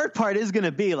 the hard part is going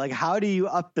to be like, how do you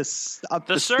up the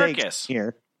circus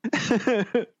here?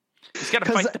 He's got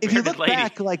to fight the if you look lady.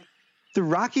 back, like the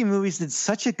Rocky movies did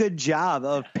such a good job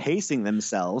of pacing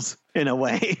themselves in a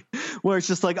way where it's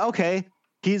just like, okay,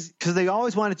 because they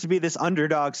always want it to be this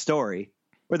underdog story.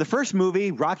 Where the first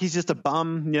movie, Rocky's just a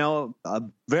bum, a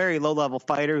very low level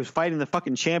fighter who's fighting the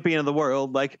fucking champion of the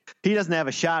world. Like he doesn't have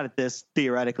a shot at this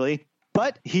theoretically,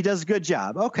 but he does a good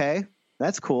job. Okay,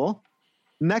 that's cool.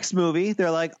 Next movie,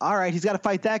 they're like, all right, he's got to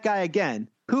fight that guy again,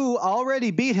 who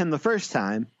already beat him the first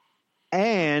time,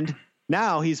 and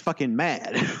now he's fucking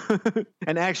mad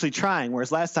and actually trying.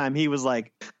 Whereas last time he was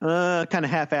like, kind of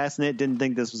half-assing it, didn't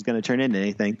think this was going to turn into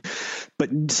anything.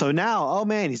 But so now, oh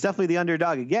man, he's definitely the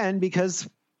underdog again, because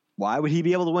why would he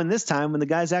be able to win this time when the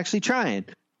guy's actually trying?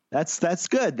 That's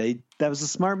good. That was a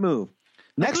smart move.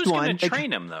 Next who's one, going to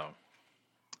train him though?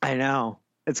 I know.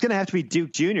 It's going to have to be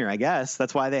Duke Jr., I guess.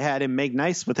 That's why they had him make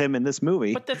nice with him in this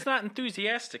movie. But that's not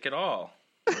enthusiastic at all.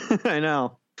 I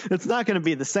know. It's not going to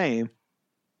be the same.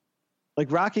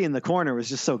 Like Rocky in the corner was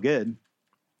just so good.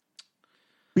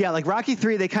 Yeah, like Rocky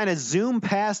 3, they kind of zoom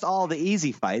past all the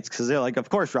easy fights because they're like, of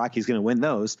course Rocky's going to win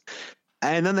those.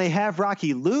 And then they have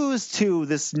Rocky lose to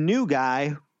this new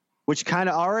guy, which kind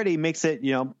of already makes it,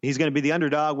 he's going to be the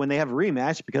underdog when they have a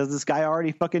rematch because this guy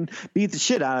already fucking beat the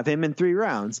shit out of him in 3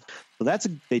 rounds. So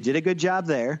they did a good job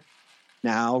there.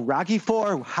 Now, Rocky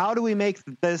 4, how do we make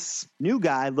this new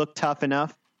guy look tough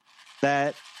enough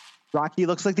that Rocky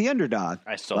looks like the underdog?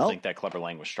 I still think that Clever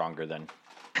Lang was stronger than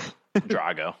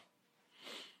Drago.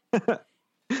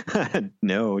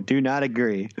 No, do not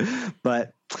agree.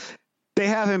 But they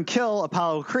have him kill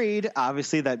Apollo Creed.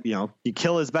 Obviously that, you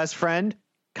kill his best friend.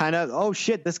 Kind of, oh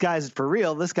shit, this guy's for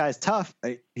real. This guy's tough.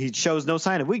 He shows no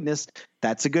sign of weakness.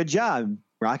 That's a good job.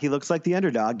 Rocky looks like the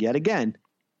underdog yet again.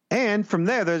 And from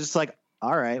there, they're just like,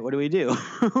 all right, what do we do?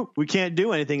 We can't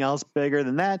do anything else bigger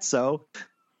than that. So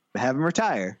have him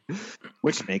retire,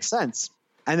 which makes sense.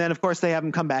 And then, of course, they have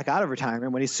him come back out of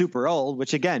retirement when he's super old,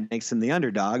 which, again, makes him the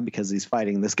underdog because he's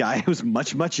fighting this guy who's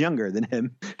much, much younger than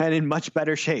him and in much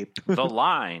better shape. The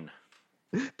line.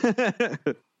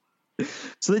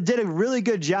 So they did a really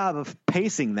good job of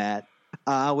pacing that,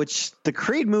 which the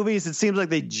Creed movies, it seems like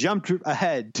they jumped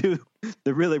ahead to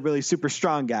the really, really super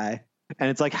strong guy. And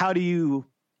it's like,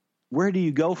 where do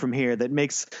you go from here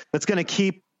that's going to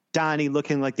keep Donnie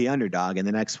looking like the underdog in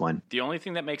the next one? The only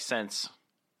thing that makes sense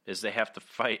is they have to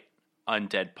fight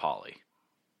Undead Polly.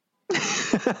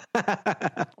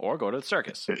 Or go to the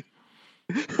circus.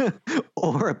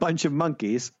 Or a bunch of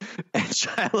monkeys and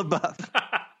Shia LaBeouf.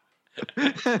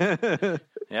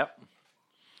 Yep.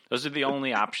 Those are the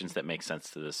only options that make sense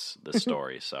to this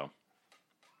story, so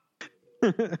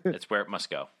it's where it must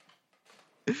go.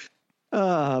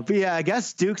 But yeah, I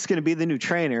guess Duke's going to be the new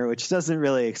trainer, which doesn't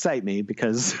really excite me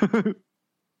because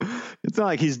it's not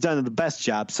like he's done the best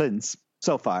job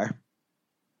so far.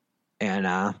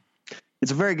 And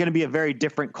it's going to be a very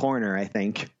different corner, I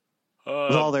think,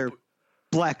 with all their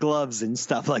black gloves and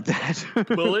stuff like that.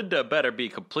 Melinda better be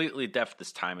completely deaf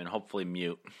this time and hopefully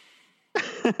mute.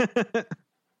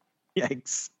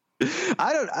 Yikes.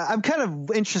 I'm kind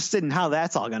of interested in how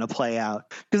that's all going to play out,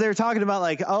 because they were talking about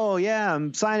like, oh yeah,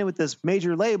 I'm signing with this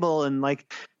major label and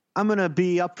like I'm going to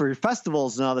be up for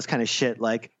festivals and all this kind of shit.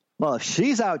 Like, well, if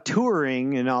she's out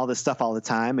touring and all this stuff all the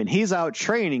time and he's out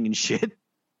training and shit,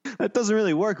 that doesn't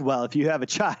really work well if you have a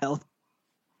child.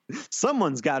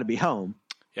 Someone's got to be home.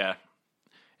 Yeah.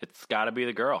 It's got to be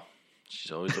the girl.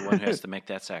 She's always the one who has to make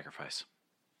that sacrifice.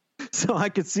 So I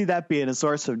could see that being a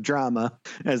source of drama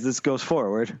as this goes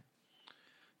forward.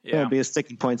 Yeah. That'd be a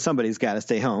sticking point. Somebody's got to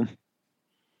stay home.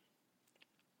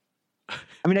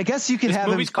 I mean, I guess you could have him.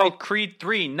 This movie's called Creed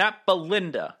 3, not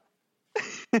Belinda.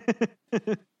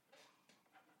 And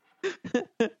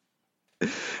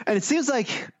it seems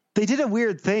like they did a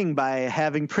weird thing by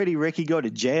having Pretty Ricky go to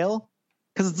jail,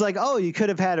 because it's like, oh, you could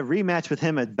have had a rematch with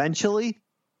him eventually,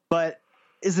 but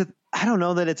I don't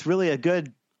know that it's really a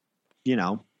good,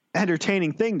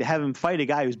 entertaining thing to have him fight a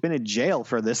guy who's been in jail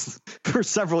for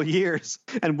several years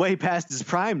and way past his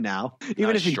prime now.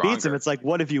 Even if he beats him, it's like,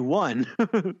 what if you won?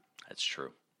 That's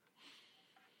true.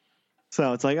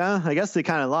 So it's like, I guess they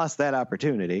kind of lost that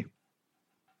opportunity.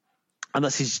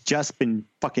 Unless he's just been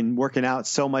fucking working out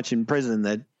so much in prison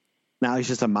that now he's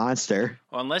just a monster.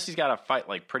 Well, unless he's got to fight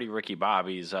like Pretty Ricky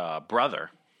Bobby's brother.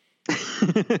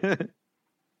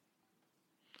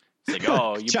 It's like,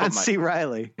 oh, you John C.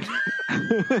 Reilly.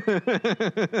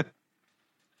 I'm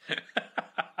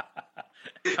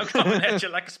coming at you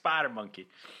like a spider monkey.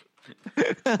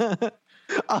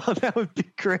 Oh, that would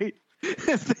be great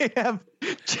if they have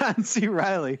John C.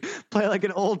 Reilly play like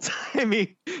an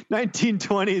old-timey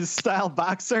 1920s style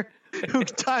boxer who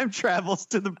time travels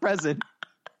to the present.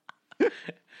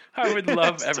 I would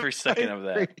love every second of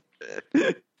that.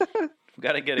 We've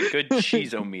got to get a good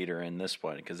cheeseometer in this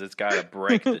one because it's got to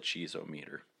break the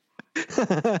cheeseometer.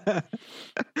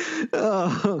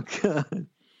 Oh, God.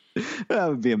 That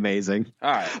would be amazing.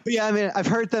 All right. But yeah, I mean, I've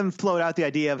heard them float out the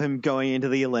idea of him going into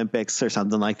the Olympics or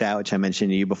something like that, which I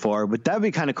mentioned to you before. But that would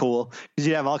be kind of cool because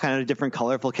you'd have all kind of different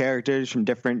colorful characters from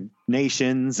different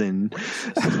nations and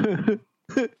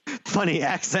funny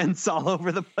accents all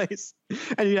over the place.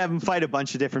 And you'd have him fight a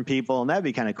bunch of different people, and that'd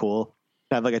be kind of cool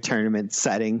to have like a tournament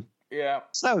setting. Yeah.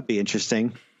 So that would be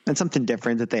interesting and something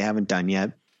different that they haven't done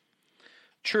yet.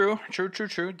 True.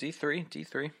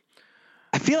 D3.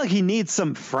 I feel like he needs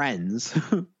some friends.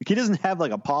 He doesn't have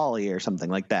like a Paulie or something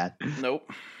like that.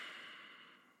 Nope.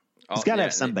 He's got to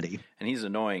have somebody. And he's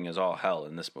annoying as all hell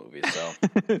in this movie, so.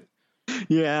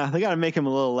 Yeah, they got to make him a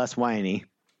little less whiny.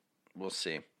 We'll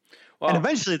see. Well, and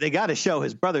eventually they got to show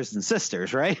his brothers and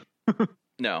sisters, right?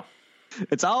 No.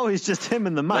 It's always just him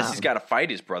and the mom. Unless he's got to fight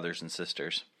his brothers and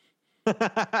sisters.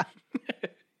 That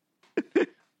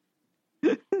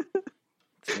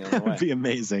would be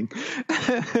amazing.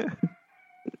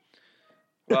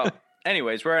 Well,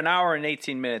 anyways, we're an hour and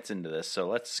 18 minutes into this, so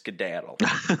let's skedaddle.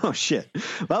 Oh, shit.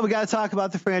 Well, we got to talk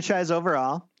about the franchise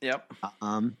overall. Yep.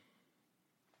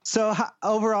 So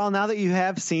overall, now that you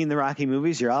have seen the Rocky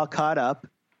movies, you're all caught up.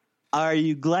 Are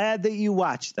you glad that you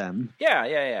watched them?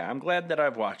 Yeah. I'm glad that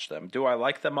I've watched them. Do I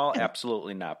like them all?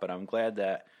 Absolutely not. But I'm glad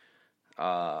that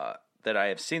that I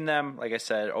have seen them. Like I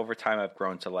said, over time I've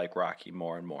grown to like Rocky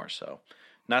more and more. So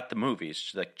not the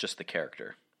movies, like just the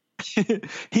character.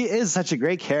 He is such a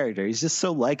great character. He's just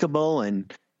so likable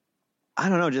and I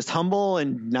don't know, just humble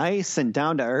and nice and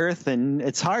down to earth. And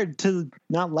it's hard to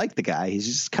not like the guy. He's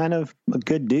just kind of a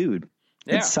good dude.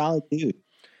 Yeah. A solid dude.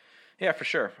 Yeah, for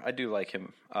sure. I do like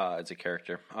him as a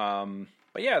character.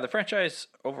 But yeah, the franchise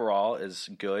overall is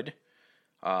good.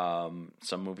 Some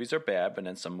movies are bad, but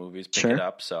then some movies pick it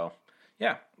up. So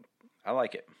yeah, I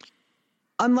like it.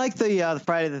 unlike the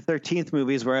Friday the 13th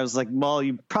movies where I was like, well,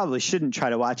 you probably shouldn't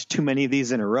try to watch too many of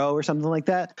these in a row or something like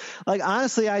that. Like,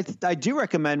 honestly, I do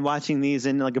recommend watching these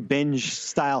in like a binge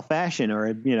style fashion, or,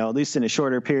 you know, at least in a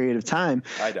shorter period of time.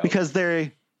 I don't. Because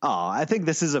I think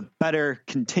this is a better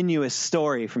continuous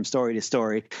story from story to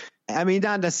story. I mean,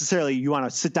 not necessarily you want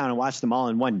to sit down and watch them all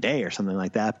in one day or something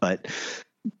like that, but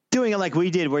doing it like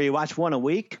we did where you watch one a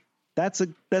week, that's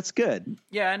good.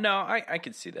 Yeah, no, I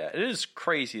can see that. It is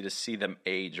crazy to see them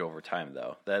age over time,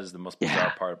 though. That is the most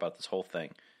bizarre part about this whole thing.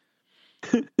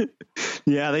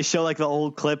 Yeah, they show like the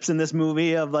old clips in this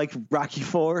movie of like Rocky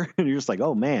IV, and you're just like,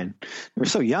 oh man, we're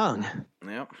so young.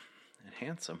 Yep, and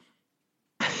handsome.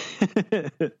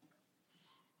 If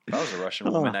I was a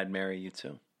Russian woman, I'd marry you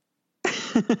too.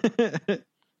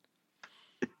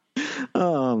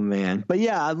 Oh man, but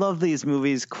yeah, I love these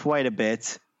movies quite a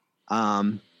bit.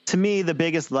 To me, the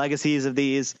biggest legacies of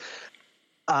these,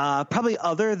 probably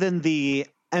other than the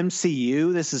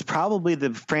MCU, this is probably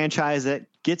the franchise that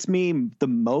gets me the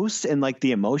most in like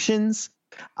the emotions.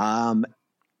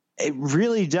 It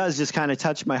really does just kind of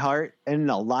touch my heart in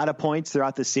a lot of points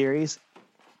throughout the series.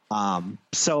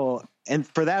 So, and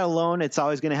for that alone, it's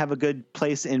always going to have a good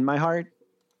place in my heart.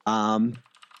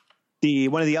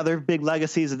 One of the other big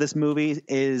legacies of this movie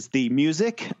is the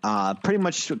music, pretty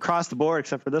much across the board,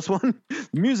 except for this one.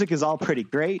 The music is all pretty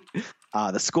great.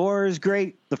 The score is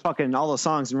great. All the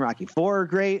songs in Rocky IV are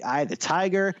great. Eye of the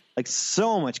Tiger, like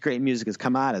so much great music has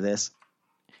come out of this.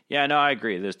 Yeah, no, I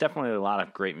agree. There's definitely a lot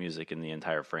of great music in the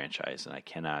entire franchise, and I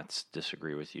cannot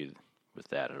disagree with you with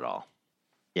that at all.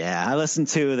 Yeah, I listened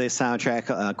to the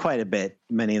soundtrack quite a bit.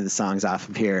 Many of the songs off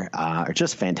of here are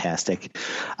just fantastic.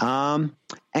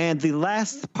 And the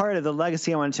last part of the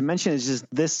legacy I wanted to mention is just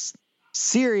this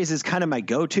series is kind of my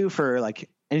go-to for like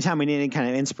anytime we need any kind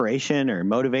of inspiration or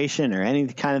motivation or any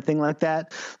kind of thing like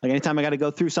that. Like anytime I got to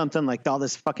go through something like all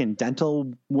this fucking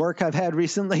dental work I've had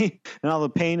recently and all the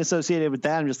pain associated with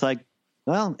that, I'm just like,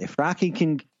 well, if Rocky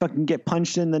can fucking get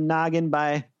punched in the noggin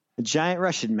by a giant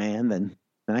Russian man, then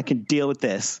I can deal with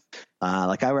this.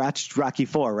 Like I watched Rocky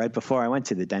IV right before I went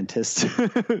to the dentist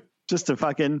just to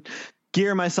fucking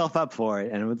gear myself up for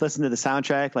it. And I would listen to the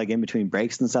soundtrack like in between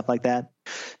breaks and stuff like that.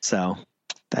 So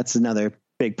that's another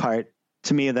big part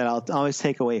to me that I'll always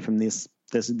take away from these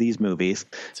movies.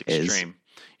 It's extreme.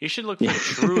 You should look for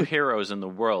true heroes in the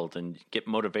world and get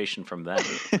motivation from them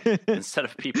instead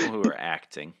of people who are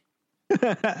acting.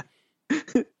 But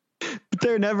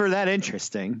they're never that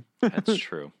interesting. That's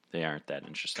true. They aren't that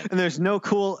interesting. And there's no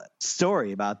cool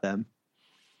story about them.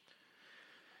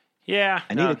 Yeah.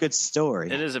 I need a good story.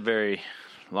 It is a very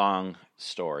long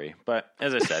story. But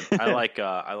as I said, I like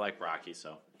Rocky,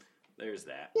 so there's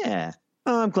that. Yeah.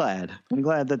 Oh, I'm glad. I'm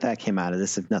glad that came out of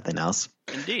this, if nothing else.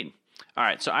 Indeed. All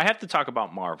right, so I have to talk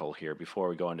about Marvel here before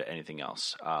we go into anything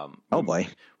else. Oh, boy.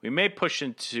 We may push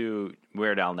into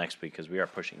Weird Al next week because we are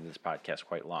pushing this podcast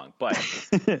quite long. But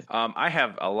I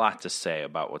have a lot to say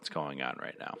about what's going on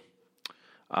right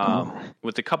now.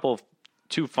 With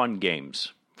two fun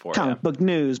games for you. Comic book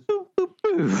news. Boo, boo,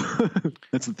 boo.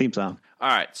 That's the theme song. All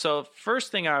right, so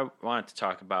first thing I wanted to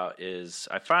talk about is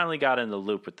I finally got in the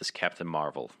loop with this Craptain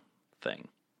Marvel thing.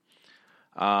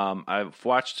 I've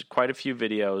watched quite a few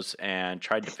videos and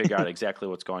tried to figure out exactly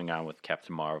what's going on with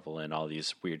Craptain Marvel and all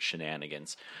these weird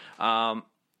shenanigans.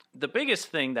 The biggest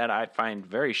thing that I find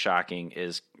very shocking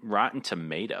is Rotten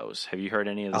Tomatoes. Have you heard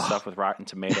any of the stuff with Rotten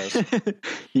Tomatoes?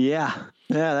 Yeah,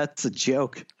 that's a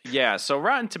joke. Yeah, so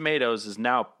Rotten Tomatoes is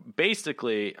now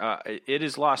basically, it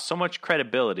has lost so much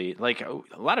credibility. Like a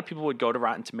lot of people would go to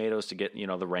Rotten Tomatoes to get,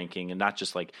 the ranking and not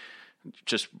just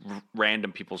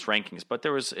random people's rankings, but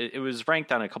it was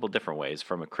ranked on a couple different ways,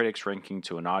 from a critics ranking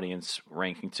to an audience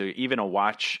ranking to even a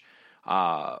watch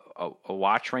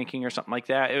ranking or something like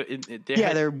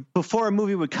that. Before a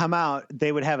movie would come out,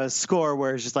 they would have a score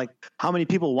where it's just like, how many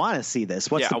people want to see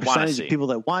this? What's the percentage of people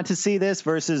that want to see this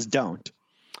versus don't?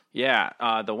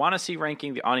 Yeah, the want to see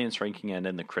ranking, the audience ranking, and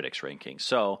then the critics ranking.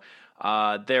 So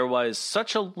there was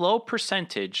such a low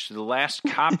percentage. The last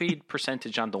copied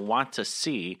percentage on the want to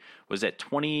see was at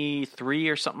 23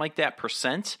 or something like that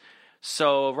 %.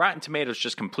 So Rotten Tomatoes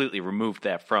just completely removed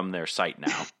that from their site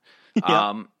now.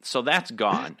 Yep. So that's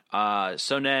gone.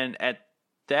 So then at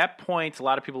that point, a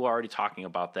lot of people were already talking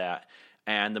about that.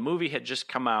 And the movie had just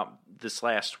come out this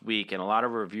last week, and a lot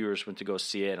of reviewers went to go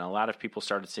see it, and a lot of people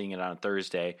started seeing it on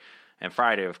Thursday and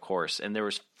Friday, of course. And there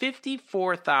was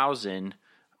 54,000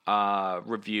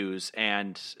 reviews,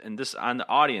 and this on the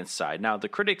audience side. Now the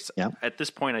critics at this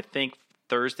point, I think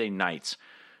Thursday nights,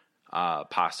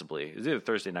 possibly it was either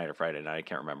Thursday night or Friday night, I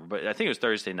can't remember, but I think it was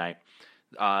Thursday night.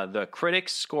 The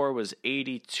critics score was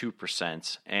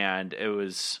 82%, and it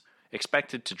was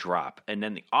expected to drop. And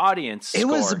then the audience score... It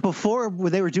was before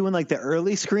they were doing like the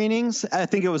early screenings. I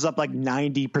think it was up like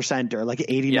 90% or like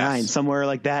 89, somewhere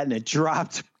like that. And it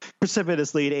dropped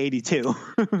precipitously to 82.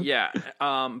 Yeah.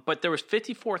 But there was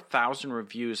 54,000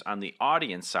 reviews on the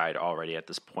audience side already at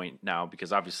this point now,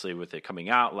 because obviously with it coming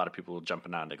out, a lot of people were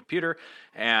jumping on the computer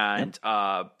and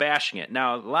bashing it.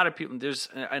 Now, a lot of people,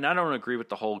 and I don't agree with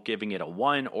the whole giving it a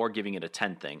 1 or giving it a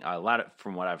 10 thing.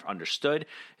 From what I've understood,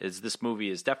 is this movie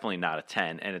is definitely not a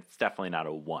 10, and it's definitely not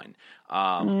a 1.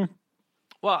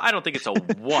 Well, I don't think it's a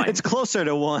 1. It's closer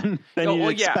to 1 than you'd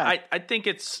expect. Yeah, I think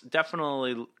it's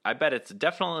definitely, I bet it's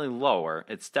definitely lower.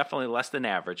 It's definitely less than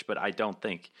average, but I don't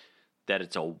think that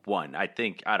it's a 1. I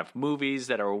think out of movies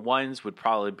that are 1s would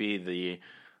probably be the,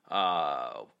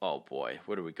 oh boy,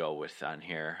 what do we go with on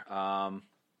here?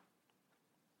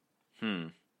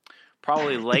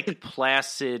 Probably Lake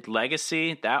Placid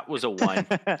Legacy. That was a 1.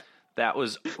 That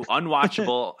was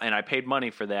unwatchable, and I paid money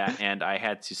for that, and I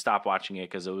had to stop watching it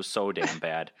because it was so damn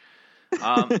bad.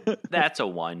 That's a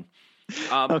 1.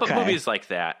 But movies like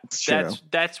that,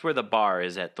 that's where the bar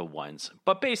is at the 1s.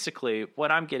 But basically,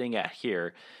 what I'm getting at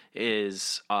here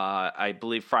is, I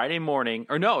believe Friday morning,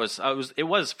 or no, it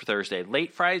was Thursday,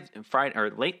 late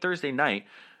Thursday night.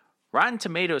 Rotten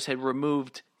Tomatoes had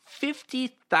removed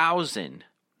 50,000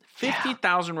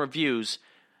 reviews.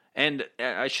 And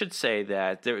I should say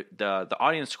that the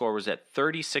audience score was at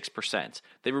 36%.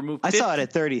 They removed. I saw it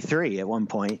at 33 at one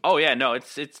point. Oh yeah, no,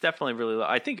 it's definitely really low.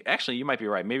 I think actually you might be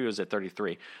right. Maybe it was at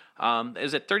 33. It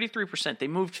was at 33%. They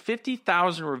moved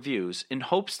 50,000 reviews in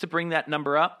hopes to bring that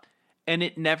number up, and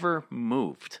it never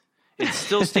moved. It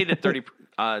still stayed at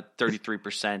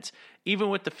 33%, even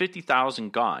with the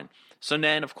 50,000 gone. So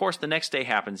then, of course, the next day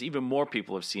happens. Even more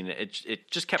people have seen it. It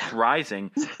just kept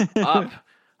rising up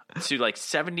to like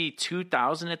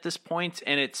 72,000 at this point,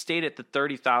 and it stayed at the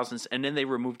 30,000s, and then they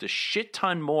removed a shit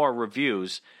ton more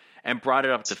reviews and brought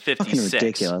it up to 56.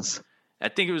 Ridiculous. I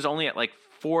think it was only at like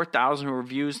 4,000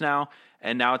 reviews now,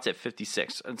 and now it's at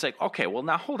 56. It's like, okay, well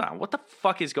now hold on, what the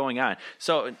fuck is going on?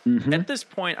 So at this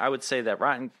point, I would say that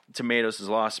Rotten Tomatoes has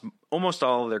lost almost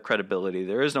all of their credibility.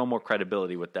 There is no more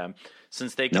credibility with them,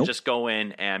 since they can just go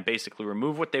in and basically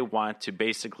remove what they want to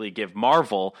basically give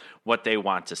Marvel what they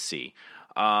want to see.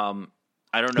 I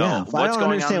don't know what's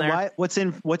going on there. What's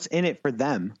in it for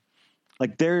them?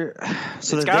 Like they're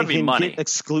so it's that they be can money. get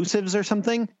exclusives or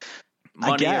something,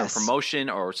 money or promotion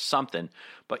or something.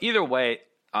 But either way,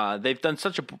 they've done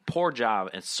such a poor job,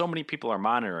 and so many people are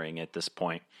monitoring at this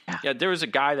point. Yeah, there was a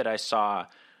guy that I saw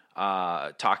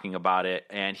talking about it,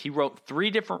 and he wrote 3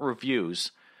 different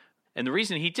reviews, and the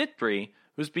reason he did 3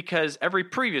 was because every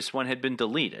previous one had been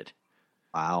deleted.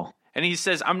 Wow. And he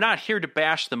says, I'm not here to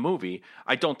bash the movie.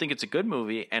 I don't think it's a good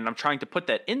movie, and I'm trying to put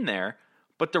that in there,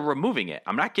 but they're removing it.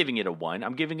 I'm not giving it a 1.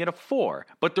 I'm giving it a 4,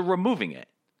 but they're removing it.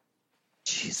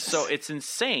 Jesus. So it's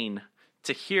insane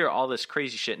to hear all this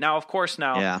crazy shit. Now, of course,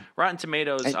 Rotten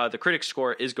Tomatoes, the critic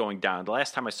score is going down. The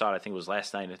last time I saw it, I think it was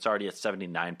last night, and it's already at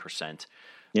 79%.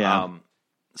 Yeah.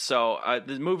 So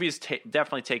the movie is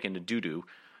definitely taken to doo-doo.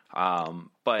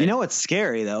 But you know what's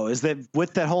scary, though, is that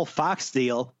with that whole Fox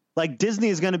deal, like Disney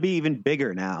is going to be even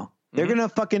bigger now. They're going to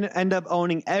fucking end up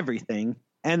owning everything.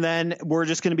 And then we're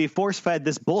just going to be force fed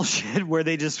this bullshit where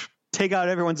they just take out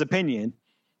everyone's opinion.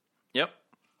 Yep.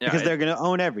 Yeah, because they're going to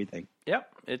own everything. Yep.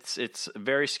 It's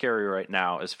very scary right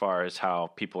now as far as how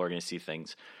people are going to see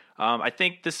things. I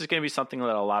think this is going to be something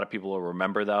that a lot of people will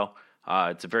remember, though.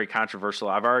 It's a very controversial.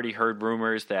 I've already heard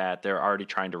rumors that they're already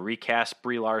trying to recast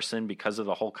Brie Larson because of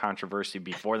the whole controversy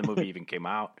before the movie even came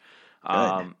out.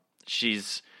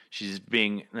 She's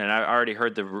being, and I already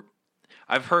heard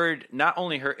I've heard not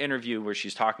only her interview where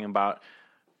she's talking about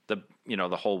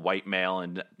the whole white male,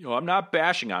 and I'm not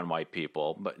bashing on white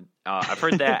people, but I've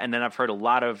heard that, and then I've heard a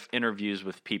lot of interviews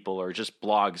with people or just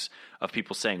blogs of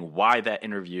people saying why that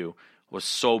interview was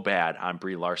so bad on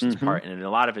Brie Larson's part, and a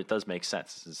lot of it does make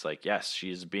sense. It's like, yes,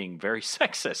 she is being very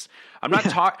sexist. I'm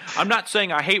not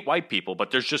saying I hate white people,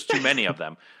 but there's just too many of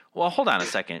them. Well, hold on a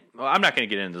second. Well, I'm not going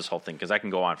to get into this whole thing because I can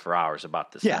go on for hours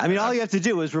about this. Yeah, I mean, all you have to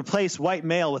do is replace white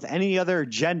male with any other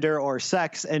gender or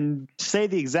sex and say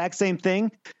the exact same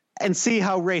thing and see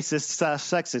how racist,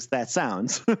 sexist that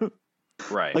sounds.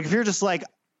 Right. Like if you're just like,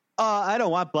 I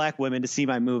don't want black women to see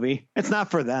my movie. It's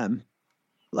not for them.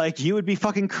 Like you would be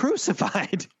fucking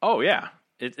crucified. Oh, yeah.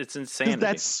 It's insane.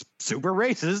 That's super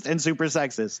racist and super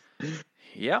sexist.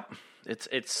 Yep.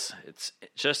 It's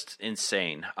just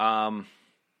insane.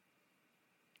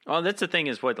 Well, that's the thing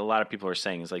is what a lot of people are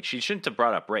saying is like she shouldn't have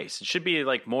brought up race. It should be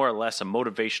like more or less a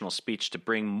motivational speech to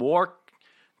bring more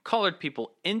colored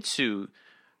people into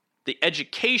the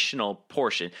educational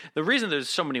portion. The reason there's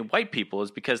so many white people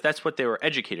is because that's what they were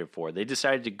educated for. They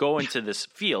decided to go into this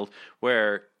field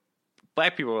where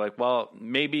black people were like, well,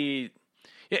 maybe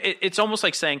it's almost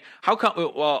like saying, how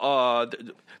come,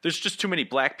 there's just too many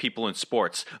black people in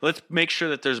sports. Let's make sure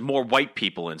that there's more white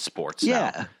people in sports.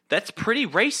 Yeah. Now. That's pretty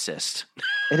racist.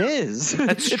 It is.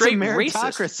 That's straight it's a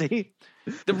meritocracy.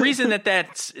 Racist. The reason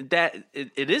that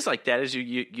it is like that is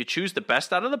you choose the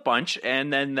best out of the bunch,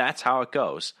 and then that's how it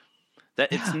goes.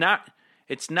 That it's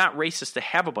not racist to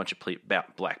have a bunch of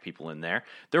black people in there.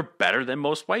 They're better than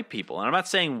most white people, and I'm not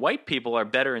saying white people are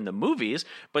better in the movies,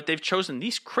 but they've chosen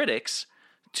these critics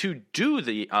to do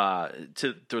the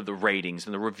ratings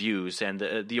and the reviews and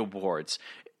the awards.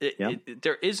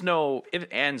 There is no ifs,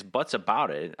 ands, buts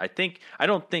about it. I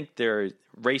don't think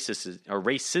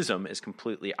racism is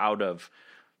completely out of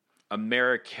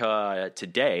America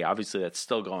today. Obviously, that's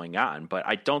still going on, but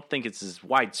I don't think it's as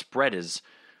widespread as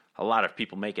a lot of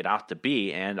people make it out to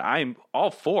be. And I'm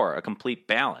all for a complete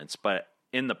balance, but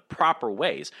in the proper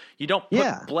ways. You don't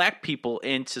put black people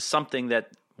into something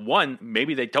that, one,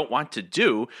 maybe they don't want to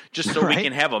do, just so we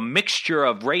can have a mixture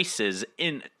of races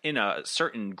in a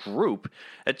certain group.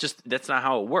 That's not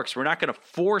how it works. We're not going to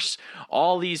force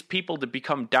all these people to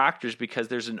become doctors because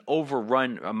there's an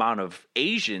overrun amount of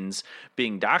Asians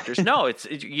being doctors. No,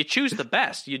 you choose the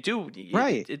best. You do.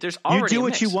 There's already you do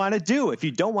what you want to do. If you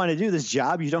don't want to do this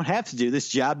job, you don't have to do this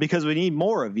job because we need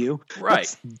more of you. Right.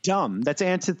 That's dumb. That's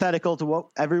antithetical to what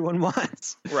everyone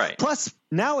wants. Right. Plus,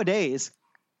 nowadays,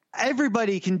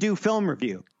 everybody can do film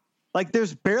review. Like,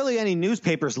 there's barely any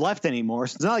newspapers left anymore.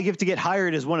 So it's not like you have to get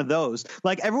hired as one of those.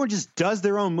 Like, everyone just does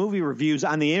their own movie reviews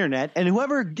on the internet, and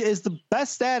whoever is the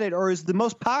best at it or is the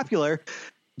most popular,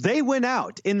 they win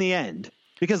out in the end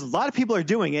because a lot of people are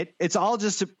doing it. It's all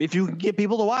just if you can get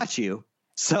people to watch you.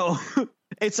 So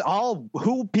it's all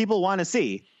who people want to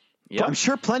see. Yep. I'm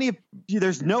sure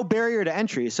there's no barrier to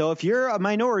entry. So if you're a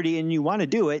minority and you want to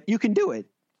do it, you can do it.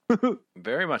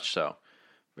 Very much so.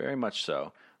 Very much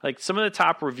so. Like some of the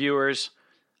top reviewers,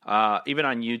 even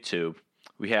on YouTube,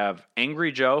 we have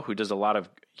Angry Joe, who does a lot of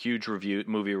huge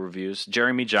movie reviews.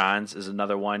 Jeremy Johns is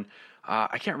another one.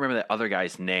 I can't remember that other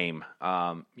guy's name.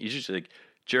 He's usually like,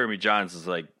 Jeremy Johns is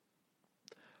like,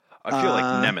 I feel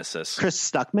like Nemesis. Chris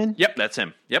Stuckman? Yep, that's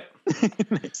him. Yep.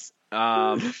 Nice.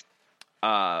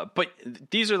 But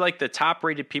these are like the top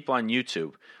rated people on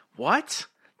YouTube. What?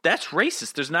 That's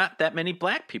racist. There's not that many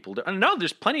black people. No,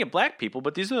 there's plenty of black people,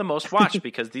 but these are the most watched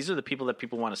because these are the people that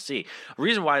people want to see. The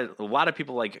reason why a lot of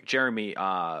people like Jeremy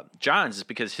Johns is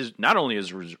because not only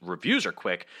his reviews are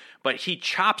quick, but he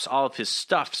chops all of his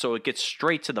stuff so it gets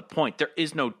straight to the point. There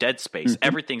is no dead space. Mm-hmm.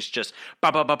 Everything's just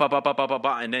ba ba ba ba ba ba ba ba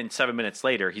ba, and then 7 minutes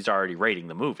later, he's already rating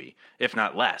the movie, if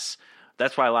not less.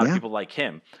 That's why a lot of people like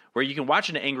him. Where you can watch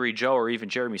an Angry Joe or even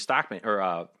Jeremy Stockman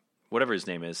or whatever his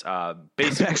name is,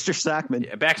 Baxter Stockman.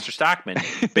 Baxter Stockman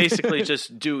basically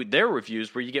just do their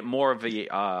reviews where you get more of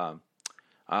a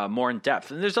more in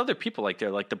depth. And there's other people like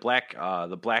there, like the black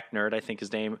nerd, I think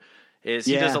his name is.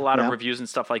 He does a lot of reviews and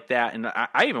stuff like that. And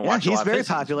I even watch a lot of his. He's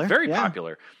very popular. Very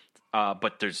popular.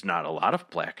 But there's not a lot of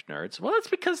black nerds. Well, that's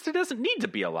because there doesn't need to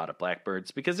be a lot of black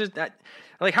birds because there's not,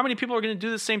 like, how many people are going to do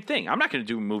the same thing? I'm not going to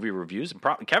do movie reviews.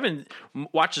 And Kevin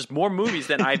watches more movies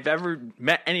than I've ever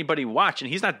met anybody watch,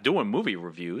 and he's not doing movie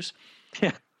reviews.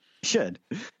 Yeah, he should.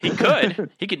 He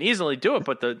could. He can easily do it,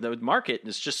 but the market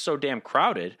is just so damn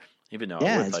crowded. Even though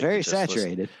it's very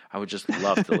saturated. I would just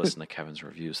love to listen to Kevin's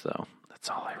reviews, though. That's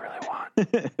all I really want.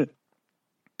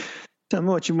 Tell me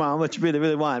what you want, what you really,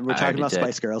 really want. We're talking about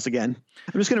Spice Girls again.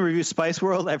 I'm just going to review Spice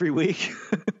World every week.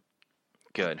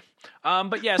 Good.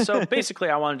 But yeah, so basically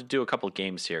I wanted to do a couple of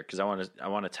games here because I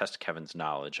want to test Kevin's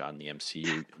knowledge on the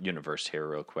MCU universe here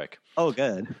real quick. Oh,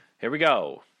 good. Here we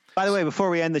go. By the way, before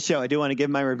we end the show, I do want to give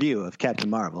my review of Craptain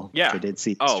Marvel. Yeah. Which I did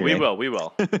see yesterday. We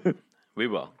will. We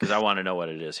will, because I want to know what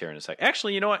it is here in a second.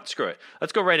 Actually, you know what? Screw it.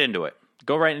 Let's go right into it.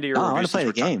 Go right into your review. I want to play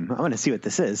the game. I want to see what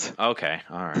this is. Okay,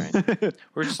 all right.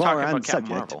 We're just talking about Captain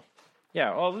Marvel.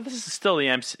 Yeah, well, this is still the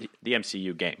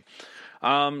MCU game.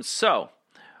 So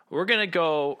we're gonna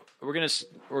go.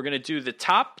 We're gonna do the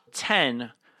top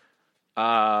 10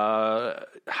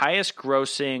 highest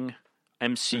grossing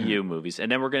MCU movies,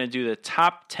 and then we're gonna do the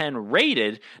top 10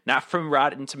 rated, not from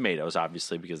Rotten Tomatoes,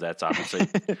 obviously, because that's obviously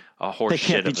a horse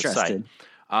shit of a site,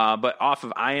 but off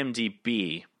of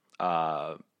IMDb.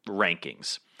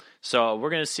 Rankings. So we're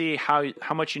going to see how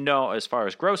much you know as far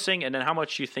as grossing, and then how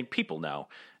much you think people know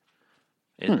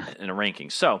in a ranking.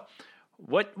 So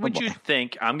what would you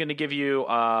think? I'm going to give you,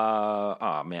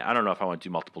 oh man, I don't know if I want to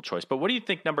do multiple choice, but what do you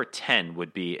think number 10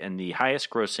 would be in the highest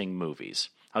grossing movies?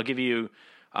 I'll give you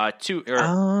Two.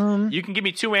 You can give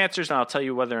me two answers, and I'll tell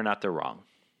you whether or not they're wrong.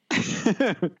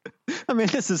 I mean,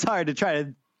 this is hard to try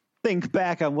to think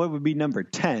back on what would be number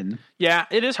 10. Yeah,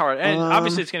 it is hard, and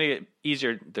obviously it's going to get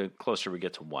easier the closer we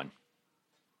get to 1.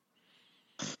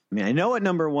 I mean, I know what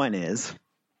number 1 is.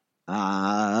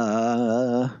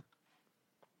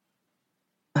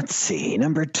 Let's see,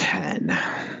 number 10.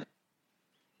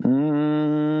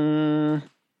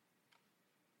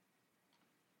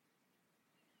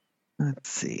 Let's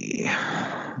see.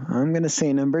 I'm going to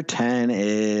say number 10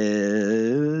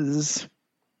 is...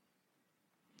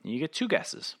 You get 2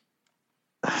 guesses.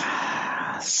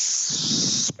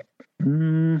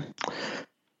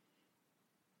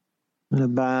 What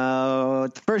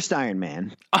about the first Iron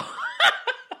Man? Oh.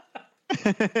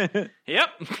 Yep.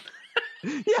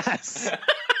 Yes.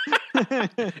 All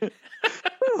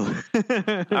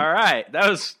right. That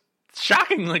was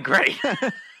shockingly great.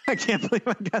 I can't believe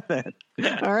I got that.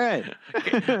 All right.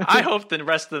 I hope the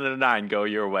rest of the 9 go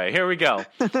your way. Here we go.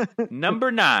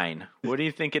 Number 9. What do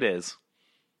you think it is?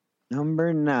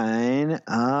 Number 9.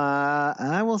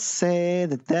 I will say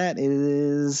that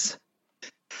is...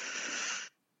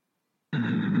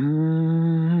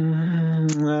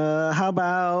 how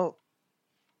about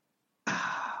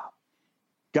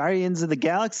Guardians of the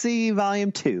Galaxy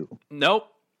Volume 2? Nope.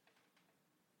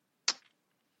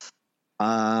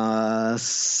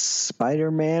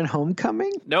 Spider-Man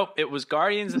Homecoming? Nope. It was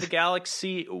Guardians of the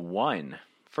Galaxy 1.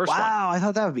 First one. Wow, I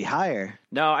thought that would be higher.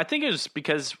 No, I think it was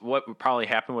because what probably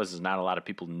happened was not a lot of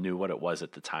people knew what it was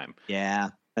at the time. Yeah,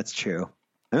 that's true.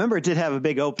 I remember it did have a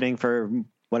big opening for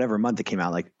whatever month it came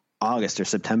out, like August or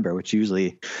September, which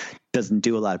usually doesn't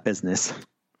do a lot of business.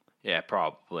 Yeah,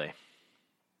 probably.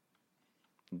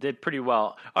 Did pretty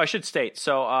well. Oh, I should state.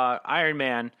 So Iron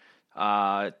Man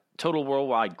total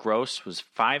worldwide gross was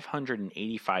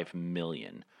 $585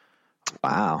 million.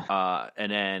 Wow.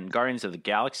 And then Guardians of the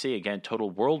Galaxy, again, total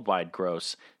worldwide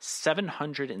gross,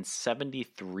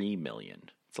 $773 million.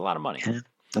 It's a lot of money. Yeah,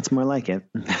 that's more like it.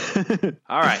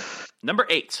 All right. Number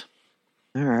 8.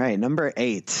 All right. Number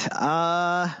 8.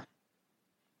 Number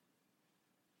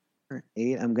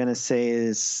 8, I'm going to say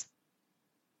is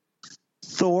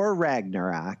Thor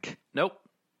Ragnarok. Nope.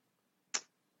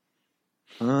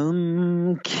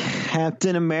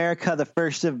 Captain America, the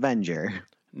First Avenger.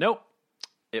 Nope.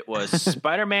 It was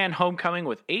Spider-Man Homecoming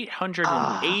with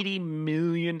 $880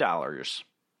 million.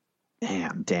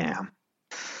 Damn.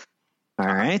 All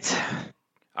right.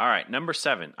 All right, number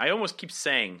 7. I almost keep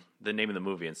saying the name of the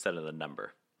movie instead of the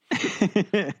number.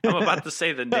 I'm about to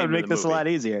say the name of the movie. That would make this a lot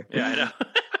easier. Yeah, I know.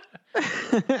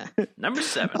 Number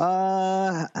 7.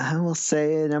 I will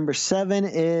say number 7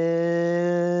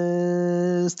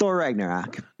 is Thor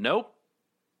Ragnarok. Nope.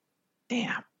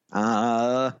 Damn.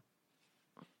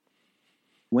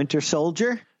 Winter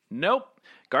Soldier? Nope.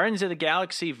 Guardians of the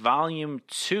Galaxy Volume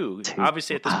 2.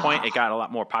 Obviously, at this point, it got a lot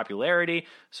more popularity,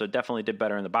 so it definitely did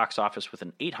better in the box office with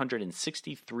an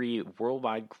 $863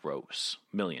 worldwide gross.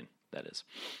 Million, that is.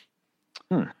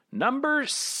 Number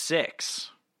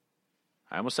 6.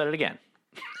 I almost said it again.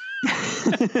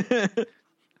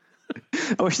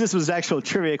 I wish this was actual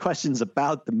trivia questions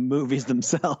about the movies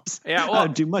themselves. Yeah, well, I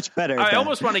would do much better. I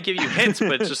almost want to give you hints,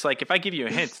 but it's just like if I give you a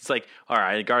hint, it's like, all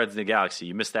right, Guardians of the Galaxy,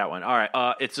 you missed that one. All right,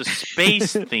 it's a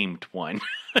space-themed one.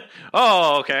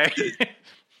 Oh, okay.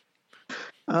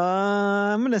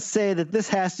 I'm going to say that this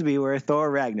has to be where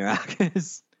Thor Ragnarok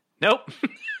is. Nope.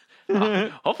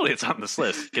 Hopefully it's on this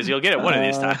list, because you'll get it one of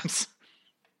these times.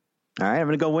 All right, I'm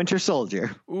going to go Winter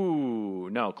Soldier. Ooh,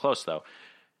 no, close, though.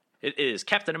 It is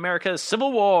Captain America's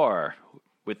Civil War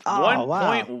with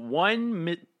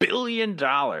 $1.1 billion.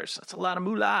 That's a lot of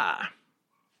moolah.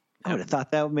 I would have thought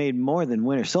that made more than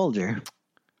Winter Soldier.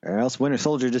 Or else Winter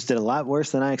Soldier just did a lot worse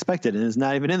than I expected and is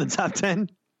not even in the top 10.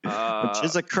 Which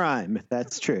is a crime, if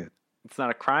that's true. It's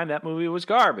not a crime. That movie was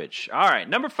garbage. All right,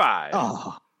 number 5.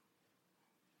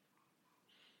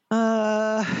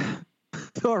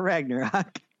 Thor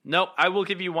Ragnarok. Nope, I will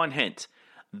give you one hint.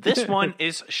 This one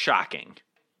is shocking.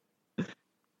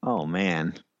 Oh,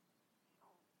 man.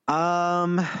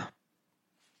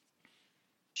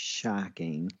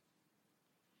 Shocking.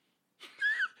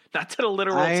 Not to the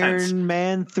literal Iron sense.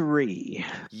 Man 3.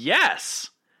 Yes.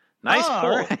 Nice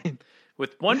pull. Right.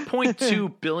 With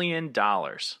 $1.2 billion.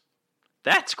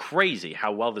 That's crazy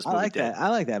how well this movie did. I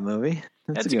like that movie.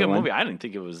 That's a good movie. I didn't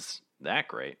think it was that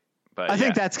great. But I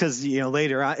think that's because,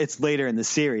 later on, it's later in the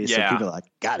series. Yeah. So people are like,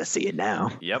 gotta see it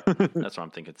now. Yep. That's what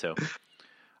I'm thinking too.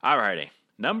 All righty.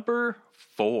 Number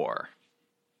 4.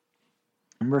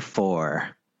 Number 4.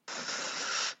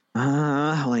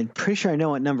 Well, I'm pretty sure I know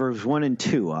what numbers 1 and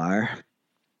 2 are.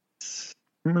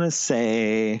 I'm going to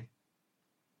say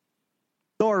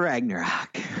Thor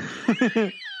Ragnarok.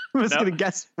 I'm just going to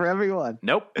guess for everyone.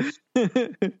 Nope.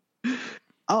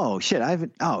 Oh, shit. Of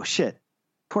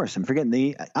course, I'm forgetting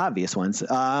the obvious ones.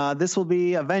 This will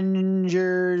be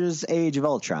Avengers Age of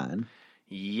Ultron.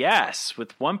 Yes,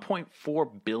 with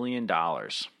 $1.4 billion.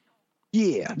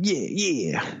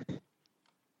 Yeah.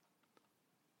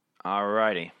 All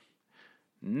righty.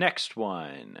 Next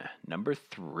one, number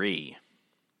 3.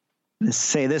 Let's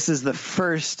say this is the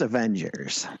first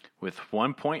Avengers. With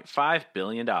 $1.5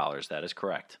 billion. That is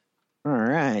correct. All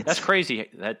right. That's crazy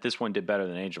that this one did better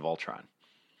than Age of Ultron.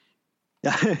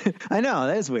 I know,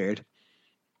 that is weird.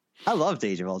 I loved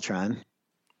Age of Ultron.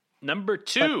 Number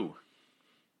 2.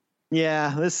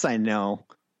 Yeah, this I know.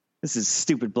 This is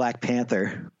stupid Black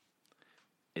Panther.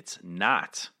 It's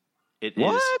not. It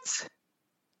what? is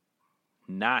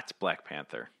not Black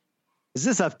Panther. Is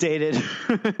this updated?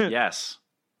 Yes.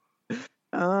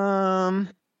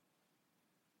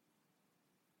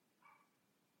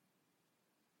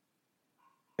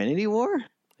 Infinity War?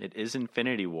 It is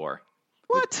Infinity War.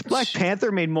 What? Black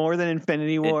Panther made more than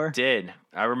Infinity War? It did.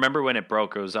 I remember when it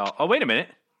broke, it was all, oh, wait a minute.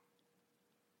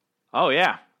 Oh,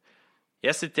 yeah.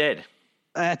 Yes, it did.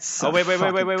 That's wait.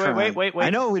 I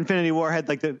know Infinity War had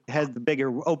the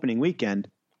bigger opening weekend.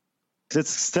 It's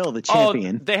still the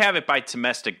champion. Oh, they have it by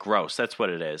domestic gross. That's what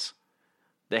it is.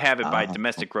 They have it by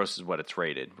domestic gross is what it's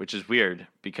rated, which is weird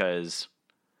because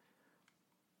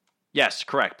yes,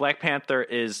 correct. Black Panther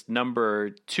is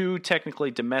number 2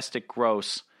 technically domestic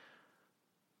gross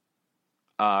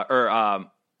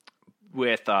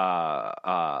with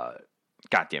God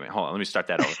damn it. Hold on, let me start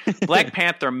that over. Black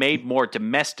Panther made more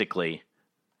domestically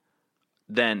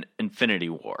than Infinity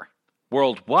War.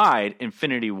 Worldwide,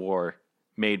 Infinity War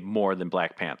made more than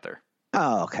Black Panther.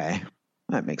 Oh, okay.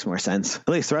 That makes more sense. At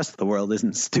least the rest of the world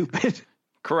isn't stupid.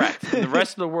 Correct. And the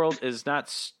rest of the world is not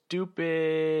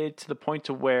stupid to the point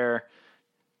to where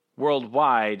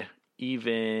worldwide,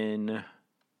 even,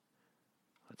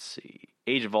 let's see,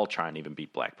 Age of Ultron even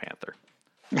beat Black Panther.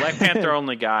 Black Panther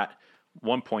only got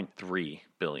 1.3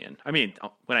 billion. I mean,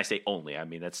 when I say only, I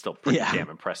mean that's still pretty damn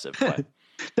impressive. But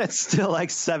that's still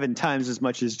like 7 times as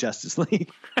much as Justice League.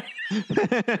 You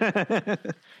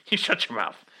shut your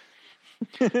mouth.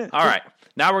 All right.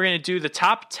 Now we're going to do the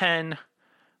top 10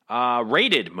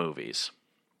 rated movies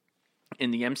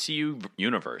in the MCU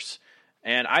universe.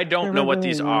 And I don't know what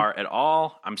these are at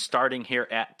all. I'm starting here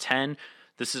at 10.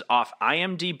 This is off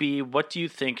IMDb. What do you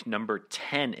think number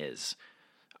 10 is?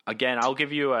 Again, I'll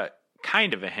give you a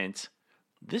kind of a hint.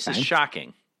 This is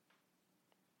shocking.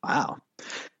 Wow.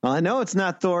 Well, I know it's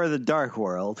not Thor: The Dark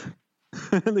World.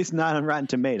 At least not on Rotten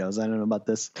Tomatoes. I don't know about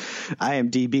this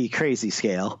IMDb crazy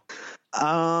scale.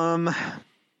 I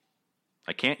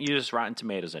can't use Rotten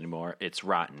Tomatoes anymore. It's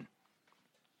rotten.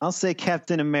 I'll say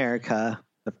Captain America,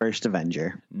 the first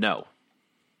Avenger. No.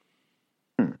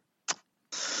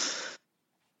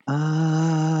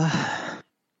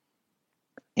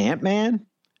 Ant-Man?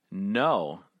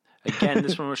 No. Again,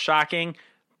 this one was shocking.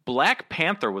 Black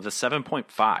Panther with a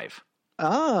 7.5.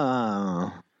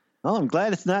 Oh. Well, I'm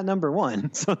glad it's not number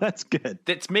 1, so that's good.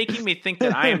 That's making me think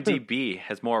that IMDb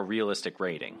has more realistic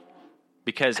rating.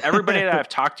 Because everybody that I've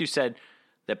talked to said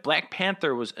that Black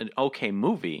Panther was an okay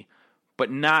movie,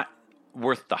 but not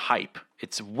worth the hype.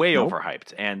 It's way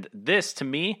overhyped. And this, to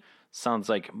me, sounds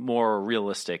like more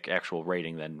realistic actual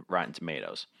rating than Rotten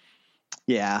Tomatoes.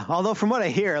 Yeah, although from what I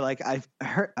hear, like I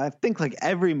think like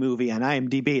every movie on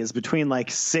IMDb is between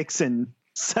like 6 and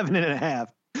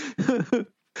 7.5.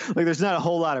 Like there's not a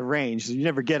whole lot of range. You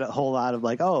never get a whole lot of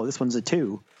like, oh, this one's a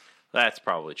 2. That's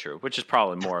probably true, which is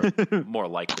probably more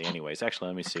likely anyways. Actually,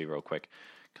 let me see real quick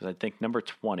because I think number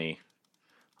 20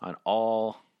 on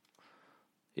all,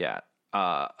 is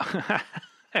the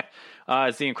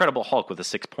Incredible Hulk with a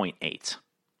 6.8.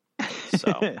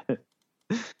 So.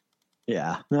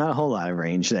 Yeah, not a whole lot of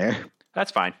range there.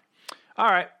 That's fine. All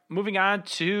right, moving on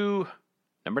to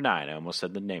number 9. I almost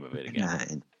said the name of it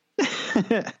again.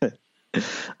 9.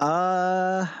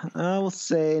 I will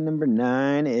say number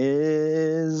 9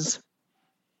 is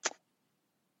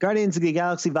Guardians of the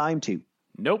Galaxy Volume 2.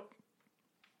 Nope.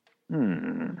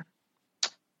 Volume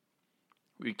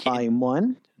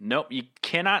 1? Nope. You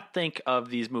cannot think of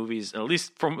these movies, at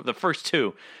least from the first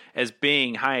 2, as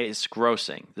being highest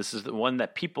grossing. This is the one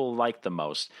that people like the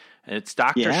most. And it's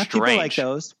Doctor Strange. People like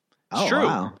those. It's true.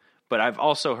 Wow. But I've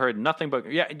also heard nothing but,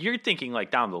 you're thinking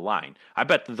like down the line. I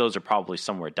bet that those are probably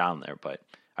somewhere down there, but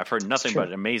I've heard nothing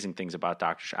but amazing things about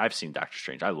Doctor Strange. I've seen Doctor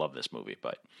Strange. I love this movie,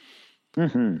 but. All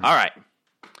right.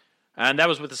 And that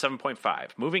was with the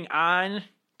 7.5. Moving on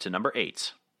to number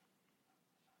 8.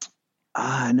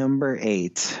 Number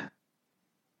 8.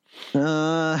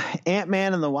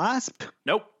 Ant-Man and the Wasp.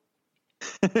 Nope.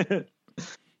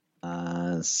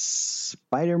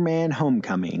 Spider-Man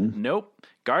Homecoming. Nope.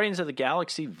 Guardians of the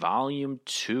Galaxy Volume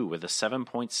 2 with a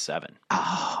 7.7.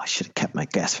 Oh, I should have kept my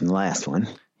guess from the last one.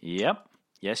 Yep.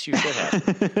 Yes, you should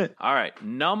have. All right.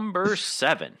 Number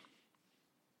 7.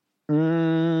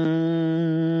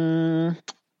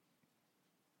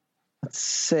 Let's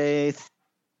say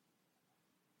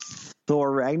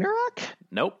Thor Ragnarok?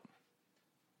 Nope.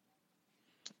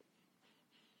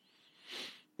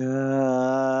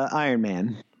 Iron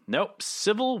Man. Nope.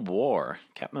 Civil War.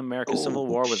 Captain America Civil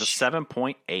War with a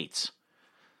 7.8.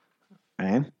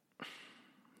 Okay.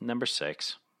 Number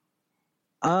 6.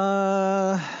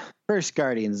 First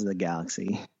Guardians of the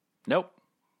Galaxy. Nope.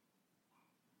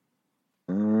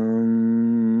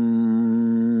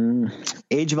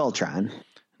 Age of Ultron.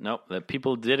 Nope. The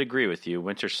people did agree with you.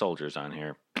 Winter Soldier's on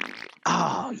here.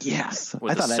 Oh, yes.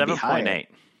 With I thought a that'd be 7.8. higher.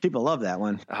 People love that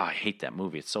one. Oh, I hate that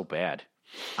movie. It's so bad.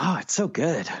 Oh, it's so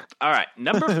good. All right.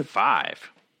 Number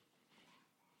 5.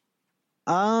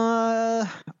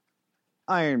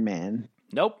 Iron Man.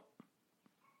 Nope.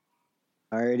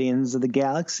 Guardians of the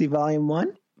Galaxy Volume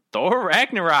 1. Thor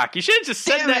Ragnarok. You should have just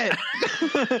said that.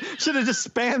 Should have just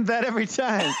spammed that every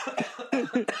time.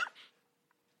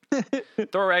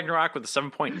 Thor Ragnarok with a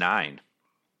 7.9.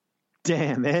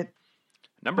 Damn it.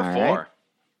 Number All 4. right.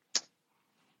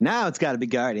 Now it's got to be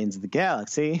Guardians of the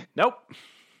Galaxy. Nope.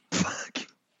 Fuck.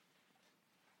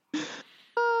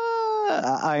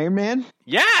 Iron Man?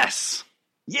 Yes.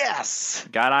 Yes.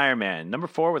 Got Iron Man. Number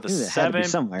 4 with a It had to be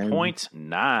somewhere.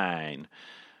 7.9.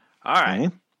 All right.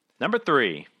 Okay. Number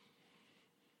 3.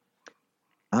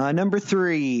 Number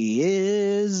 3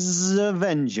 is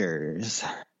Avengers.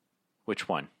 Which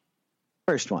one?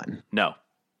 First one. No.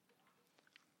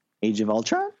 Age of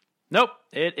Ultron? Nope.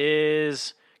 It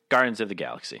is Guardians of the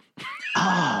Galaxy.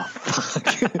 Oh,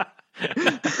 fuck.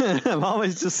 I'm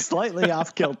always just slightly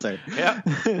off kilter. Yep.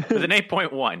 With an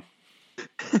 8.1.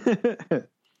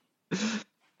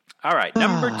 All right.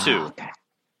 Number 2. Okay.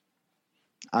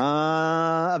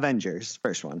 Avengers.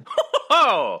 First one.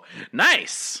 Oh,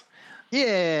 nice.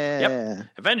 Yeah. Yep.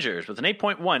 Avengers with an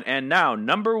 8.1. And now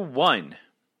number 1.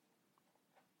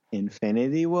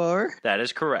 Infinity War. That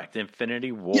is correct.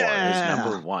 Infinity War is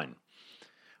number 1.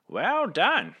 Well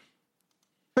done.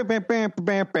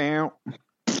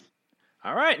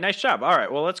 All right. Nice job. All right.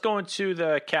 Well, let's go into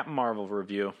the Captain Marvel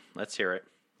review. Let's hear it.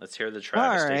 Let's hear the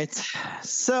travesty. All right.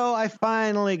 So I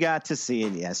finally got to see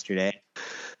it yesterday.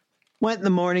 Went in the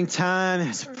morning time. It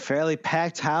was a fairly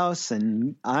packed house.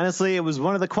 And honestly, it was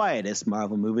one of the quietest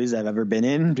Marvel movies I've ever been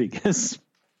in because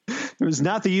it was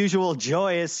not the usual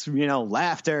joyous,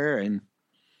 laughter and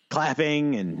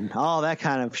clapping and all that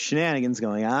kind of shenanigans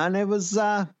going on. It was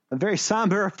a very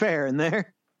somber affair in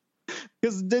there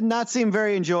because it did not seem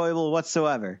very enjoyable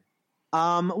whatsoever.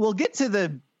 We'll get to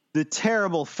the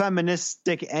terrible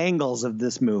feministic angles of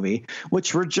this movie,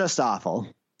 which were just awful.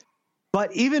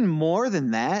 But even more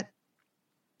than that,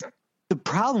 the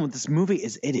problem with this movie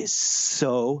is it is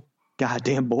so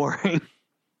goddamn boring.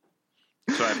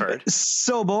 So I've heard.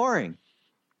 So boring.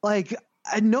 Like,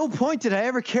 at no point did I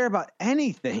ever care about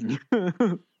anything.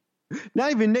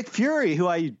 Not even Nick Fury, who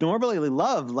I normally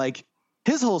love. Like,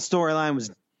 his whole storyline was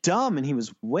dumb and he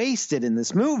was wasted in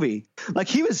this movie. Like,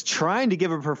 he was trying to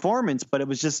give a performance, but it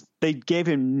was just, they gave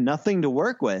him nothing to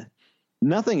work with.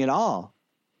 Nothing at all.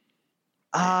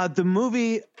 The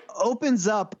movie opens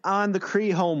up on the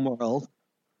Kree homeworld,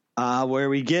 where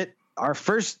we get our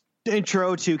first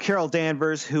intro to Carol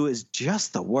Danvers, who is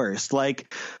just the worst.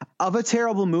 Like, of a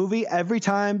terrible movie, every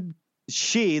time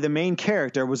she, the main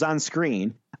character, was on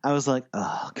screen, I was like,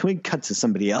 oh, can we cut to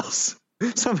somebody else?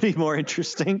 Somebody more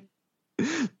interesting?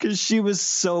 Because she was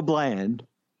so bland.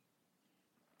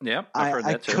 Yep, I've heard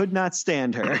that too. I could not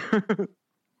stand her.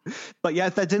 But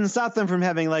yet that didn't stop them from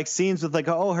having like scenes with like,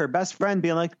 her best friend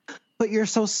being like, but you're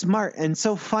so smart and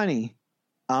so funny.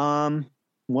 How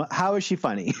is she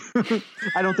funny?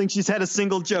 I don't think she's had a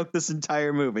single joke this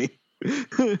entire movie.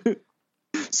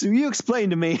 So you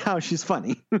explain to me how she's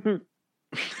funny.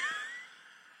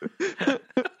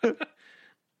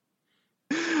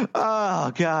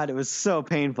 Oh God, it was so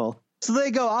painful. So they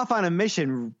go off on a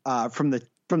mission from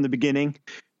the beginning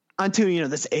onto,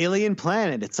 this alien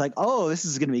planet. It's like, oh, this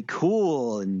is going to be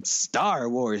cool and Star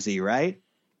Wars-y, right?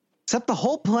 Except the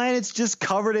whole planet's just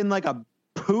covered in like a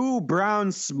poo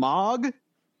brown smog.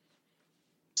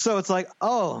 So it's like,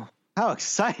 oh, how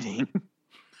exciting.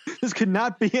 This could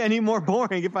not be any more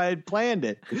boring if I had planned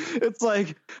it. It's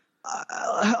like,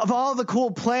 of all the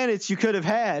cool planets you could have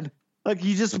had, like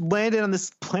you just landed on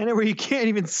this planet where you can't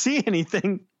even see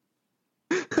anything.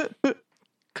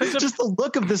 Just the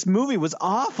look of this movie was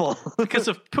awful. Because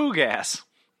of poo gas.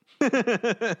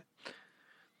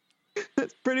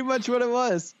 That's pretty much what it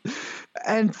was.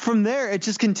 And from there, it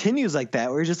just continues like that,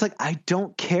 where you're just like, I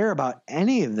don't care about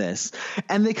any of this.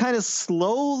 And they kind of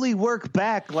slowly work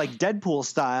back like Deadpool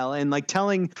style and like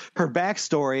telling her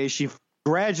backstory as she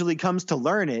gradually comes to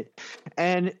learn it.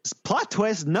 And plot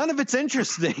twist, none of it's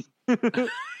interesting.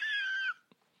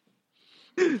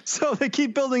 So they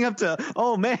keep building up to,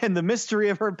 oh man, the mystery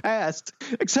of her past,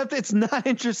 except it's not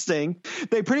interesting.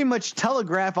 They pretty much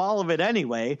telegraph all of it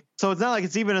anyway. So it's not like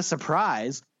it's even a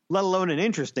surprise, let alone an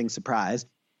interesting surprise.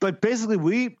 But basically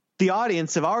we, the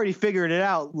audience, have already figured it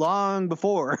out long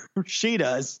before she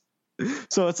does.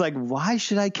 So it's like, why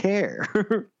should I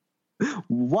care?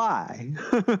 Why?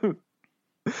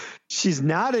 She's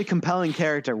not a compelling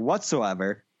character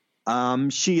whatsoever.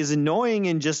 She is annoying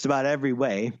in just about every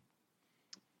way.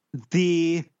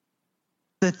 The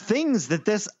things that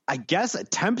this, I guess,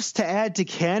 attempts to add to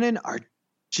canon are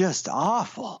just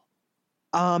awful,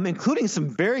 including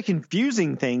some very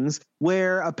confusing things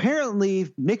where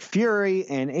apparently Nick Fury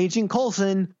and Agent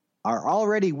Coulson are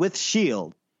already with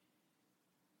S.H.I.E.L.D.,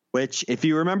 which, if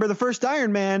you remember the first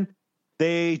Iron Man,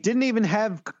 they hadn't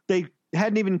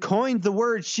even coined the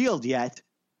word S.H.I.E.L.D. yet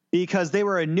because they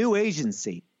were a new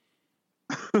agency.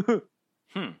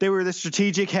 They were the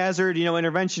strategic hazard,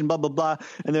 intervention, blah, blah, blah.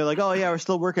 And they're like, oh, yeah, we're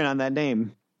still working on that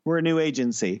name. We're a new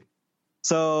agency.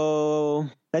 So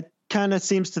that kind of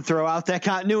seems to throw out that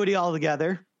continuity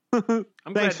altogether. I'm glad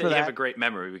that you have a great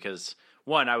memory because,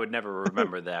 one, I would never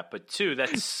remember that. But two,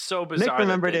 that's so bizarre. Nick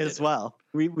remembered it as well.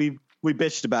 We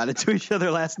bitched about it to each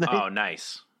other last night. Oh,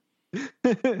 nice.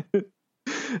 And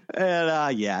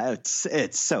yeah,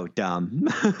 it's so dumb.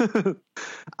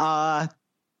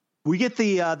 We get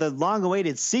the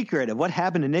long-awaited secret of what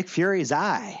happened to Nick Fury's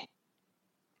eye.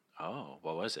 Oh,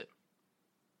 what was it?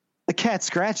 The cat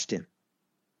scratched him.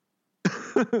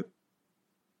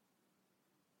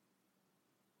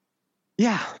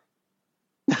 Yeah.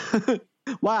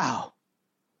 Wow.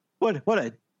 What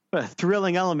a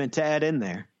thrilling element to add in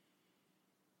there.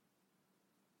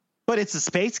 But it's a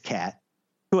space cat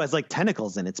who has like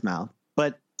tentacles in its mouth,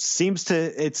 but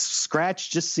its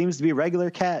scratch just seems to be a regular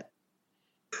cat.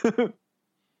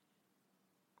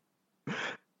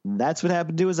 That's what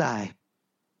happened to his eye.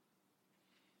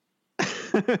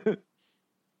 Let's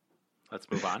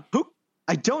move on.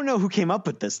 I don't know who came up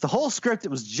with this. The whole script,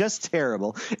 it was just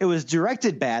terrible. It was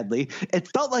directed badly. It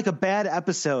felt like a bad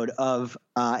episode of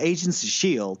Agents of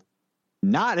S.H.I.E.L.D.,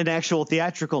 not an actual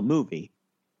theatrical movie.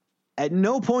 At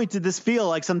no point did this feel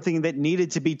like something that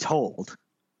needed to be told.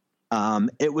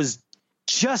 It was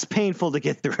just painful to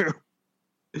get through.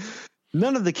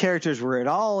 None of the characters were at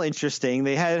all interesting.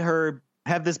 They had her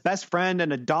have this best friend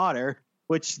and a daughter,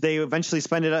 which they eventually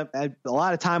spent a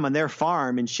lot of time on their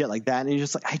farm and shit like that. And you're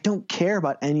just like, I don't care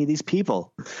about any of these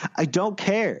people. I don't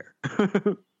care.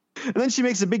 And then she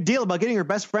makes a big deal about getting her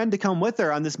best friend to come with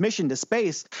her on this mission to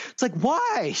space. It's like,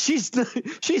 why? She's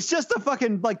just a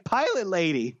fucking like pilot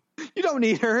lady. You don't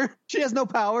need her. She has no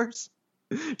powers.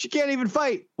 She can't even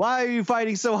fight. Why are you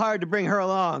fighting so hard to bring her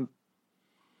along?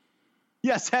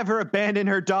 Yes, have her abandon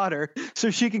her daughter so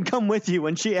she can come with you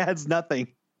when she adds nothing.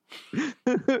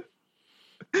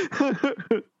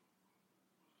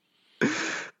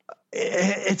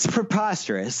 It's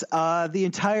preposterous. The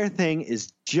entire thing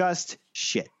is just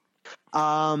shit.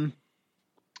 Let's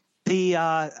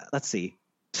see.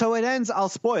 So it ends. I'll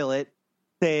spoil it.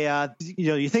 They,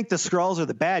 you think the Skrulls are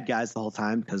the bad guys the whole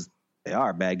time because they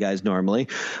are bad guys normally,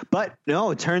 but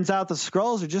no, it turns out the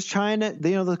Skrulls are just trying to,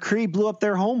 the Kree blew up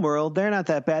their homeworld. They're not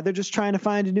that bad. They're just trying to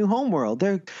find a new homeworld.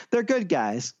 They're good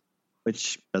guys,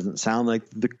 which doesn't sound like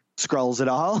the Skrulls at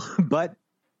all, but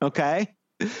okay.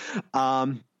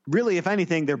 Really, if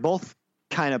anything, they're both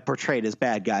kind of portrayed as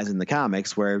bad guys in the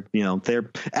comics where,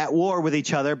 they're at war with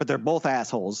each other, but they're both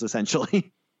assholes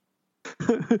essentially.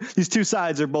 These two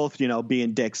sides are both,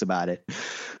 being dicks about it.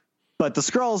 But the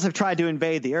Skrulls have tried to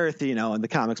invade the Earth, in the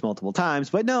comics multiple times.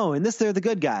 But no, in this, they're the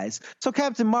good guys. So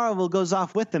Craptain Marvel goes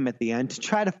off with them at the end to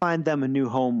try to find them a new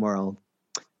homeworld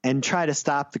and try to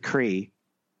stop the Kree.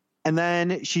 And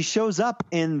then she shows up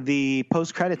in the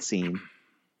post-credit scene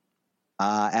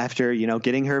after,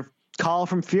 getting her call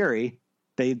from Fury.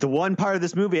 The one part of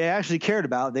this movie I actually cared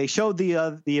about, they showed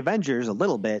the Avengers a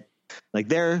little bit. Like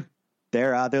they're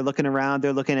looking around.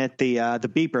 They're looking at the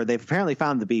beeper. They've apparently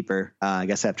found the beeper. I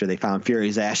guess after they found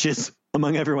Fury's ashes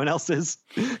among everyone else's.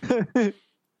 The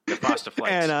Frosted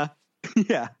Flakes. And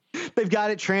yeah, they've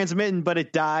got it transmitting, but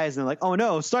it dies. And they're like, oh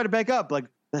no, start it back up. Like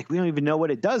we don't even know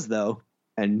what it does though.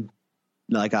 And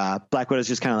like Black Widow's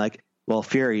just kind of like, Well,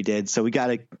 Fury did, so we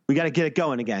gotta get it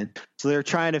going again. So they're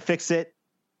trying to fix it,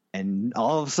 and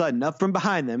all of a sudden, up from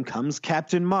behind them comes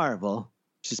Captain Marvel.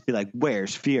 Just be like,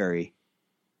 "Where's Fury?"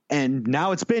 And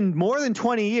now it's been more than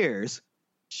 20 years.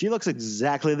 She looks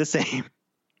exactly the same.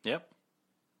 Yep.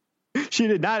 She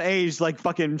did not age like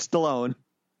fucking Stallone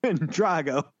and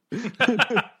Drago.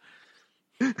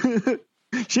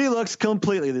 She looks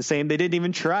completely the same. They didn't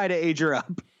even try to age her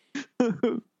up.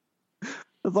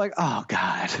 It's like, oh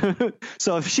God.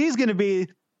 So if she's going to be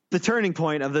the turning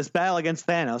point of this battle against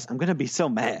Thanos, I'm going to be so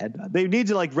mad. They need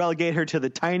to like relegate her to the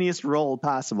tiniest role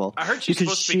possible. I heard she's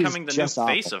supposed to be becoming the new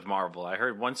face of Marvel. I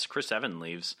heard once Chris Evans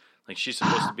leaves, like she's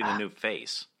supposed to be the new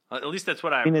face. At least that's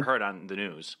what I heard on the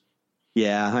news.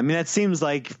 Yeah, I mean, that seems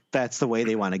like that's the way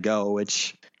they want to go,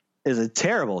 which is a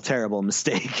terrible, terrible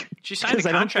mistake. She signed a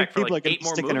contract for like 8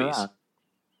 more movies. Around.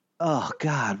 Oh,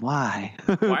 God, why?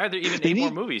 Why are there even 8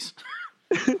 more movies?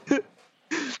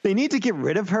 They need to get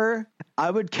rid of her.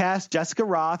 I would cast Jessica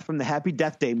Roth from the Happy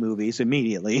Death Day movies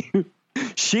immediately.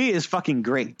 She is fucking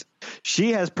great.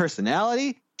 She has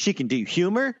personality. She can do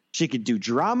humor. She can do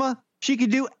drama. She can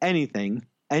do anything.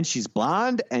 And she's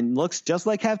blonde and looks just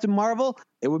like Captain Marvel.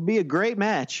 It would be a great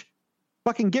match.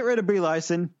 Fucking get rid of Brie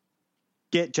Larson.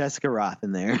 Get Jessica Roth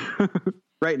in there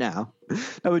right now.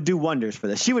 That would do wonders for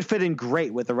this. She would fit in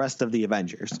great with the rest of the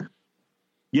Avengers.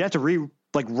 You have to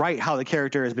write how the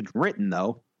character has been written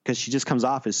though, because she just comes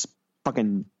off as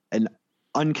fucking an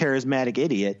uncharismatic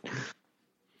idiot.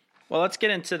 Well, let's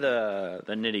get into the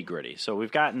nitty gritty. So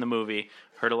we've gotten the movie,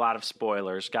 heard a lot of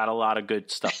spoilers, got a lot of good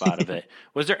stuff out of it.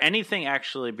 Was there anything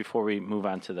actually, before we move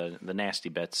on to the nasty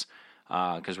bits,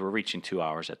 because we're reaching 2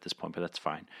 hours at this point, but that's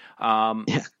fine. Yeah,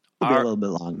 it'll be a little bit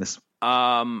long. This.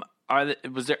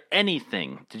 Was there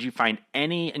anything? Did you find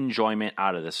any enjoyment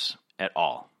out of this at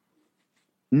all?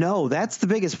 No, that's the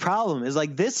biggest problem. Is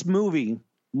like this movie,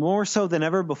 more so than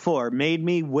ever before, made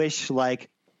me wish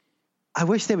I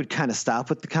wish they would kind of stop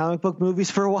with the comic book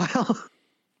movies for a while.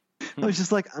 I was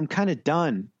just like, I'm kind of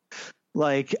done.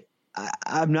 Like,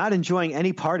 I'm not enjoying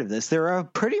any part of this. There are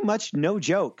pretty much no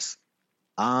jokes.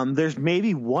 There's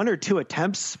maybe 1 or 2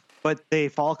 attempts, but they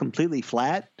fall completely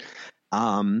flat.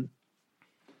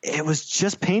 It was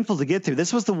just painful to get through.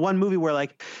 This was the one movie where,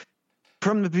 like,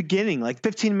 from the beginning, like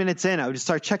 15 minutes in, I would just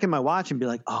start checking my watch and be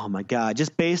like, oh my God,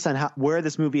 just based on where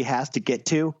this movie has to get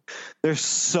to, there's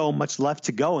so much left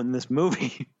to go in this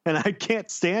movie and I can't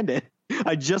stand it.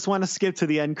 I just want to skip to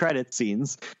the end credit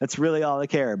scenes. That's really all I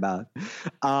care about.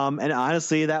 And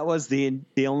honestly, that was the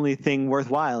only thing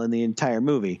worthwhile in the entire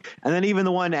movie. And then even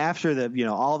the one after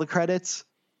all the credits,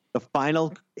 the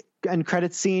final end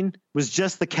credit scene was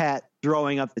just the cat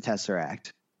throwing up the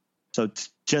Tesseract. So it's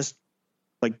just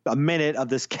like a minute of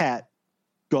this cat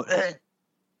going, and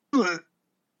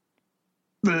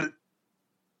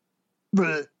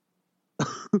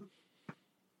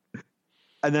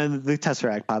then the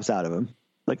Tesseract pops out of him.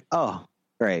 Like, oh,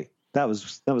 great. That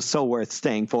was so worth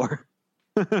staying for.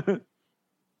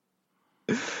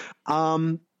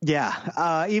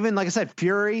 Yeah. Even like I said,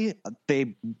 Fury,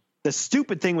 the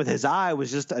stupid thing with his eye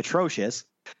was just atrocious.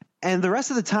 And the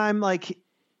rest of the time, like,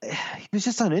 he was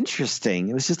just uninteresting.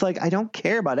 It was just like, I don't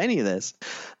care about any of this.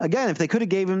 Again, if they could have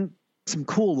gave him some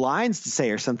cool lines to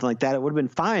say or something like that, it would have been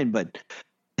fine. But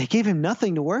they gave him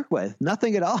nothing to work with,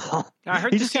 nothing at all. I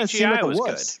heard the CGI was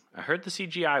good. I heard the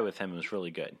CGI with him was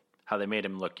really good. How they made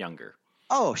him look younger.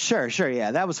 Oh, sure. Yeah,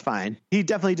 that was fine. He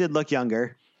definitely did look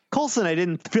younger. Coulson, I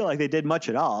didn't feel like they did much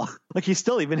at all. Like he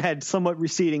still even had somewhat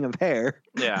receding of hair.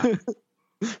 Yeah.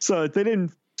 So they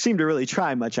didn't seem to really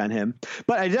try much on him.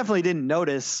 But I definitely didn't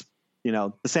notice,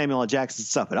 the Samuel L. Jackson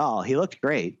stuff at all. He looked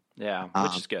great. Yeah,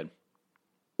 which is good.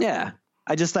 Yeah.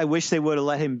 I wish they would have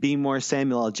let him be more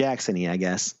Samuel L. Jackson-y, I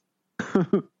guess.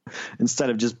 Instead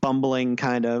of just bumbling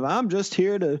kind of, I'm just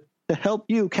here to help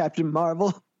you, Captain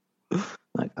Marvel.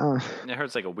 Like, it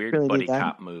hurts like a weird really buddy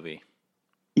cop movie.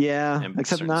 Yeah,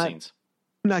 except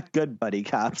not good buddy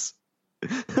cops.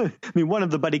 I mean, one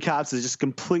of the buddy cops is just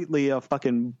completely a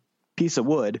fucking piece of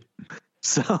wood.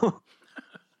 So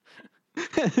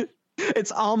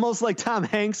it's almost like Tom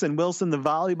Hanks and Wilson the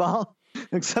volleyball,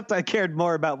 except I cared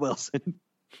more about Wilson.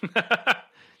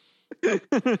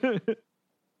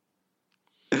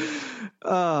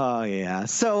 Oh yeah.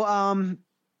 So and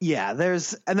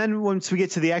then once we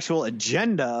get to the actual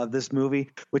agenda of this movie,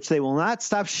 which they will not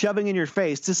stop shoving in your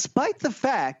face, despite the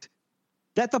fact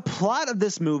that the plot of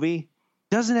this movie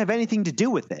doesn't have anything to do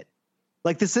with it.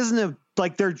 Like, this isn't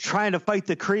like they're trying to fight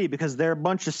the Kree because they're a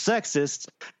bunch of sexists.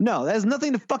 No, that has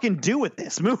nothing to fucking do with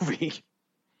this movie.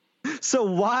 So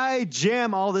why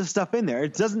jam all this stuff in there?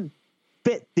 It doesn't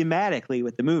fit thematically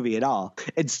with the movie at all.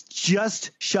 It's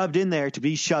just shoved in there to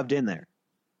be shoved in there.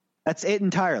 That's it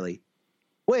entirely.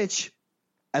 Which,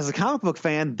 as a comic book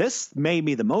fan, this made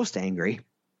me the most angry.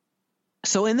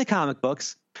 So in the comic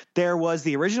books, there was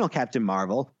the original Captain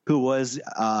Marvel, who was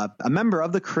a member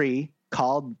of the Kree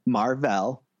called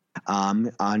Marvel.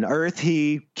 On Earth,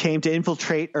 he came to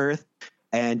infiltrate Earth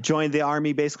and joined the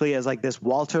army basically as like this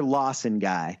Walter Lawson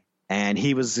guy. And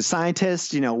he was a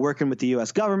scientist, working with the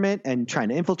U.S. government and trying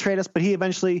to infiltrate us. But he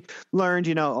eventually learned,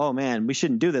 oh, man, we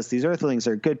shouldn't do this. These Earthlings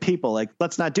are good people. Like,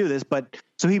 let's not do this. But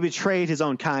so he betrayed his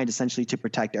own kind, essentially, to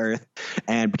protect Earth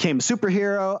and became a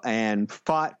superhero and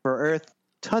fought for Earth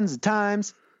tons of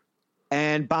times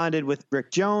and bonded with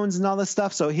Rick Jones and all this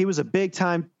stuff. So he was a big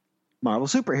time Marvel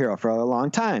superhero for a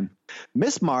long time.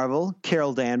 Miss Marvel,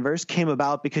 Carol Danvers, came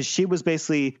about because she was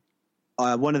basically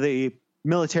one of the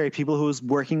military people who was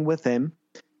working with him.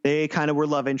 They kind of were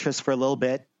love interests for a little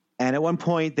bit. And at one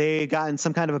point they got in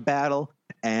some kind of a battle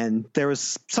and there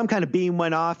was some kind of beam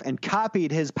went off and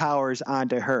copied his powers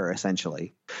onto her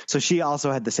essentially. So she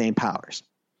also had the same powers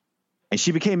and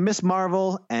she became Miss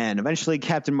Marvel, and eventually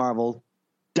Captain Marvel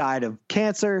died of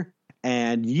cancer.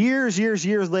 And years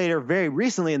later, very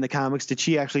recently in the comics, did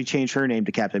she actually change her name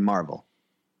to Captain Marvel.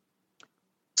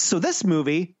 So this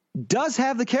movie does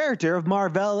have the character of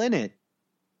Marvel in it.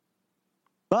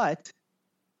 But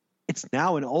it's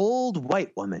now an old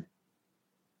white woman.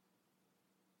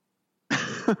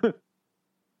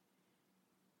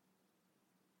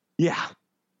 Yeah.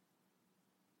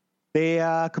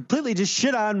 They completely just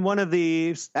shit on one of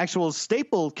the actual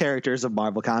staple characters of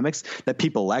Marvel Comics that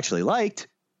people actually liked.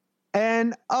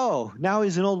 And, now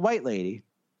he's an old white lady.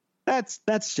 That's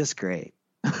just great.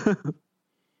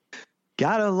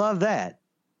 Gotta love that.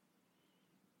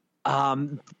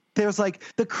 There's like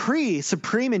the Kree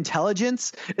Supreme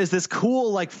Intelligence is this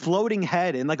cool, like floating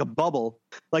head in like a bubble,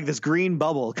 like this green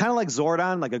bubble, kind of like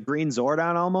Zordon, like a green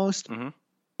Zordon almost. Mm-hmm.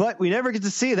 But we never get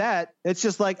to see that. It's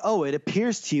just like, it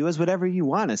appears to you as whatever you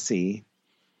want to see.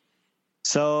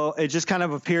 So it just kind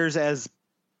of appears as,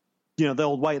 the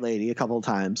old white lady a couple of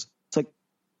times. It's like,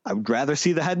 I would rather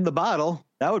see the head in the bottle.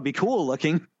 That would be cool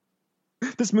looking.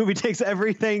 This movie takes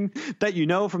everything that you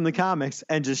know from the comics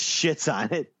and just shits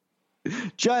on it.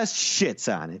 Just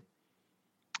shits on it.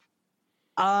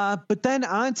 But then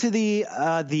on to the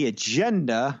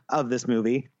agenda of this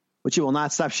movie, which you will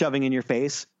not stop shoving in your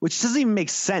face, which doesn't even make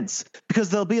sense because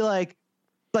they'll be like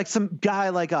some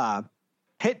guy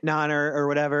hitting on her or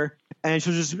whatever, and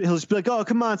he'll just be like, "Oh,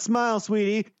 come on, smile,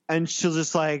 sweetie," and she'll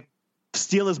just like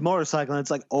steal his motorcycle, and it's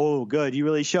like, "Oh, good, you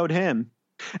really showed him."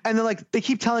 And then they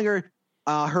keep telling her,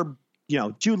 her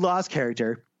Jude Law's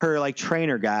character, her like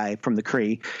trainer guy from the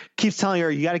Kree, keeps telling her,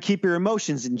 "You got to keep your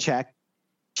emotions in check."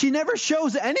 She never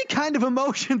shows any kind of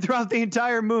emotion throughout the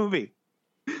entire movie.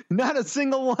 Not a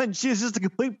single one. She's just a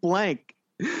complete blank.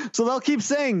 So they'll keep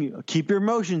saying, "Keep your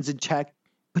emotions in check,"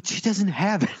 but she doesn't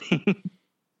have any.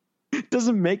 It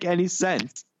doesn't make any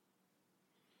sense.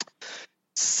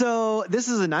 So this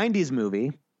is a 90s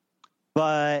movie,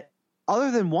 but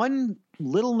other than one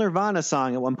little Nirvana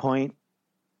song at one point,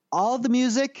 all the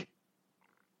music,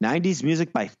 90s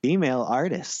music by female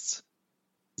artists.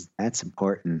 That's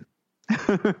important.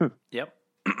 Yep.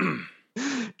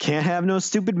 Can't have no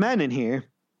stupid men in here.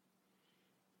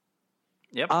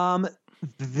 Yep. All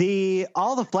the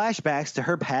flashbacks to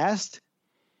her past,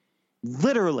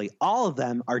 literally all of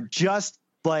them are just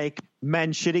like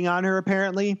men shitting on her,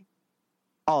 apparently.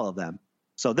 All of them.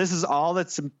 So this is all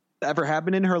that's ever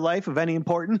happened in her life of any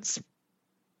importance.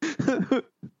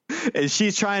 And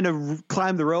she's trying to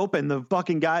climb the rope, and the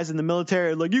fucking guys in the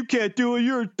military are like, "You can't do it.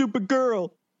 You're a stupid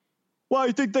girl. Why do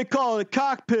you think they call it a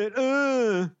cockpit?"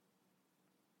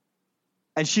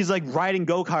 And she's like riding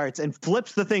go-karts and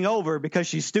flips the thing over because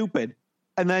she's stupid,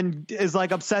 and then is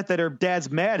like upset that her dad's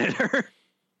mad at her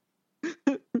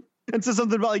and says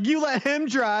something about like, "You let him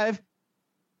drive."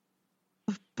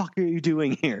 What the fuck are you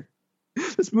doing here?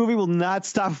 This movie will not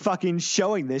stop fucking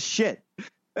showing this shit.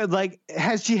 Like,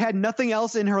 has she had nothing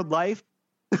else in her life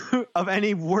of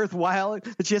any worthwhile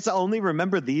that she has to only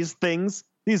remember these things,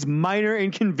 these minor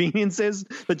inconveniences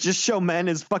that just show men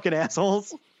as fucking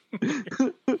assholes?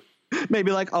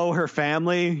 Maybe like, her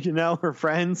family, her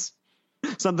friends,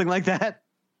 something like that.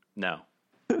 No.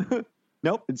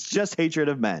 Nope. It's just hatred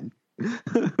of men.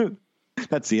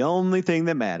 That's the only thing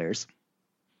that matters.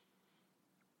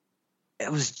 It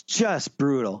was just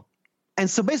brutal. And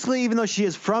so basically, even though she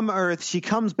is from Earth, she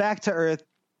comes back to Earth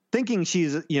thinking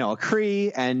she's, a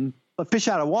Kree and a fish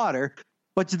out of water.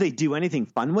 But did they do anything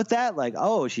fun with that? Like,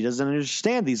 she doesn't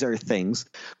understand these Earth things.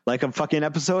 Like a fucking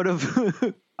episode of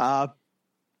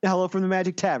Hello from the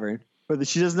Magic Tavern. or that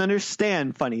she doesn't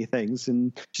understand funny things,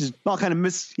 and she's all kind of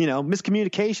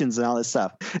miscommunications and all this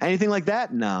stuff. Anything like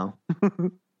that? No.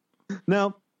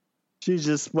 No. She's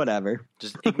just whatever.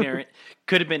 Just ignorant.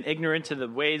 Could have been ignorant to the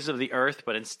ways of the earth,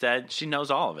 but instead she knows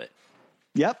all of it.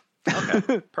 Yep.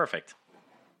 Okay, perfect.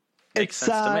 Makes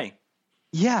sense to me.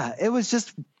 Yeah, it was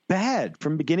just bad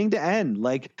from beginning to end.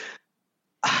 Like,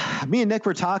 me and Nick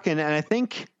were talking, and I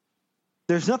think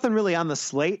there's nothing really on the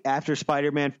slate after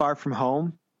Spider-Man Far From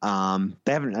Home.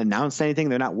 They haven't announced anything.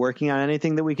 They're not working on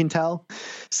anything that we can tell.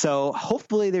 So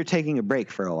hopefully they're taking a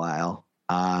break for a while.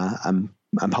 I'm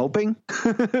hoping.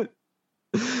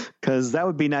 Because that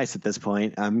would be nice at this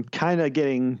point. I'm kind of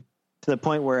getting to the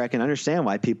point where I can understand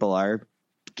why people are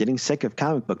getting sick of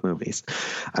comic book movies.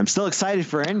 I'm still excited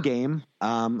for Endgame,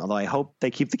 although I hope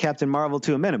they keep the Craptain Marvel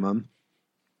to a minimum.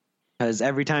 Because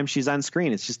every time she's on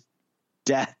screen, it's just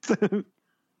death.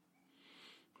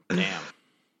 Damn.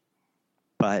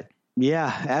 But yeah,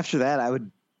 after that, I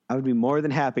would be more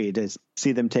than happy to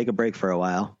see them take a break for a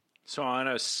while. So on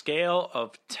a scale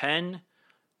of 10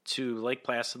 to Lake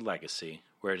Placid Legacy,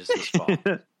 where does this fall?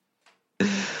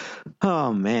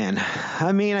 Oh, man.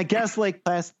 I mean, I guess Lake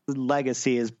Placid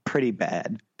Legacy is pretty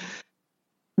bad.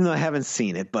 No, I haven't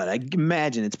seen it, but I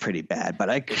imagine it's pretty bad. But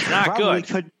I probably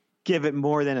could give it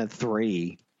more than a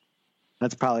 3.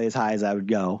 That's probably as high as I would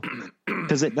go.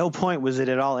 Because at no point was it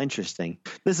at all interesting.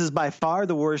 This is by far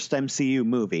the worst MCU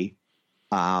movie.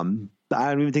 I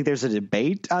don't even think there's a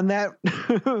debate on that.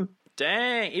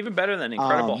 Dang, even better than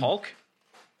Incredible Hulk?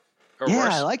 Or yeah,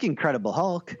 worse? I like Incredible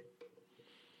Hulk.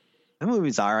 That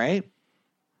movie's all right.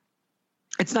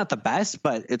 It's not the best,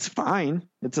 but it's fine.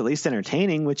 It's at least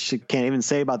entertaining, which you can't even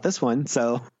say about this one.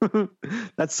 So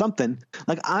that's something.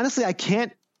 Like, honestly, I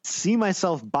can't see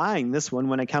myself buying this one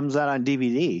when it comes out on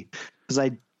DVD because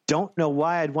I don't know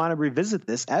why I'd want to revisit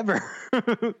this ever.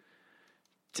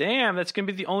 Damn, that's going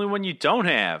to be the only one you don't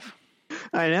have.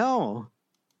 I know.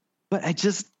 But I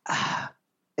just,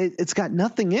 it's got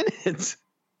nothing in it.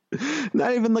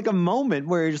 Not even like a moment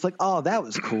where you're just like, oh, that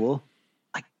was cool.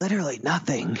 Like literally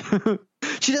nothing.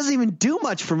 She doesn't even do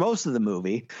much for most of the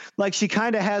movie. Like she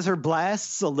kind of has her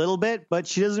blasts a little bit, but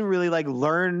she doesn't really like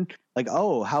learn like,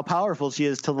 oh, how powerful she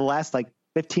is till the last like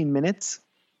 15 minutes.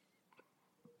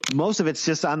 Most of it's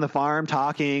just on the farm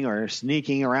talking or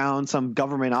sneaking around some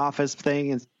government office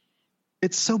thing.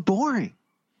 It's so boring.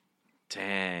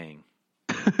 Dang.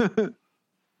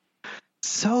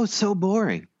 So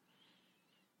boring.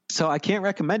 So I can't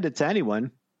recommend it to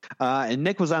anyone. And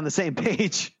Nick was on the same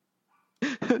page.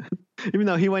 Even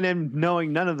though he went in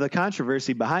knowing none of the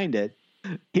controversy behind it,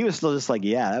 he was still just like,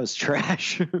 yeah, that was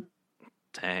trash.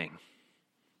 Dang.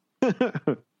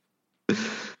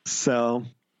 So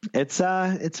it's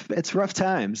rough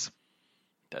times.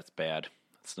 That's bad.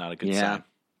 That's not a good sign.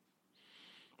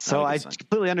 So I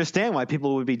completely understand why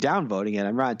people would be downvoting it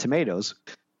on Rotten Tomatoes.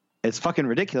 It's fucking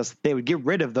ridiculous. They would get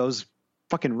rid of those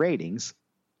fucking ratings.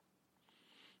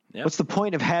 Yep. What's the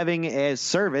point of having a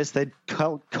service that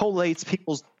collates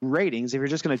people's ratings if you're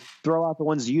just going to throw out the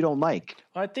ones you don't like?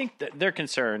 Well, I think that their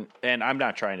concern, and I'm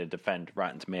not trying to defend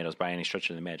Rotten Tomatoes by any stretch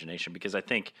of the imagination, because I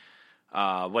think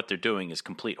what they're doing is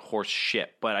complete horse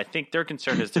shit. But I think their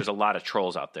concern is there's a lot of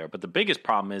trolls out there. But the biggest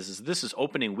problem is this is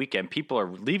opening weekend. People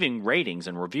are leaving ratings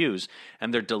and reviews,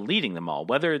 and they're deleting them all,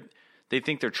 whether they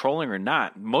think they're trolling or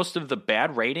not. Most of the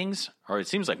bad ratings, or it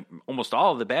seems like almost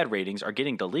all of the bad ratings, are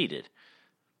getting deleted.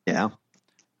 Yeah.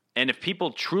 And if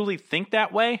people truly think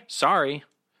that way, sorry,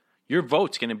 your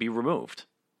vote's going to be removed.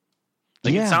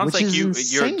 Like it sounds like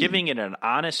you're giving it an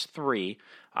honest 3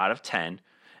 out of 10.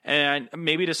 And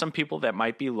maybe to some people that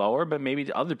might be lower, but maybe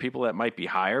to other people that might be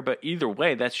higher. But either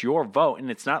way, that's your vote.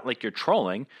 And it's not like you're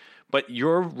trolling, but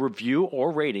your review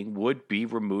or rating would be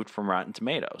removed from Rotten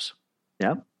Tomatoes.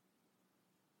 Yeah.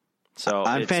 So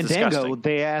on Fandango, disgusting.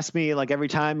 They ask me like every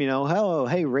time, oh,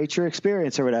 hey, rate your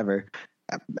experience or whatever.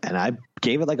 And I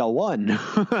gave it like a 1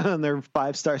 on their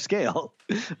 5-star scale.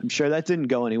 I'm sure that didn't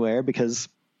go anywhere because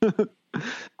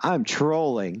I'm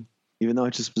trolling, even though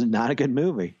it just was not a good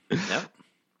movie. Yep.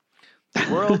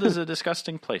 The world is a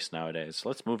disgusting place nowadays.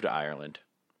 Let's move to Ireland.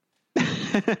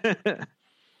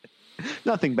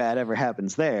 Nothing bad ever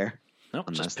happens there. Nope,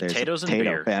 unless just there's potatoes and potato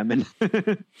beer. Famine.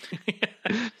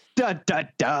 Dun, dun,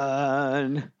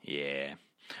 dun. Yeah.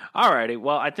 All righty.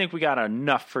 Well, I think we got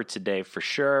enough for today for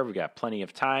sure. We got plenty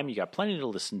of time. You got plenty to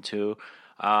listen to.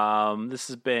 This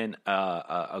has been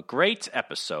a great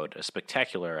episode, a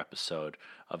spectacular episode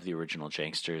of the original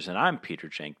Janksters. And I'm Peter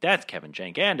Jank. That's Kevin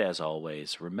Jank. And as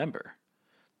always, remember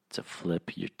to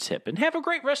flip your tip and have a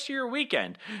great rest of your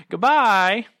weekend.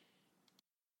 Goodbye.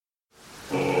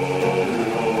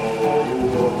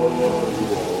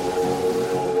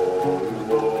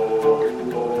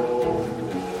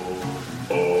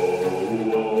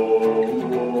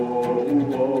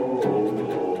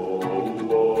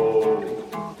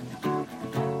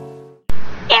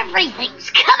 Everything's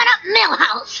coming up, Milhouse.